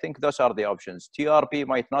that. I think those are the options. TURP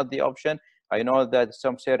might not be the option. I know that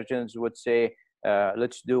some surgeons would say,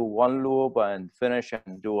 let's do 1 loop and finish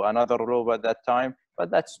and do another loop at that time. But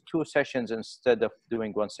that's 2 sessions instead of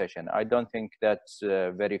doing 1 session. I don't think that's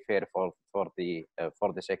very fair for the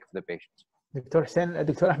sake of the patient.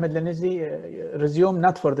 Dr. Ahmed resume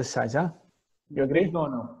not for this size, huh? You agree?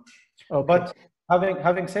 No. Okay. But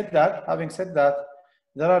having said that,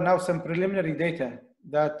 there are now some preliminary data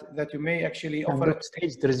that you may actually offer at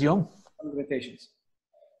stage to resume limitations.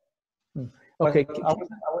 Okay.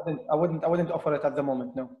 I wouldn't offer it at the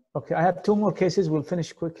moment. No. Okay. I have 2 more cases. We'll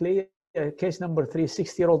finish quickly. Case number 3,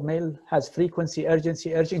 60-year-old male has frequency,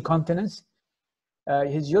 urgency, urge incontinence.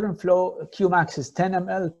 His urine flow Qmax is 10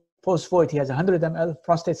 ml. Post-void, he has 100 ml.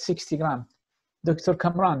 Prostate 60 gram. Dr.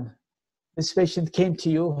 Kamran, this patient came to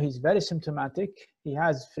you. He's very symptomatic. He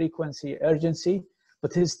has frequency, urgency,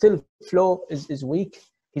 but his still flow is weak.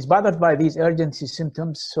 He's bothered by these urgency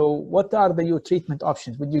symptoms. So what are the treatment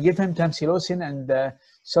options? Would you give him tamsulosin and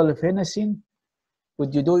sulfenacin?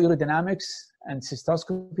 Would you do urodynamics and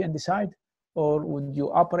cystoscopy and decide? Or would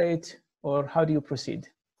you operate? Or how do you proceed?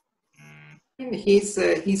 He's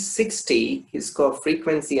 60. He's got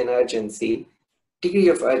frequency and urgency, degree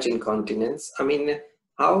of urge incontinence. I mean,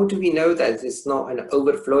 how do we know that it's not an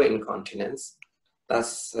overflow incontinence?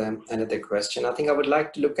 That's another question. I think I would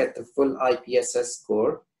like to look at the full IPSS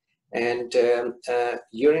score. And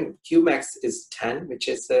urine Qmax is 10, which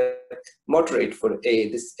is moderate for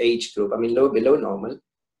this age group. I mean, below normal.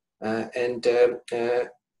 I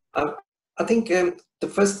think the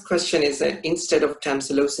first question is that instead of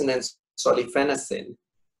tamsulosin and sulfenacin,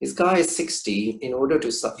 this guy is 60, in order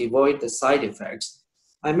to avoid the side effects,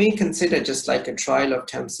 I may consider just like a trial of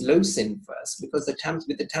tamsulosin first, because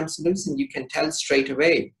with the tamsulosin, you can tell straight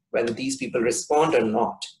away whether these people respond or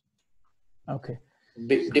not. Okay.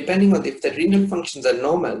 Depending on if the renal functions are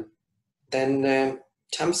normal, then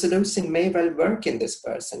tamsulosin may well work in this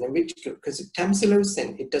person. Because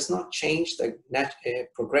tamsulosin, it does not change the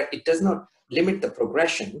it does not limit the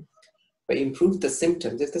progression, but improve the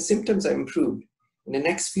symptoms. If the symptoms are improved, in the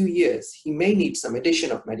next few years, he may need some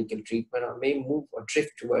addition of medical treatment or may move or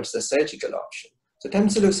drift towards the surgical option. So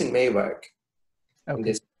tamsulosin may work. Okay. In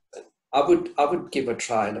this person. I would give a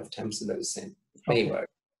trial of tamsulosin. It may work.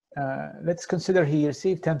 Let's consider he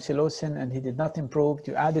received tamsulosin and he did not improve.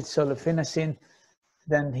 You added sulfenacin,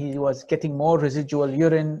 then he was getting more residual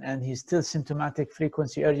urine and he's still symptomatic,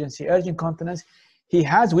 frequency, urgency, urgent incontinence. He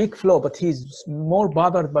has weak flow, but he's more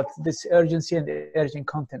bothered by this urgency and urgent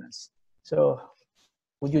incontinence. So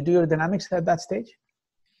would you do urodynamics at that stage?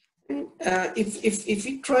 If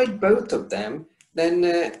we tried both of them, then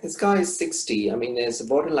this guy is 60. I mean, there's a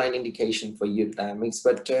borderline indication for urodynamics,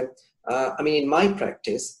 but I mean, in my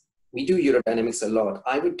practice, we do urodynamics a lot.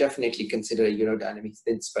 I would definitely consider urodynamics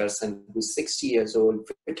in this person who's 60 years old,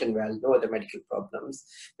 fit and well, no other medical problems,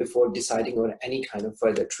 before deciding on any kind of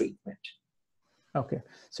further treatment. Okay,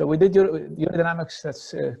 so we did urodynamics.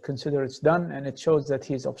 Let's consider it's done, and it shows that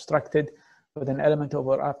he's obstructed with an element of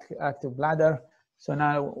active bladder. So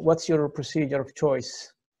now, what's your procedure of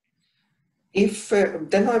choice? If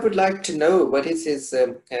then I would like to know what is his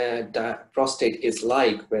prostate is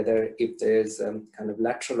like, whether if there's kind of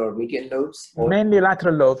lateral or median lobes. Or, mainly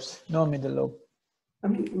lateral lobes, no middle lobe. I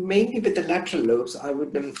mean, mainly with the lateral lobes, I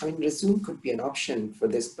would. I mean, resume could be an option for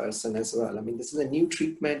this person as well. I mean, this is a new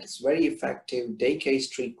treatment. It's very effective, day case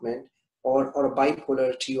treatment, or a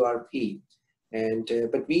bipolar TURP, and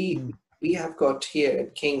but we have got here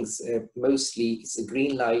at King's mostly it's a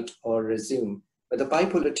green light or resume. But the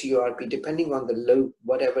bipolar TURP, depending on the lobe,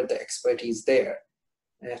 whatever the expertise there.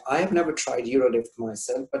 I have never tried Urolift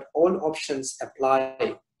myself, but all options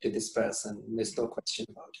apply to this person. There's no question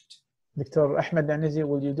about it. Dr. Ahmed,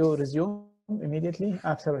 will you do resume immediately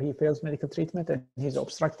after he fails medical treatment and he's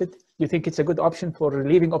obstructed? Do you think it's a good option for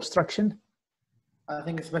relieving obstruction? I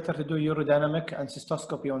think it's better to do urodynamic and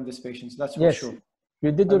cystoscopy on these patients. That's for sure.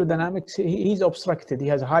 You did urodynamics. He's obstructed. He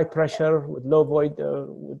has high pressure with low void,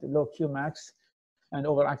 with low Qmax, and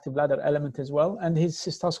overactive bladder element as well. And his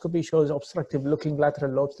cystoscopy shows obstructive looking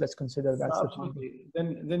lateral lobes. Let's consider that. Absolutely.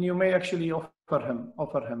 Then you may actually offer him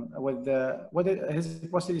with his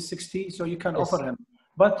prostate is 60, so you can offer him.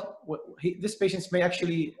 But this patient may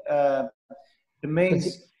actually remain.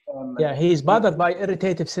 He is bothered by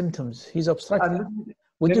irritative symptoms. He's obstructed.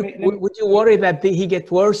 Would you worry that he get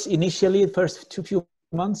worse initially, the first few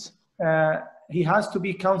months? He has to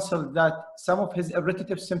be counseled that some of his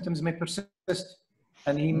irritative symptoms may persist.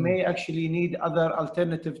 And he may actually need other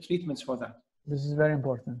alternative treatments for that. This is very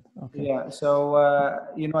important. Okay. Yeah. So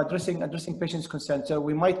addressing patient's concern. So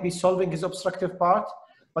we might be solving his obstructive part,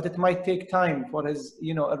 but it might take time for his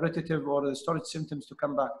irritative or the storage symptoms to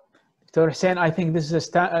come back. Dr. Hussain, I think this is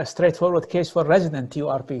a straightforward case for resident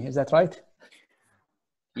TURP. Is that right?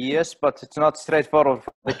 Yes, but it's not straightforward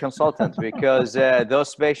for the consultant because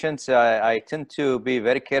those patients, I tend to be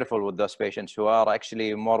very careful with those patients who are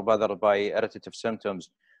actually more bothered by irritative symptoms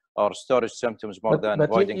or storage symptoms more than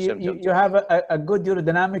voiding symptoms. You have a good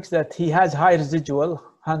urodynamics that he has high residual,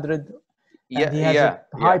 100, and he has a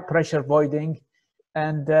high pressure voiding.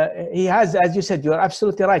 And he has, as you said, you're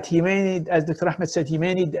absolutely right. He may need, as Dr. Ahmed said, he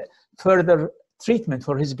may need further treatment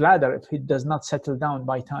for his bladder if he does not settle down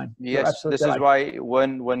by time. Yes, this is why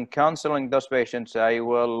when counseling those patients, I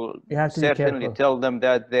will certainly tell them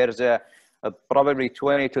that there's a probably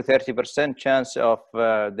 20 to 30% chance of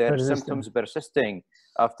their symptoms persisting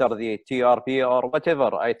after the TURP or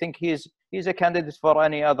whatever. I think he's a candidate for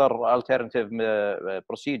any other alternative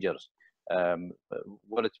procedures.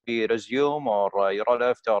 Will it be resume or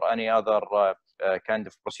Urolift or any other kind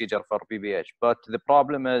of procedure for BPH? But the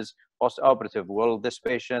problem is post-operative. Will this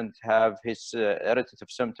patient have his irritative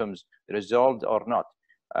symptoms resolved or not?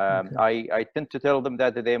 I tend to tell them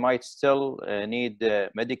that they might still need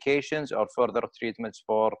medications or further treatments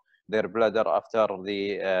for their bladder after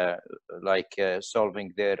the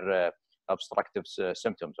solving their obstructive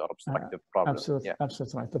symptoms or obstructive problems.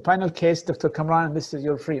 Absolutely right. The final case, Dr. Kamran, and this is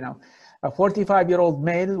you're free now. A 45-year-old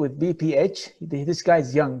male with BPH. This guy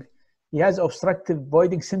is young. He has obstructive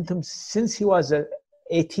voiding symptoms since he was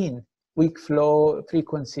 18. Weak flow,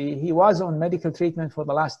 frequency. He was on medical treatment for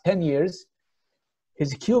the last 10 years.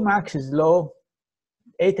 His Qmax is low,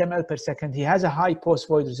 8 ml per second. He has a high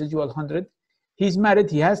post-void residual 100. He's married,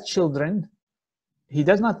 he has children. He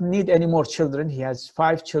does not need any more children. He has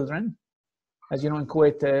 5 children. As you know, in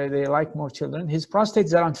Kuwait, they like more children. His prostate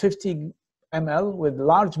is around 50 ml with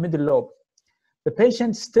large middle lobe. The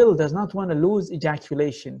patient still does not want to lose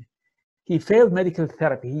ejaculation. He failed medical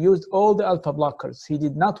therapy. He used all the alpha blockers. He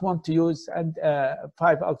did not want to use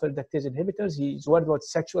 5-alpha reductase inhibitors. He's worried about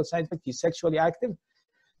sexual side effects. He's sexually active.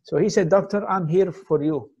 So he said, doctor, I'm here for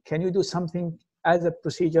you. Can you do something as a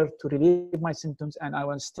procedure to relieve my symptoms and I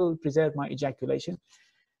will still preserve my ejaculation?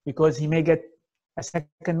 Because he may get a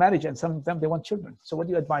second marriage and some of them, they want children. So what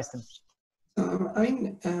do you advise them? I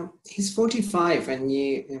mean, he's 45 and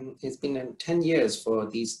it's been 10 years for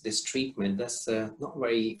this treatment. That's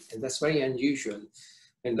that's very unusual.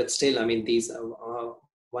 But still, I mean, these are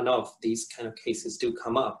one of these kind of cases do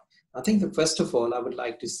come up. I think that first of all, I would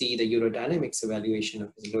like to see the urodynamics evaluation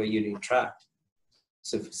of his lower urinary tract.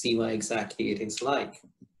 So see what exactly it is like.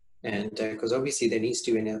 And because obviously there needs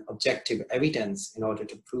to be an objective evidence in order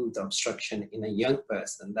to prove the obstruction in a young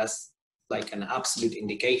person. That's like an absolute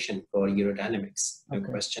indication for urodynamics, no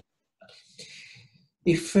question.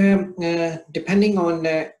 If, depending on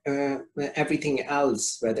everything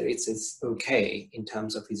else, whether it's okay in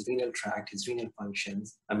terms of his renal tract, his renal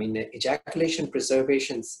functions, I mean, ejaculation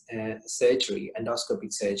preservation surgery,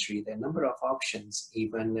 endoscopic surgery, there are a number of options.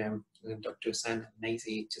 Even Dr. San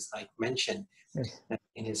Nazi just like mentioned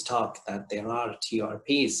in his talk that there are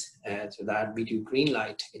TRPs, so that we do green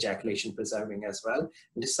light ejaculation preserving as well.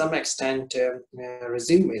 And to some extent,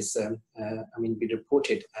 resume is, I mean, be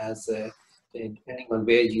reported as depending on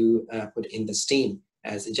where you put in the steam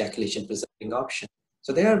as ejaculation preserving option.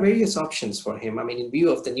 So there are various options for him. I mean, in view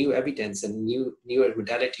of the new evidence and newer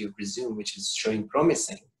modality of resume, which is showing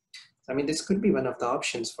promising. I mean, this could be one of the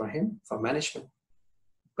options for him for management.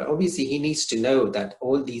 But obviously he needs to know that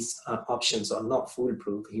all these options are not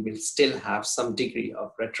foolproof. He will still have some degree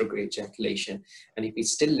of retrograde ejaculation. And if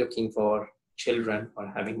he's still looking for children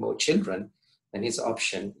or having more children, then his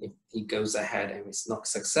option, if he goes ahead and is not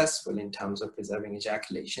successful in terms of preserving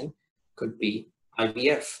ejaculation, could be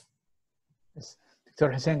IVF. Yes.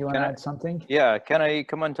 Dr. Hussein, do you want to add something? Yeah, can I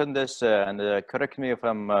comment on this and correct me if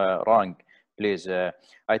I'm wrong, please?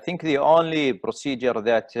 I think the only procedure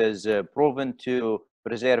that is proven to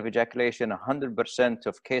preserve ejaculation 100%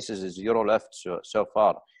 of cases is urolift so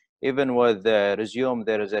far. Even with resume,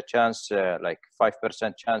 there is a chance, like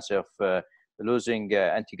 5% chance of losing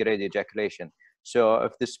antegrade ejaculation. So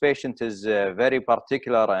if this patient is very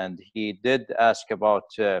particular and he did ask about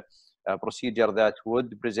a procedure that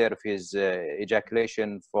would preserve his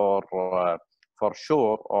ejaculation for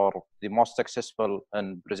sure, or the most successful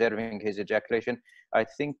in preserving his ejaculation, I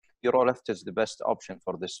think urolift is the best option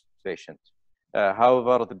for this patient.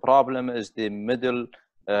 However, the problem is the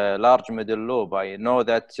large middle lobe. I know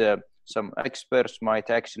that some experts might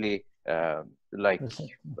actually like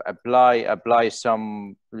apply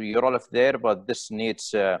some urolift there, but this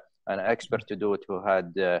needs an expert to do it who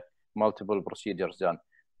had multiple procedures done.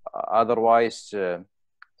 Otherwise,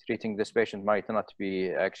 treating this patient might not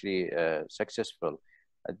be actually successful.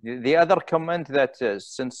 The other comment that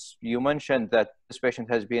since you mentioned that this patient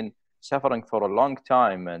has been suffering for a long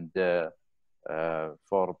time and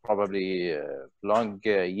for probably long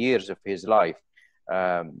years of his life,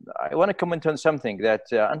 I want to comment on something that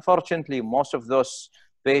unfortunately most of those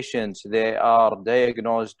patients, they are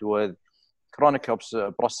diagnosed with chronic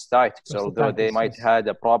prostatitis, although they might have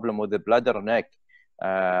a problem with the bladder neck,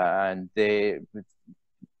 and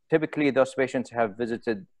typically those patients have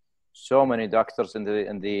visited so many doctors in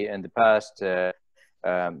the past.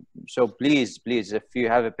 So please, if you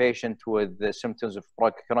have a patient with the symptoms of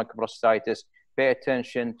chronic prostatitis, pay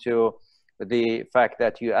attention to the fact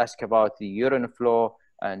that you ask about the urine flow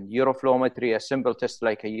and uroflowmetry. A simple test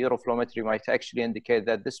like a uroflowmetry might actually indicate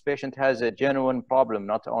that this patient has a genuine problem,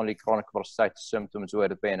 not only chronic prostatitis symptoms where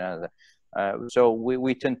the pain. So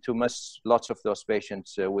we tend to miss lots of those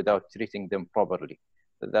patients without treating them properly.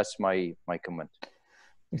 That's my comment.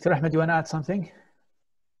 Dr. Ahmed, do you want to add something?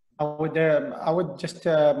 I would just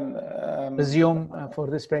resume for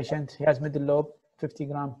this patient. He has middle lobe, 50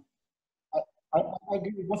 gram. I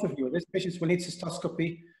agree with both of you. These patients will need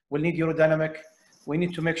cystoscopy, will need urodynamic. We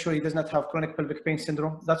need to make sure he does not have chronic pelvic pain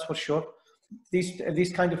syndrome. That's for sure.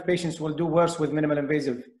 These kind of patients will do worse with minimal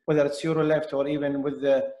invasive, whether it's urolift or even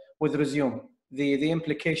with resume. The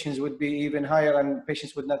implications would be even higher, and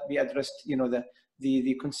patients would not be addressed. You know,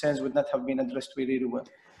 the concerns would not have been addressed really well.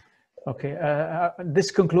 Okay, this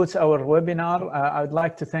concludes our webinar. I would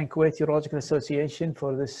like to thank Kuwait Urological Association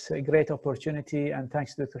for this great opportunity, and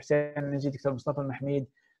thanks to Dr. Hussein Naji, Dr. Mustafa Mahmoud,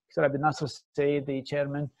 Dr. Abdel Nasser Saeed, the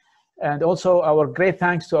chairman. And also our great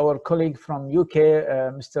thanks to our colleague from UK,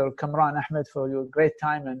 Mr. Kamran Ahmed, for your great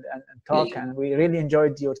time and talk. And we really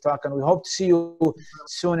enjoyed your talk. And we hope to see you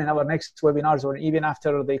soon in our next webinars or even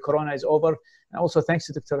after the corona is over. And also thanks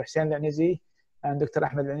to Dr. Hussein Al-Anizi and Dr.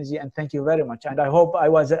 Ahmed Al-Anizi. And thank you very much. And I hope I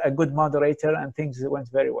was a good moderator and things went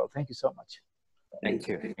very well. Thank you so much. Thank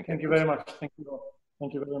you. Thank you very much. Thank you.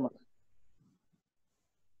 Thank you very much.